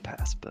 Maybe that'll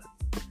pass, but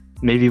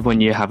Maybe when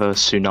you have a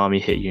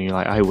tsunami hit you and you're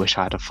like, I wish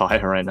I had a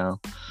fire right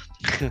now.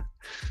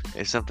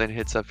 if something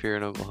hits up here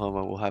in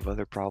Oklahoma, we'll have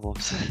other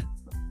problems.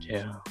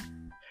 Yeah.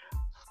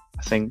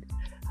 I think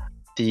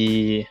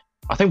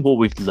what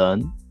we've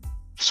learned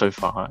so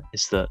far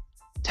is that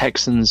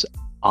Texans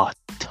are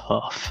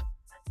tough.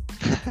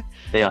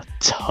 They are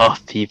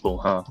tough people,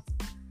 huh?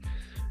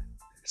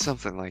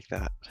 Something like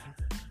that.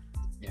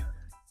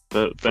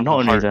 But From not the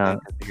only heart that,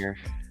 in here.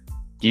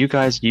 you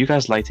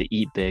guys like to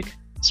eat big.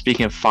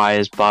 Speaking of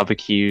fires,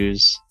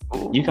 barbecues,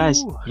 you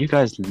Ooh.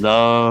 guys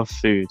love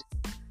food.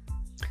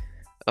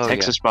 Oh,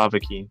 Texas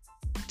barbecue.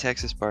 yeah.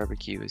 Texas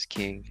barbecue is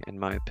king, in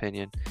my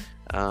opinion.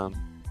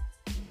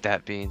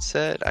 That being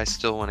said, I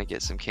still want to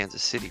get some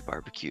Kansas City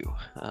barbecue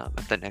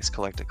at the next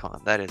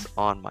Collecticon. That is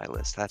on my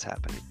list. That's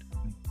happening.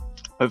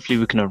 Hopefully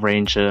we can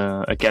arrange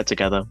a get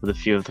together with a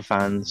few of the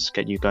fans,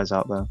 get you guys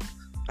out there.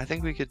 I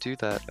think we could do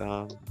that.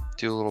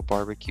 Do a little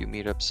barbecue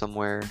meetup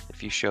somewhere.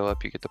 If you show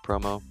up, you get the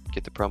promo.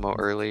 Get the promo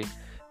early.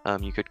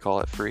 You could call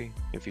it free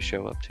if you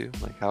show up too.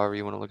 Like however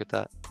you want to look at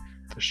that.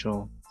 For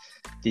sure.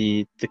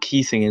 The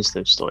key thing is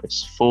those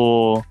stories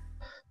for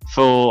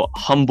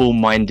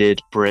humble-minded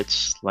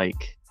Brits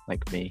like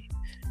me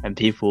and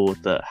people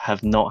that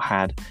have not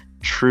had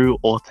true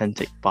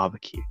authentic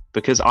barbecue,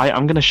 because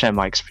I'm going to share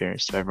my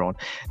experience to everyone.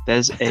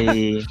 There's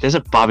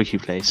a barbecue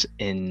place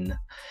in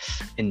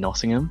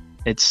Nottingham.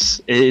 It's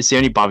the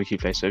only barbecue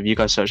place, so if you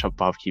guys search up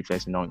barbecue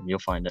place in Nottingham, you'll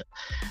find it.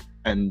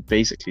 And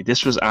basically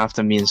this was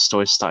after me and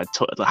Stoy started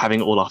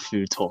having all our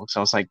food talks. I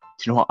was like,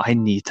 do you know what, I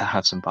need to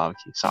have some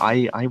barbecue. So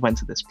I went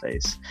to this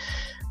place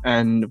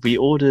and we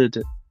ordered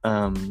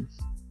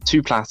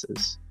 2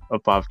 platters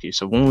of barbecue.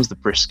 So one was the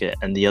brisket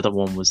and the other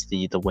one was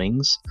the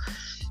wings.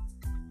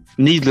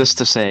 Needless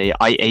to say,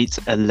 I ate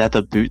a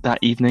leather boot that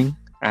evening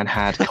and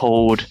had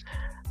cold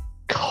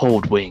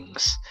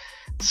wings.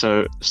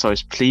 So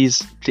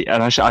please,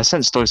 and I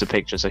sent Stoics a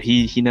picture, so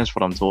he knows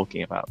what I'm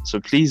talking about. So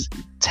please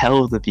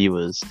tell the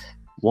viewers,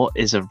 what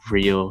is a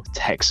real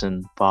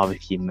Texan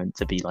barbecue meant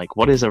to be like?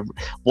 What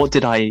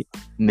did I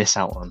miss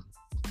out on?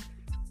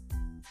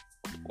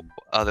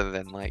 Other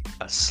than like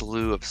a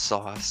slew of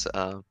sauce,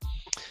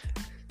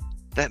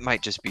 that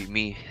might just be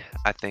me.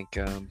 I think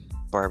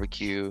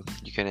barbecue,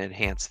 you can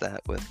enhance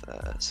that with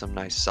some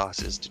nice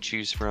sauces to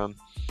choose from.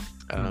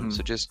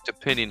 So just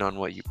depending on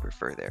what you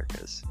prefer there,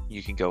 because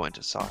you can go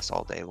into sauce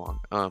all day long.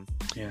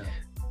 Yeah.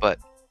 But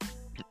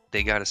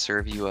they got to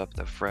serve you up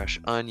the fresh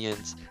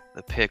onions,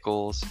 the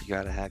pickles. You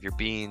got to have your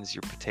beans,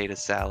 your potato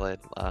salad,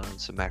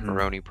 some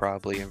macaroni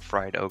probably, and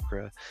fried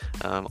okra.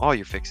 All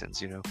your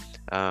fixins,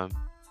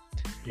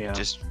 Yeah.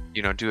 Just,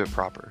 do it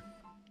proper.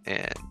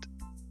 And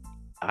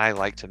I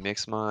like to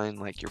mix mine,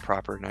 like your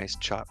proper nice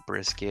chopped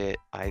brisket.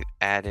 I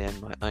add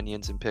in my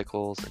onions and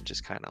pickles and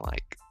just kind of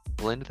like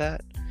blend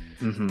that.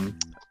 Mm-hmm. All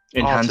to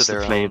Enhance the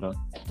their own. flavor.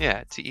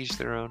 Yeah, to each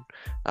their own.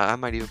 I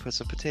might even put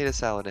some potato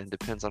salad in.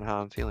 Depends on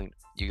how I'm feeling.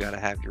 You gotta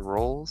have your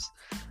rolls.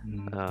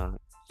 Mm. Uh,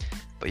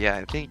 but yeah,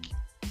 I think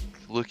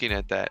looking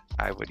at that,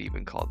 I would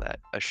even call that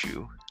a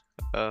shoe.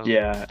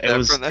 Yeah,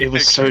 From that it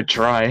was so picture,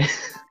 dry.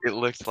 it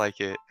looked like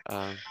it.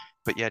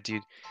 But yeah,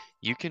 dude,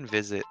 you can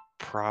visit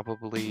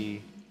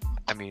probably.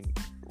 I mean,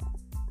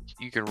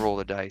 you can roll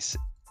the dice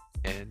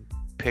and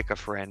pick a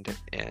friend,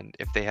 and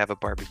if they have a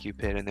barbecue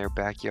pit in their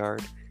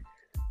backyard,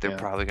 they're Yeah.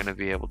 probably gonna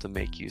be able to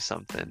make you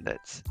something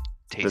that's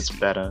tasty. That's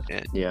better.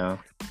 And Yeah.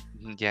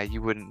 yeah,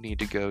 you wouldn't need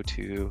to go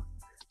to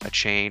a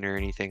chain or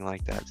anything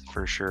like that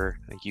for sure.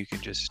 Like you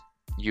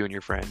and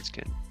your friends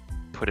can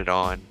put it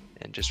on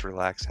and just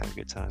relax, have a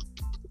good time.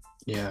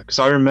 Yeah, because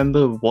I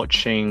remember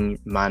watching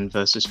Man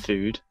vs.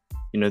 Food,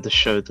 the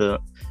show that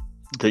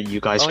you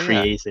guys Oh, yeah.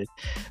 created.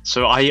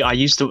 So I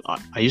used to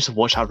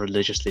watch that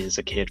religiously as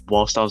a kid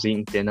whilst I was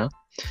eating dinner.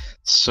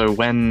 So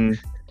when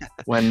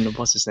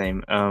what's his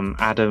name?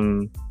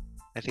 Adam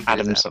I think it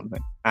is Adam.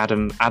 something.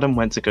 Adam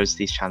went to go to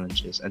these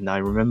challenges, and I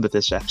remember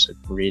this episode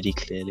really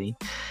clearly.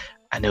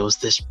 And it was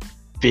this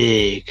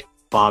big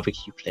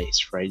barbecue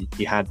place, right?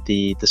 You had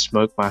the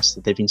smoke master.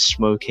 They've been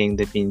smoking.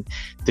 They've been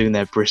doing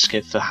their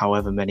brisket for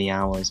however many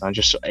hours.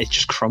 It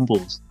just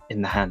crumbles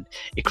in the hand.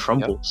 It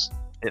crumbles.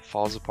 Yep. It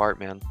falls apart,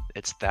 man.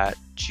 It's that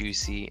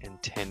juicy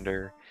and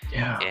tender.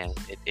 Yeah. And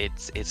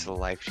it's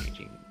life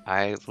changing.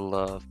 I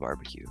love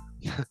barbecue.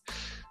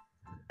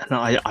 And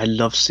I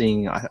love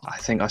seeing. I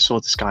think I saw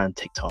this guy on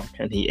TikTok,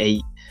 and he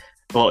ate.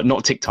 Well,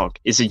 not TikTok.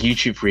 It's a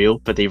YouTube reel,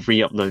 but they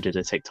re-uploaded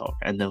a TikTok,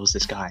 and there was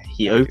this guy.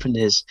 He opened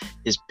his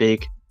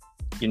big,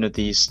 the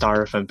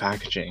styrofoam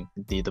packaging,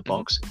 the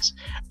boxes,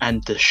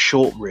 and the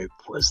short rib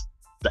was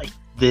like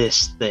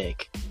this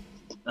thick.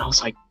 And I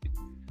was like,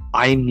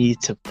 I need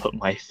to put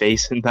my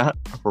face in that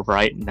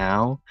right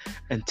now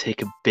and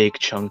take a big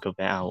chunk of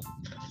it out.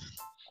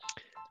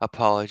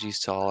 Apologies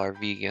to all our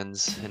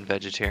vegans and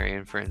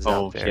vegetarian friends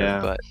out there,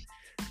 but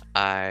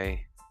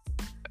I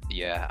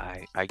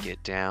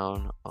get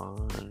down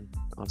on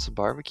some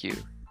barbecue,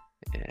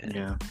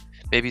 and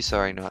maybe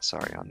not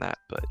sorry on that,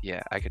 but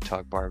yeah, I could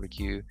talk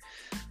barbecue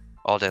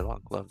all day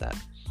long. Love that.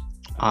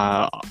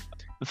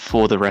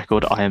 For the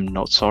record, I am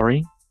not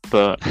sorry,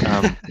 but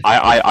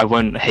I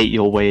won't hate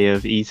your way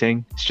of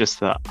eating. It's just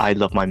that I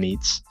love my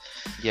meats.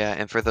 Yeah,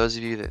 and for those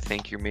of you that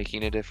think you're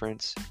making a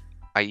difference,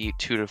 I eat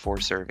 2 to 4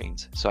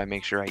 servings, so I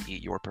make sure I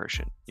eat your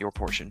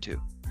portion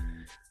too.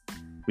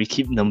 We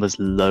keep numbers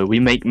low. We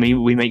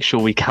make sure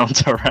we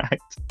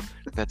counteract.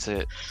 That's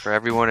it. For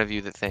every one of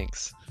you that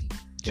thinks,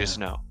 just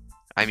know,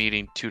 I'm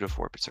eating 2 to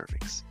 4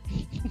 servings.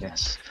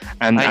 Yes,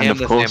 and I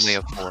am of course, family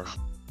of 4.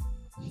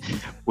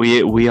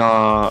 We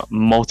are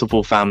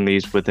multiple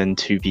families within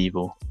 2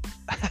 people.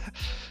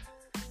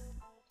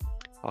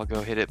 I'll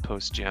go hit it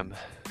post gym.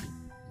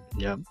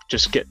 Yeah,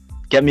 just get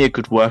me a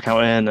good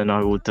workout in, and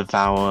I will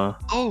devour.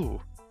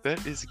 Oh,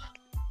 that is,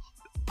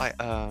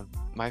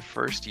 my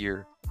first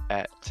year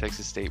at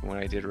Texas State when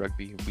I did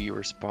rugby, we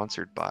were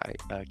sponsored by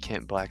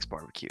Kent Black's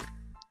Barbecue.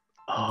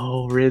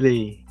 Oh,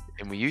 really?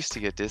 And we used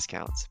to get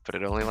discounts, but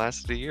it only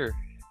lasted a year.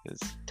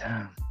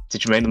 Damn.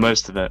 Did you make the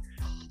most of it?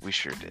 We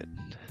sure did.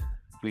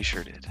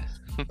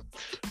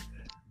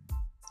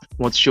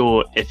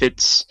 If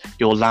it's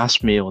your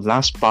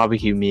last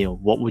barbecue meal,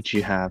 what would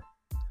you have?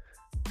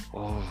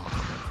 Oh.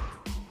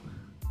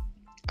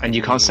 And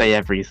you can't say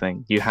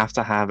everything. You have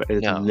to have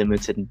a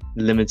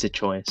limited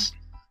choice.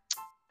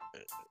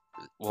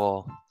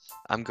 Well,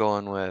 I'm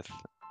going with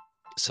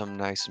some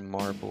nice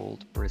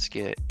marbled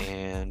brisket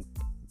and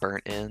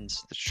burnt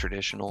ends, the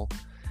traditional.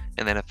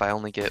 And then if I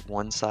only get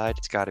one side,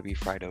 it's got to be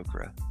fried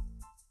okra.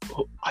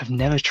 Oh, I've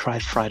never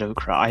tried fried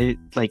okra.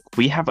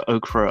 We have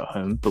okra at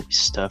home, but we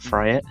stir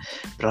fry it.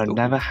 But I've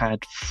never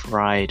had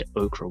fried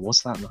okra.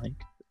 What's that like?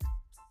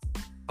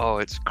 Oh,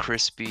 it's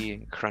crispy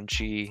and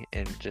crunchy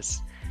and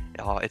just,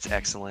 it's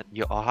excellent.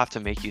 I'll have to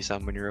make you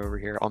some when you're over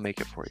here. I'll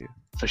make it for you.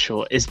 For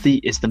sure. Is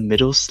the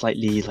middle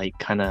slightly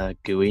kind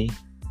of gooey?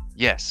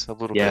 Yes, a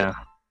little bit. Yeah,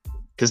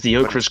 because the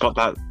okra's got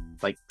that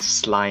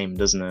slime,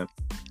 doesn't it?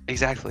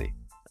 Exactly.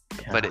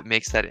 Yeah. But it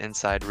makes that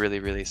inside really,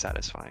 really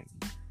satisfying.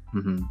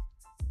 Mm-hmm.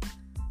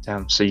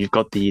 Damn. So you've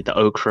got the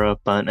okra,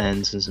 burnt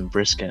ends, and some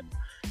brisket.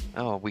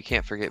 Oh, we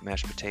can't forget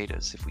mashed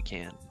potatoes if we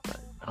can. But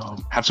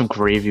have some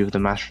gravy with the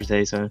mashed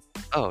potato.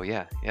 Oh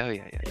yeah.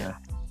 Yeah.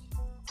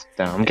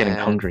 Damn, I'm getting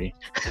hungry.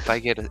 If I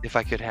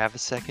could have a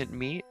second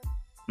meat.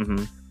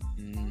 Mm-hmm.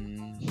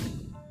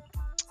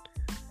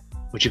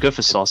 Would you go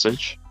for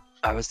sausage?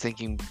 I was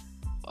thinking,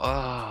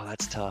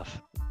 that's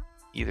tough.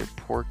 Either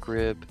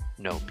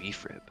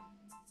beef rib.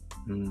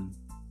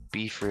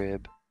 Beef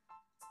rib.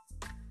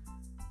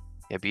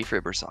 Yeah, beef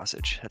rib or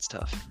sausage. That's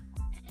tough.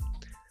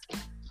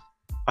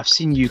 I've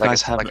seen you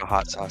guys have like a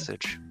hot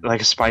sausage,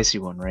 like a spicy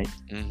one, right?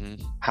 Mm-hmm.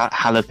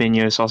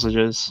 Jalapeno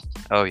sausages.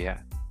 Oh yeah,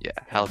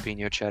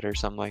 jalapeno cheddar,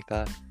 something like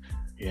that.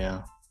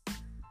 Yeah.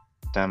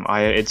 Damn,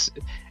 it's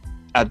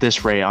at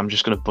this rate, I'm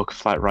just gonna book a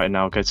flight right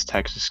now, go to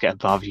Texas, get a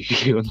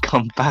barbecue, and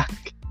come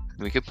back.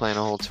 We could plan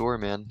a whole tour,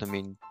 man. I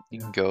mean, You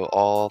can go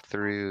all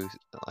through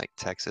like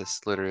Texas,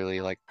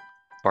 literally like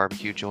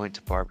barbecue joint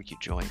to barbecue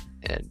joint,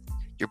 and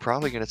you're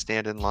probably gonna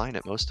stand in line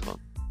at most of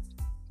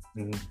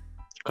them.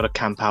 Got to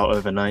camp out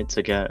overnight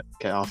to get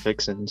our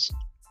fixings.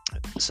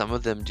 Some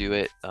of them do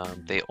it.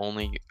 They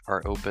only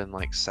are open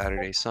like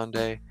Saturday,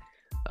 Sunday.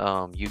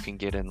 You can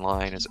get in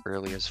line as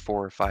early as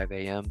 4 or 5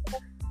 a.m.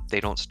 They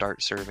don't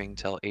start serving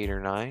till 8 or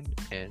 9,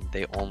 and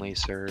they only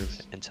serve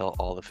until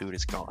all the food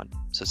is gone.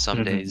 So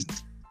some days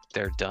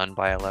they're done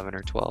by 11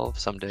 or 12.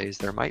 Some days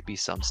there might be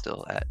some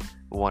still at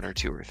 1 or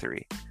 2 or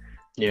 3.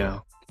 Yeah.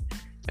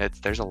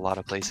 There's a lot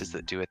of places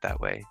that do it that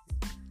way.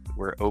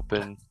 We're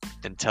open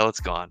until it's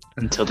gone.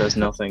 Until there's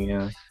nothing,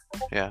 yeah.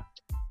 Yeah.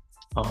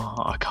 Oh,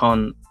 I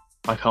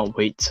can't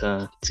wait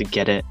to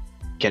get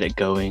it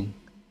going.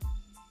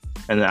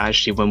 And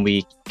actually when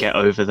we get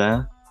over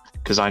there,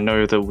 because I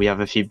know that we have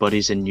a few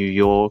buddies in New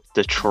York,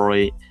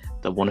 Detroit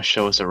that want to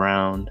show us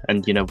around,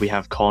 and we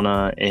have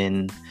Connor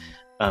in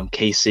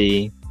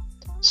KC,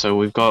 so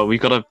we got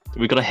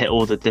to hit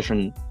all the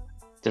different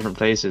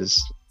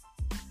places.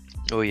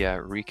 Oh yeah,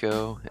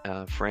 Rico,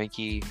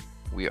 Frankie,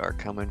 we are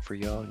coming for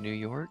y'all in New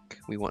York.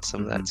 We want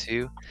some of that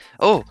too.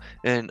 Oh,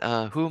 and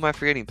who am I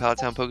forgetting?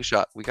 Palatown Poke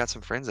Shop. We got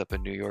some friends up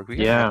in New York. We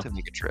gotta have to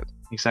make a trip.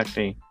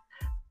 Exactly.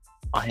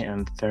 I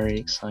am very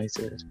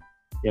excited.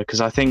 Yeah,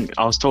 because I think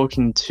I was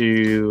talking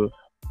to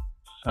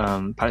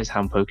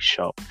Palatown Poke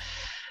Shop,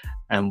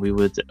 and we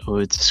were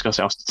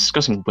discussing. I was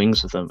discussing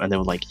wings with them, and they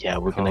were like, "Yeah,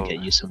 we're gonna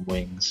get you some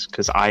wings."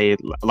 Because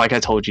like I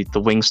told you,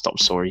 the Wingstop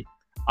story,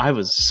 I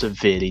was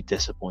severely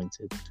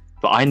disappointed.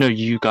 But I know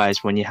you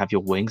guys, when you have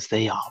your wings,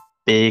 they are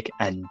big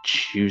and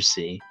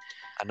juicy.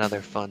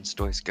 Another fun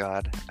story,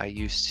 Scott. I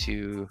used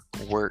to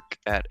work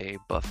at a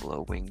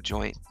buffalo wing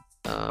joint.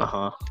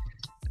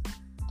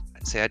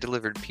 Say I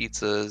delivered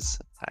pizzas,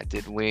 I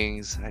did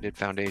wings, I did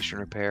foundation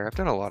repair. I've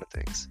done a lot of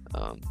things.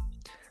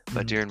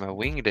 But during my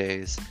wing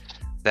days,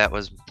 that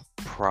was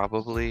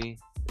probably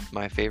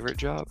my favorite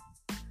job.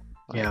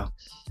 Yeah.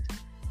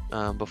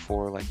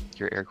 Before like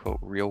your air quote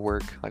real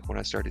work, like when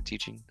I started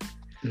teaching.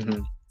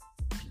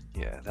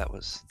 Yeah, that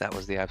was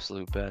the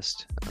absolute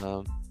best.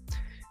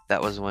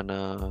 That was when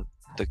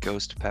the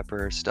ghost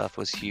pepper stuff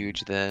was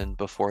huge then,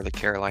 before the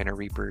Carolina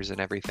Reapers and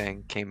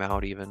everything came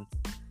out even.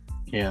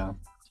 Yeah.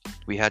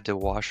 We had to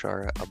wash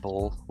a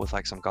bowl with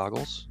like some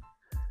goggles.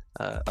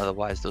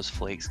 Otherwise those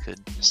flakes could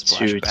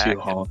splash back too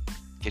hot.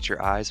 Get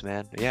your eyes,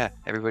 man. Yeah,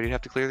 everybody'd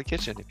have to clear the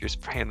kitchen if you're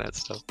spraying that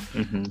stuff.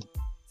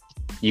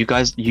 You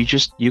guys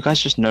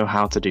just know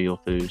how to do your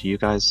food. You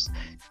guys,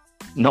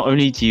 not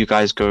only do you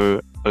guys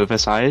go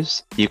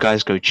oversized, you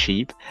guys go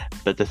cheap,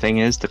 but the thing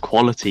is, the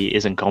quality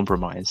isn't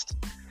compromised.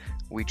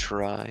 We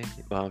try.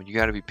 You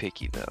got to be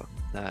picky though.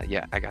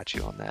 Yeah, I got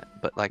you on that.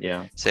 But like,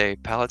 say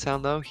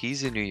Palatown though,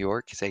 he's in New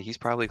York. Say he's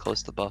probably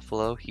close to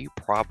Buffalo. He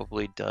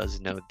probably does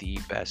know the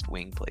best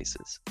wing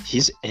places.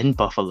 He's in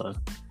Buffalo.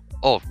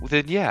 Oh,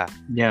 then yeah.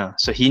 Yeah,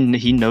 so he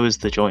knows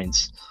the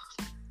joints.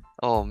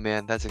 Oh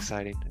man, that's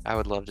exciting. I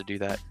would love to do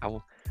that.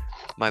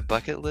 My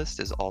bucket list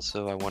is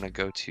also I want to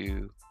go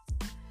to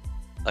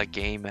a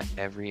game at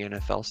every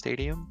NFL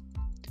stadium.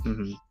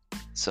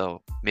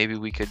 So maybe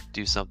we could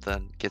do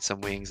something, get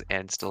some wings,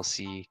 and still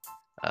see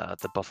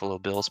the Buffalo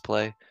Bills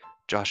play.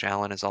 Josh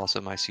Allen is also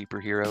my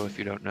superhero. If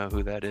you don't know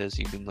who that is,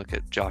 you can look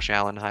at Josh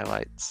Allen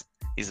highlights.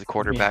 He's the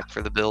quarterback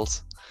for the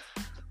Bills.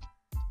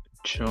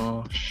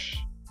 Josh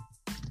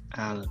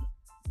Allen.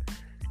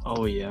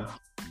 Oh yeah.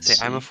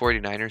 I'm a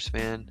 49ers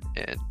fan,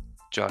 and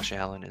Josh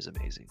Allen is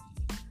amazing.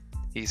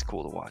 He's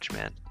cool to watch,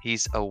 man.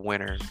 He's a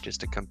winner,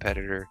 just a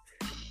competitor.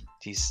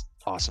 He's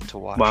awesome to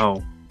watch.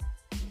 Wow.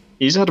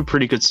 He's had a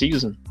pretty good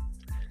season.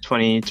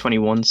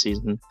 2021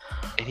 season.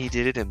 And he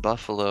did it in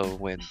Buffalo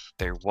when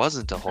there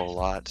wasn't a whole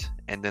lot,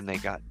 and then they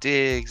got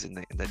Diggs, and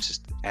that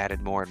just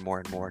added more and more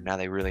and more. Now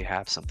they really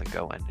have something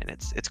going, and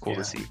it's cool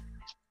to see.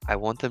 I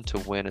want them to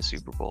win a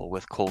Super Bowl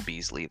with Cole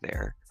Beasley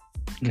there,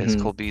 because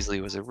Cole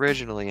Beasley was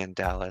originally in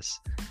Dallas,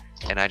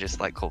 and I just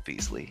like Cole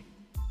Beasley.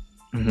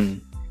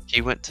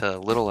 He went to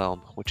Little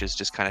Elm, which is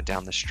just kind of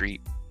down the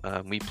street.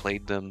 We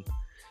played them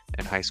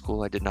in high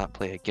school. I did not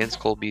play against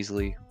Cole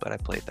Beasley, but I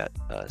played that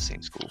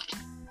same school.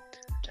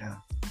 Yeah.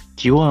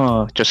 You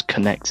are just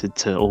connected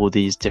to all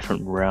these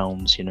different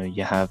realms.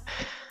 You have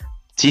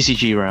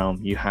TCG realm,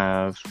 you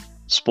have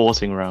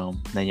sporting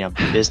realm, then you have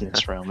the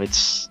business realm.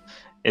 It's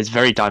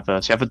very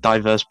diverse. You have a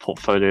diverse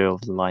portfolio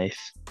of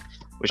life,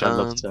 which I'd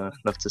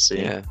love to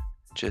see. Yeah,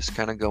 just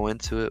kind of go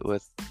into it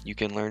with you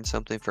can learn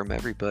something from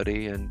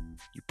everybody, and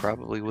you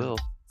probably will.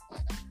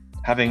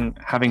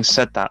 Having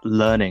said that,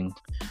 learning,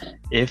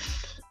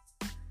 if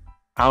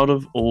out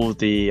of all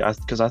the,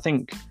 because I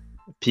think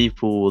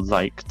people would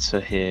like to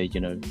hear,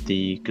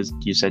 because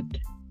you said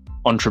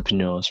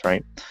entrepreneurs,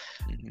 right?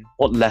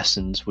 What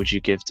lessons would you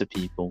give to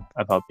people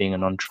about being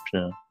an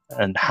entrepreneur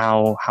and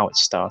how it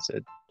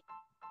started?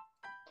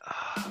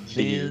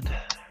 Man,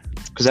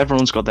 because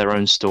everyone's got their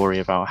own story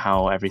about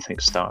how everything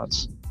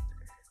starts.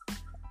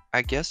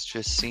 I guess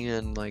just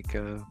seeing like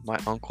my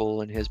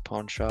uncle and his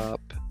pawn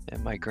shop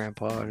and my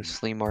grandpa at his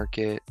flea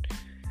market,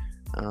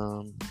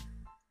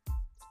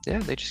 yeah,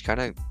 they just kind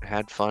of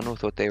had fun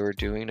with what they were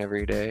doing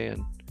every day,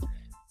 and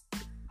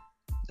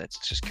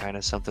that's just kind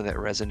of something that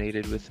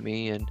resonated with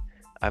me. And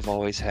I've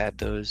always had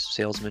those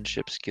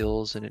salesmanship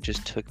skills, and it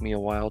just took me a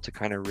while to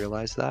kind of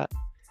realize that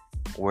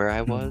where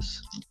I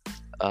was.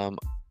 Um,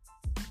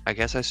 I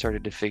guess I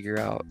started to figure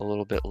out a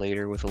little bit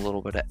later with a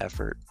little bit of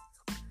effort.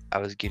 I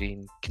was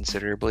getting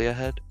considerably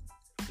ahead,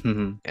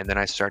 Mm-hmm. and then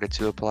I started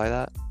to apply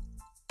that.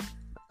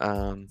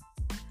 Um,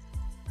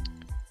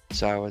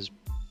 so I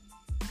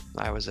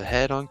was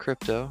ahead on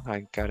crypto.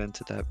 I got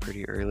into that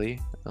pretty early.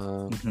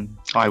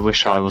 I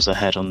wish I got was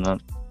ahead on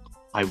that.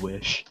 I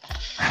wish.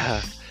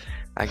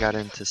 I got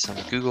into some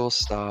Google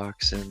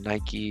stocks and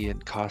Nike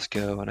and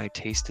Costco, and I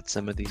tasted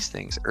some of these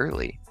things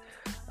early.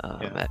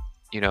 Yeah.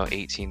 At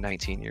 18,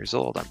 19 years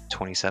old. I'm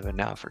 27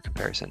 now for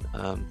comparison.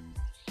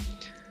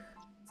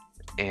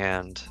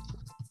 And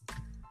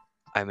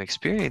I'm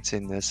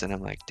experiencing this, and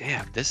I'm like,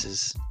 damn, this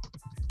is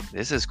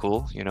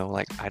cool.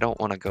 Like, I don't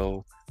want to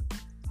go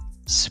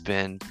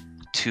spend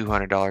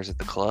 $200 at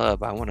the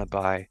club. I want to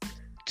buy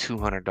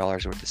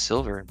 $200 worth of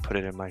silver and put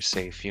it in my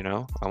safe. I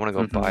want to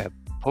go buy a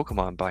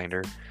Pokemon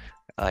binder,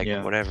 like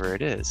Yeah. whatever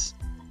it is.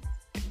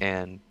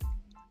 And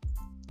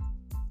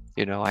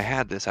I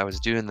had this. I was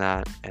doing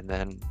that, and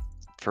then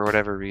for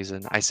whatever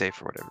reason, it's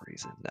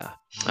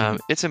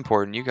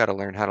important. You got to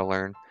learn how to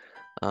learn.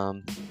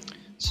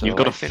 So You've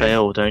got to I finished.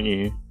 fail, don't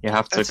you? You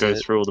have to That's go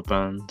it. through all the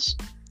burns.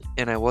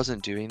 And I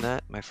wasn't doing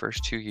that. My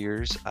first 2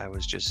 years, I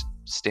was just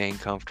staying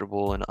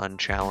comfortable and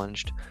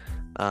unchallenged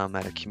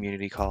at a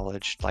community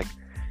college. Like,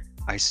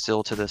 I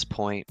still, to this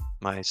point,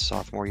 my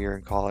sophomore year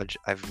in college,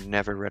 I've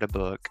never read a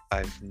book.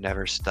 I've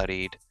never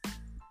studied.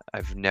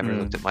 I've never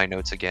looked at my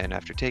notes again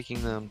after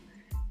taking them.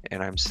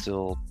 And I'm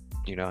still,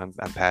 I'm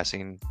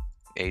passing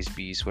A's,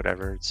 B's,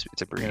 whatever. It's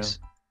a breeze.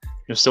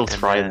 You're still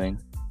thriving.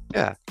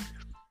 Yeah.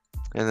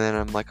 And then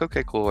I'm like,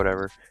 okay, cool,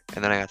 whatever.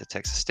 And then I got to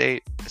Texas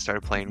State. I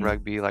started playing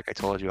rugby. Like I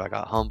told you, I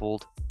got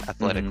humbled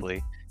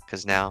athletically.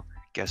 Because now,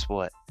 guess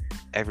what?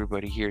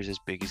 Everybody here is as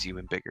big as you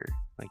and bigger.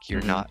 Like,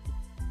 you're not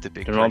the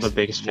big You're not the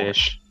biggest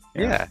fish.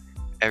 Yeah.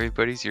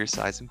 Everybody's your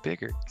size and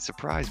bigger.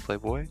 Surprise,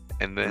 Playboy.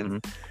 And then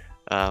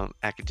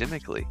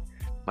academically,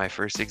 my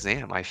first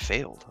exam, I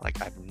failed. Like,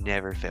 I've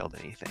never failed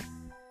anything.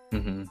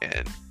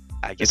 And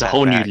I get it's a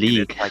whole new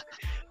league. It's like,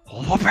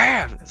 oh,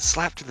 bam!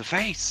 Slap to the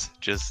face.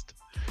 Just...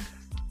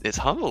 it's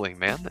humbling,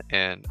 man.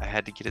 And I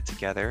had to get it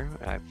together.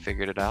 I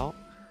figured it out.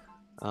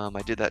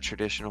 I did that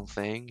traditional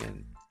thing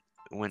and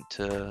went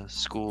to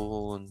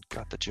school and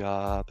got the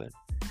job. And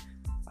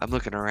I'm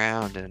looking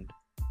around and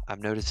I'm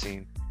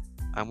noticing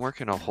I'm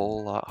working a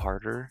whole lot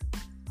harder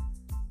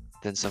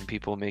than some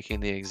people making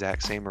the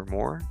exact same or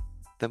more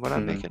than what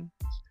I'm making.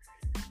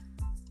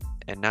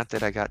 And not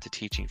that I got to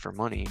teaching for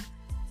money,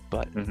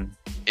 but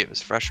it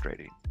was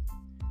frustrating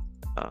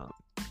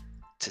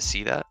to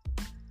see that.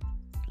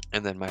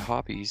 And then my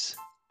hobbies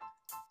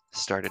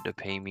started to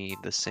pay me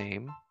the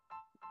same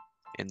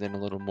and then a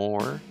little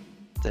more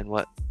than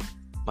what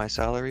my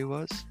salary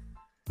was.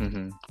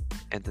 And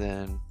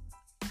then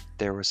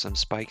there were some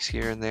spikes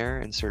here and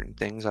there in certain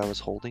things I was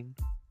holding.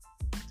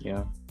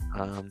 Yeah.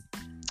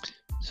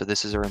 So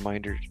this is a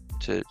reminder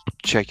to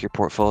check your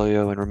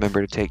portfolio and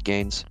remember to take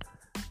gains.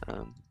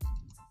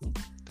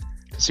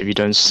 Because if you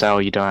don't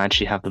sell, you don't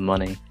actually have the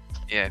money.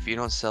 Yeah, if you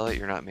don't sell it,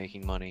 you're not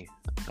making money.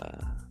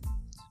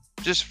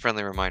 Just a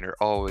friendly reminder,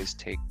 always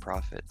take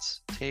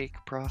profits. Take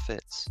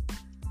profits.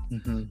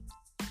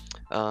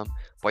 Well,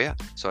 yeah,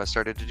 so I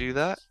started to do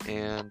that,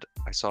 and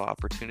I saw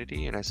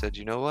opportunity, and I said,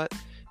 you know what?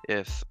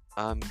 If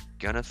I'm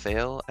gonna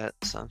fail at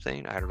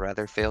something, I'd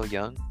rather fail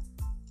young.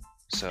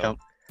 So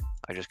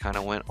I just kind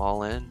of went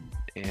all in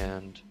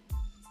and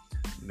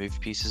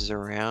moved pieces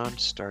around,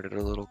 started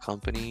a little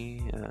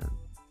company,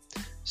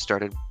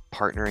 started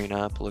partnering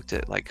up, looked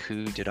at like,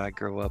 who did I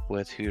grow up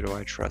with? Who do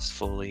I trust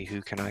fully?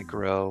 Who can I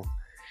grow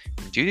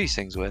and do these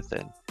things with?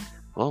 And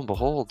lo and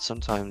behold,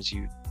 sometimes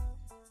you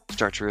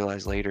start to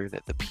realize later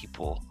that the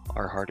people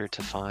are harder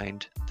to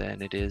find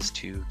than it is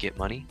to get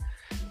money.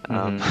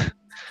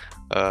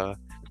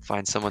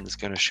 Find someone that's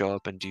going to show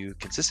up and do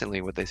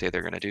consistently what they say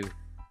they're going to do.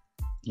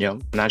 Yeah,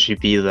 and actually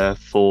be there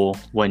for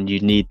when you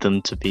need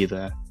them to be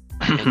there.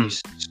 And you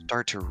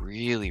start to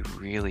really,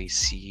 really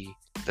see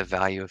the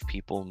value of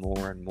people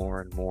more and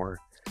more and more,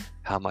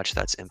 how much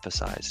that's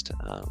emphasized.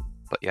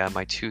 But yeah,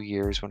 my 2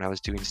 years when I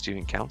was doing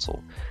student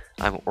council,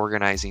 I'm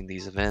organizing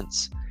these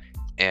events,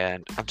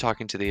 and I'm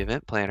talking to the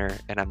event planner,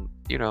 and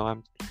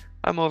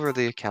I'm over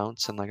the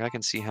accounts, and like I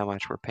can see how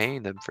much we're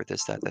paying them for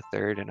this, that, the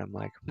third, and I'm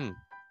like,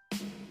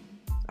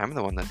 I'm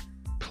the one that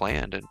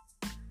planned and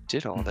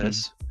did all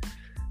this.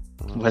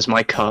 Where's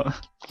my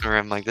cut? Or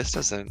I'm like, this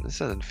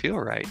doesn't feel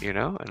right,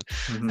 And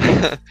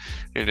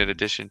and in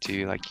addition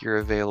to like, you're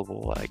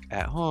available like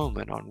at home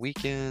and on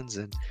weekends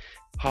and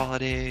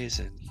holidays,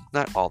 and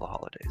not all the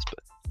holidays,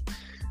 but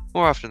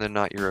more often than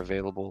not, you're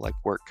available. Like,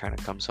 work kind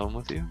of comes home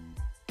with you.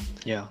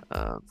 Yeah.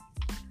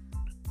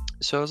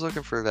 So I was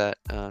looking for that,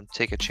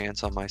 take a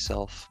chance on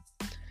myself.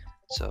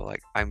 So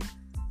like, I'm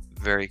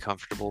very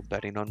comfortable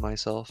betting on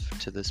myself.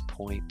 To this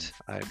point,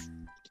 I've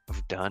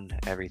I've done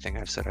everything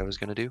I've said I was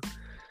going to do.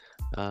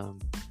 So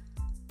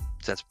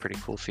that's a pretty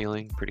cool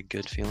feeling, pretty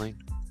good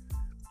feeling.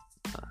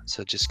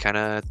 So just kind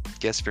of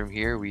guess from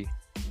here we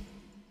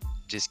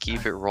just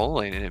keep it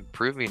rolling and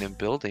improving and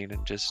building,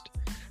 and just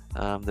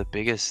the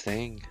biggest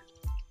thing,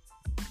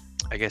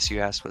 I guess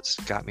you asked what's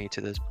got me to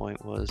this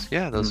point, was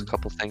those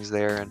couple things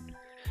there, and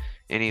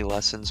any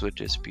lessons would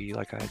just be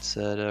like I had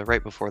said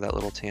right before that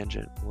little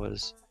tangent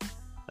was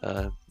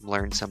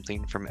learn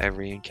something from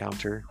every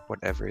encounter,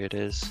 whatever it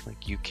is.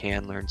 Like, you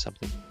can learn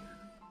something.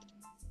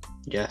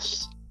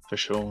 Yes, for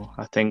sure.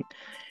 I think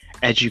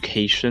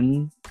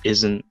education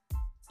isn't,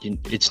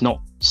 it's not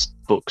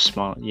book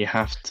smart. You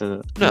have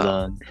to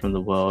learn from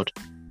the world.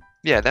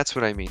 Yeah, that's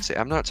what I mean.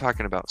 I'm not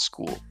talking about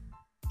school.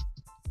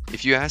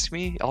 If you ask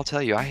me, I'll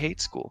tell you I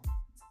hate school.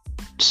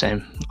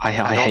 Same. I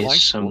hate it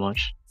so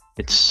much.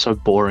 It's so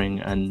boring,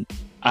 and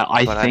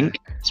I think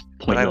it's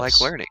pointless. But I like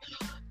learning.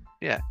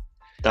 Yeah.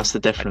 That's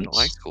the difference. I don't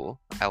like school.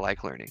 I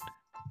like learning.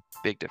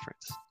 Big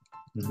difference.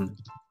 Mm-hmm.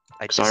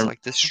 I just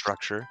like this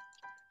structure.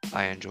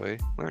 I enjoy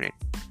learning.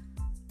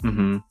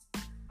 Mm-hmm.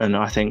 And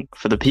I think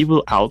for the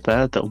people out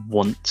there that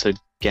want to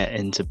get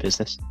into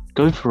business,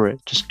 go for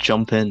it. Just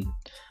jump in.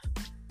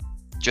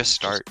 Just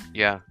start.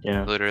 Yeah.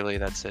 Literally,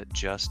 that's it.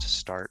 Just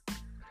start.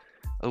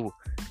 Oh,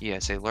 yeah.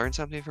 Say learn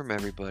something from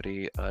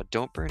everybody.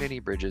 Don't burn any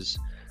bridges.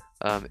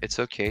 It's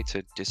okay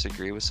to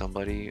disagree with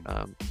somebody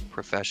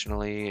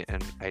professionally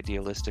and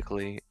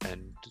idealistically,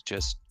 and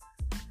just,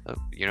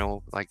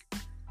 like,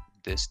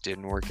 this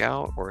didn't work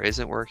out or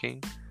isn't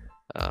working.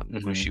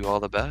 Wish you all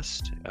the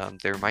best.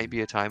 There might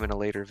be a time in a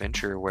later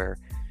venture where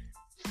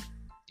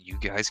you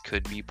guys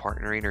could be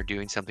partnering or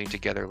doing something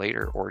together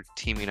later, or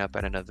teaming up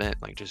at an event.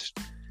 Like, just,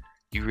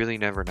 you really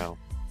never know.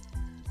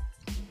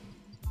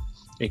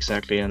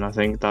 Exactly, and I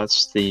think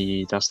that's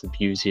the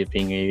beauty of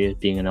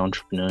being an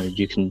entrepreneur.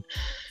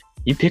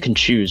 You pick and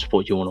choose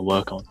what you want to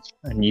work on,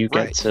 and you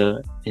get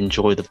to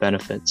enjoy the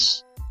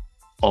benefits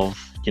of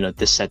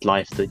this said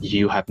life that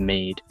you have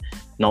made.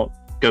 Not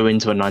go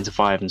into a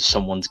 9-to-5 and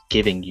someone's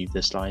giving you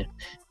this life.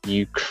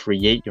 You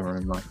create your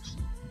own life.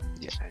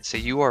 Yeah, so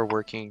you are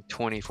working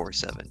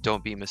 24/7.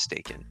 Don't be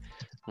mistaken.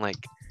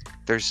 Like,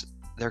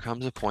 there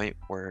comes a point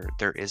where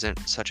there isn't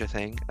such a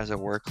thing as a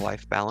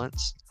work-life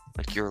balance.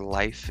 Like, your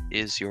life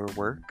is your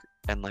work,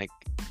 and like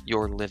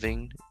your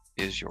living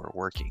is your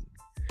working.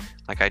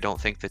 Like, I don't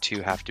think the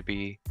two have to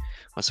be,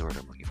 what's the word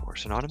I'm looking for?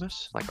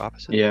 Synonymous? Like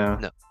opposite? Yeah.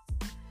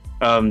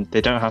 No.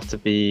 They don't have to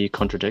be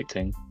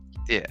contradicting.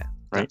 Yeah.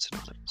 Right. Not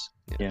synonymous.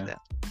 Yeah. That.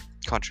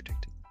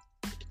 Contradicting.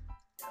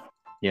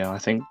 Yeah, I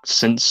think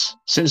since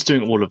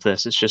doing all of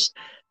this, it's just,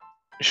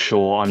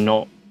 sure, I'm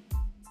not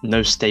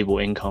no stable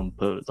income,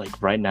 but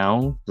like right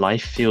now,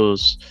 life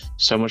feels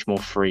so much more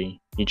free.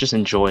 You just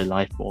enjoy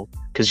life more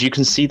because you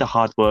can see the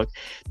hard work.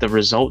 The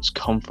results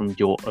come from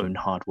your own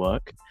hard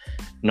work,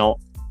 not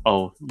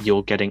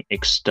you're getting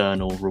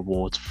external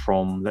rewards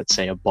from, let's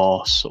say, a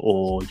boss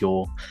or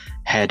your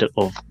head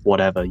of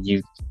whatever.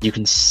 You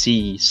can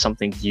see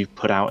something you've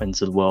put out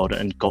into the world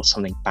and got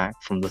something back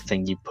from the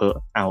thing you put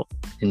out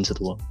into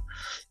the world.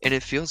 And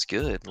it feels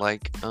good.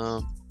 Like,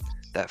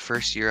 that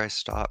first year I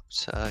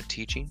stopped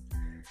teaching,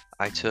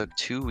 I took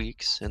 2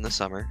 weeks in the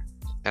summer,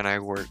 and I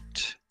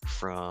worked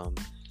from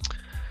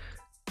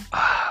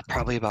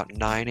probably about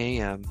 9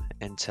 a.m.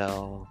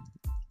 until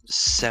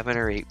 7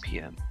 or 8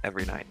 p.m.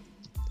 every night.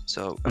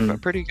 So a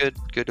pretty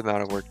good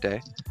amount of work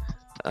day.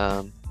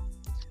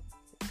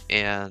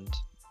 And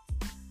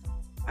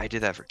I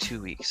did that for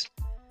 2 weeks.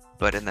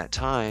 But in that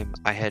time,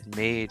 I had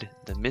made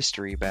the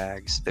mystery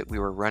bags that we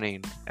were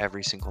running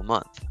every single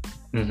month.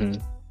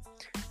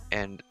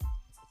 And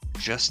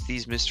just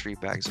these mystery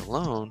bags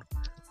alone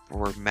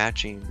were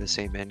matching the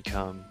same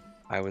income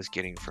I was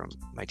getting from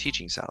my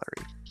teaching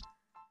salary.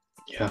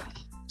 Yeah.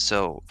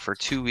 So for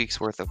 2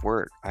 weeks worth of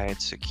work, I had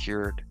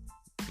secured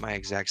my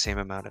exact same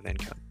amount of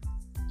income.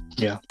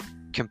 Yeah.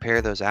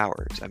 Compare those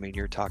hours. I mean,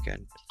 you're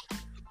talking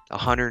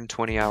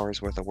 120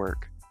 hours worth of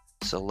work.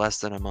 So less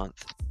than a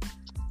month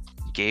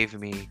gave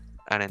me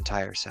an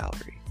entire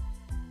salary.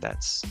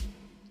 That's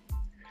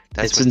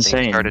it's when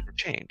insane. Things started to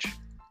change.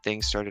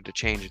 Things started to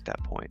change at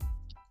that point.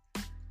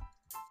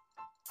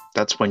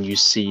 That's when you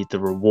see the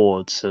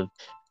rewards of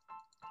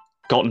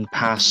gotten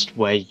past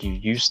where you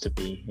used to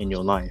be in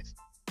your life.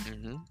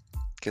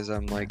 Because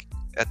I'm like,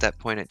 at that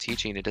point at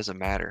teaching, it doesn't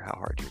matter how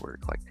hard you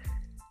work. Like,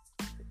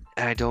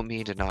 I don't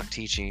mean to knock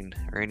teaching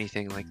or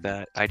anything like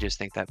that. I just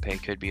think that pay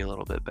could be a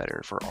little bit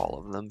better for all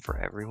of them, for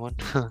everyone.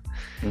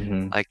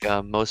 Like,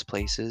 most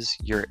places,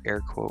 your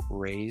air quote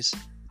raise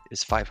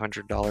is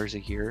 $500 a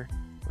year.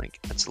 Like,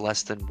 that's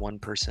less than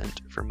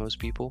 1% for most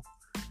people.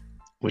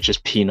 Which is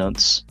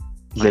peanuts,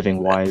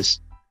 living wise.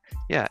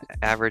 Yeah,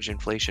 average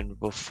inflation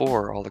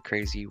before all the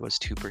crazy was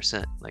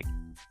 2%. Like,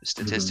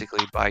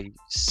 statistically, by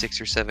 6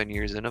 or 7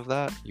 years in of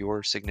that,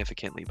 you're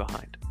significantly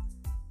behind.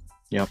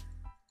 Yep.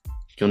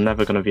 You're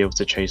never going to be able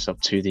to chase up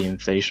to the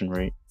inflation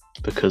rate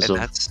because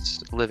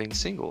that's living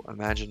single.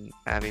 Imagine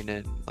having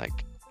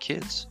like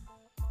kids.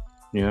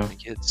 Yeah.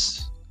 Like,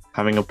 it's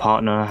having a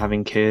partner,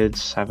 having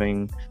kids,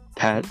 having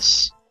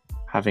pets.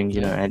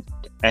 having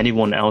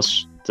anyone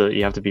else that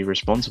you have to be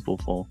responsible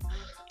for.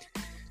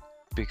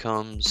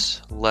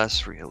 Becomes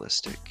less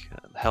realistic.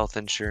 Health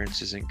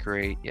insurance isn't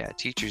great. Yeah,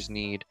 teachers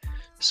need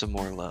some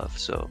more love.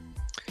 So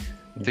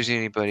if there's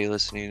anybody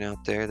listening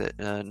out there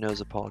that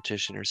knows a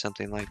politician or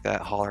something like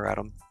that, holler at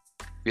them.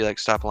 Be like,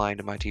 stop lying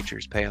to my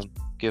teachers. Pay them.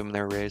 Give them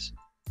their raise.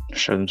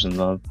 Show them some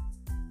love.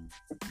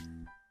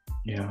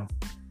 Yeah,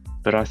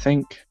 but I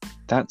think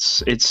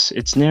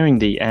it's nearing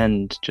the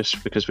end,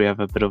 just because we have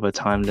a bit of a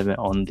time limit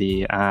on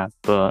the app.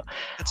 But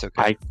that's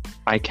okay.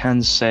 I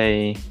can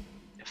say,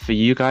 for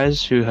you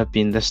guys who have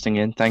been listening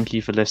in, thank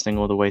you for listening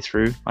all the way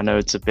through. I know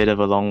it's a bit of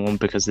a long one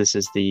because this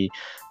is the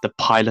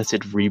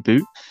piloted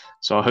reboot.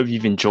 So I hope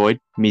you've enjoyed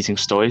meeting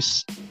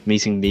Stoice,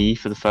 meeting me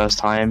for the first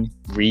time,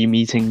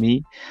 re-meeting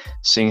me,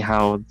 seeing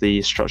how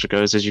the structure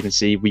goes. As you can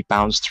see, we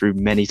bounced through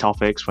many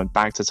topics, went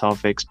back to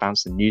topics,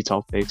 bounced to new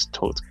topics,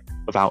 talked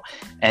about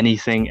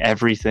anything,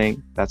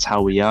 everything. That's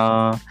how we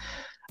are.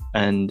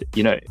 And,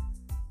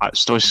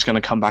 Stoice is going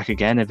to come back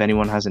again. If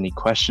anyone has any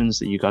questions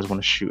that you guys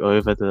want to shoot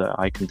over that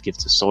I can give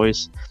to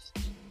Stoice,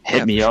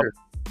 hit me up. Sure.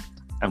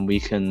 And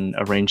we can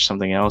arrange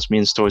something else. Me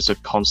and Stoice are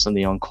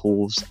constantly on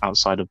calls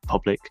outside of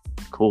public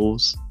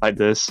calls like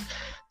this,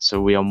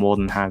 so we are more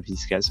than happy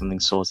to get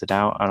something sorted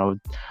out. And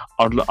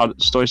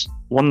I'd Stoice,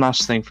 one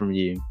last thing from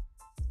you.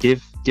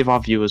 Give our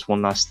viewers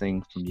one last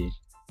thing from you.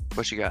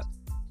 What you got?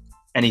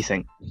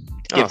 Anything.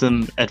 Give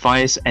them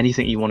advice.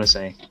 Anything you want to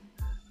say.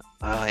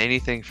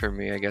 Anything for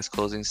me, I guess.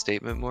 Closing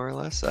statement, more or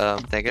less.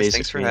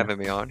 Thanks for having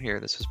me on here.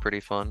 This was pretty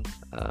fun.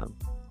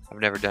 I've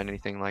never done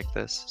anything like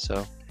this,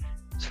 so.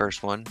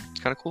 First one. It's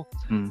kind of cool.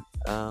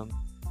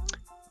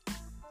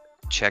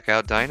 Check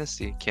out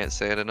Dynasty. Can't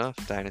say it enough.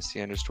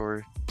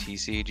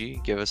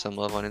 Dynasty_TCG. Give us some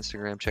love on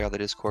Instagram. Check out the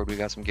Discord. We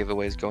got some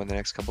giveaways going the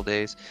next couple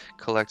days.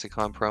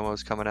 Collecticon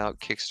promos coming out.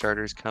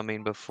 Kickstarters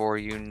coming before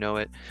you know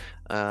it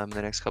in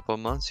the next couple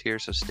of months here.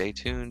 So stay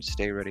tuned.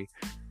 Stay ready.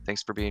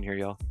 Thanks for being here,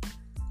 y'all.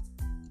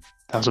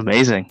 That was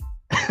amazing.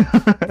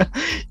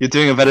 You're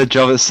doing a better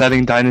job at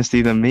selling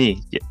Dynasty than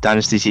me.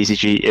 Dynasty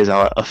TCG is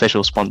our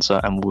official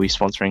sponsor and will be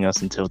sponsoring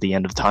us until the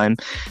end of time.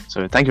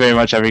 So thank you very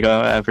much,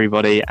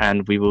 everybody,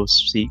 and we will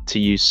speak to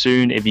you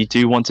soon. If you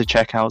do want to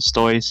check out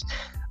Stoice,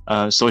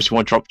 you want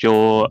to drop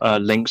your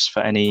links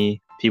for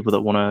any people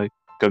that want to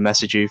go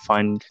message you,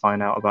 find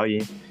out about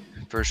you?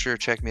 For sure,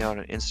 check me out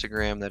on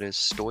Instagram. That is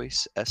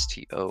Stoice,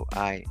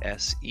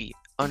 STOISE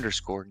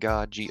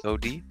 _God,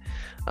 GOD.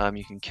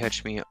 You can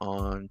catch me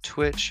on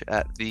Twitch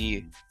at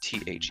the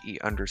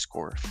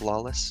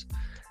THE_flawless.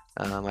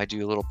 I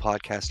do a little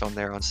podcast on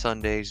there on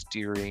Sundays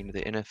during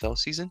the NFL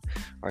season,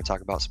 where I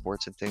talk about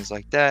sports and things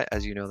like that.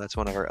 As you know, that's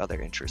one of our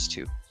other interests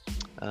too.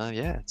 I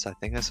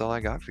think that's all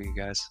I got for you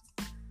guys.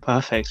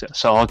 Perfect.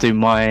 So I'll do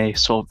my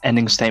sort of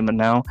ending statement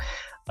now.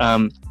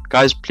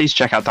 Guys, please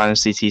check out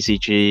Dynasty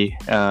TCG.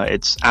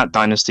 It's at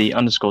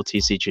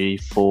Dynasty_TCG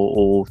for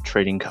all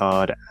trading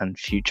card and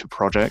future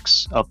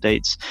projects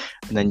updates.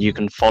 And then you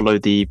can follow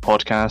the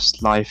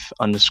podcast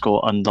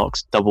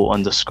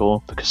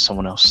life_unlocks_ because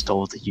someone else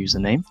stole the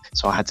username.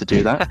 So I had to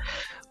do that.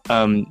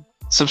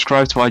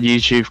 Subscribe to our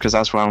YouTube because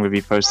that's where I'm going to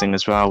be posting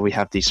as well. We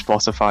have the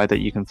Spotify that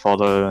you can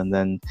follow, and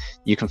then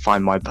you can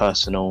find my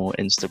personal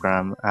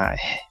Instagram at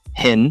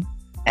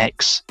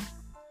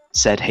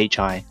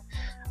HinXZHI.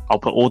 I'll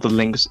put all the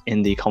links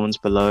in the comments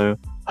below.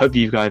 Hope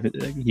you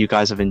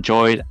guys have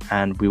enjoyed,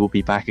 and we will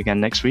be back again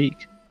next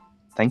week.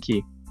 Thank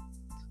you.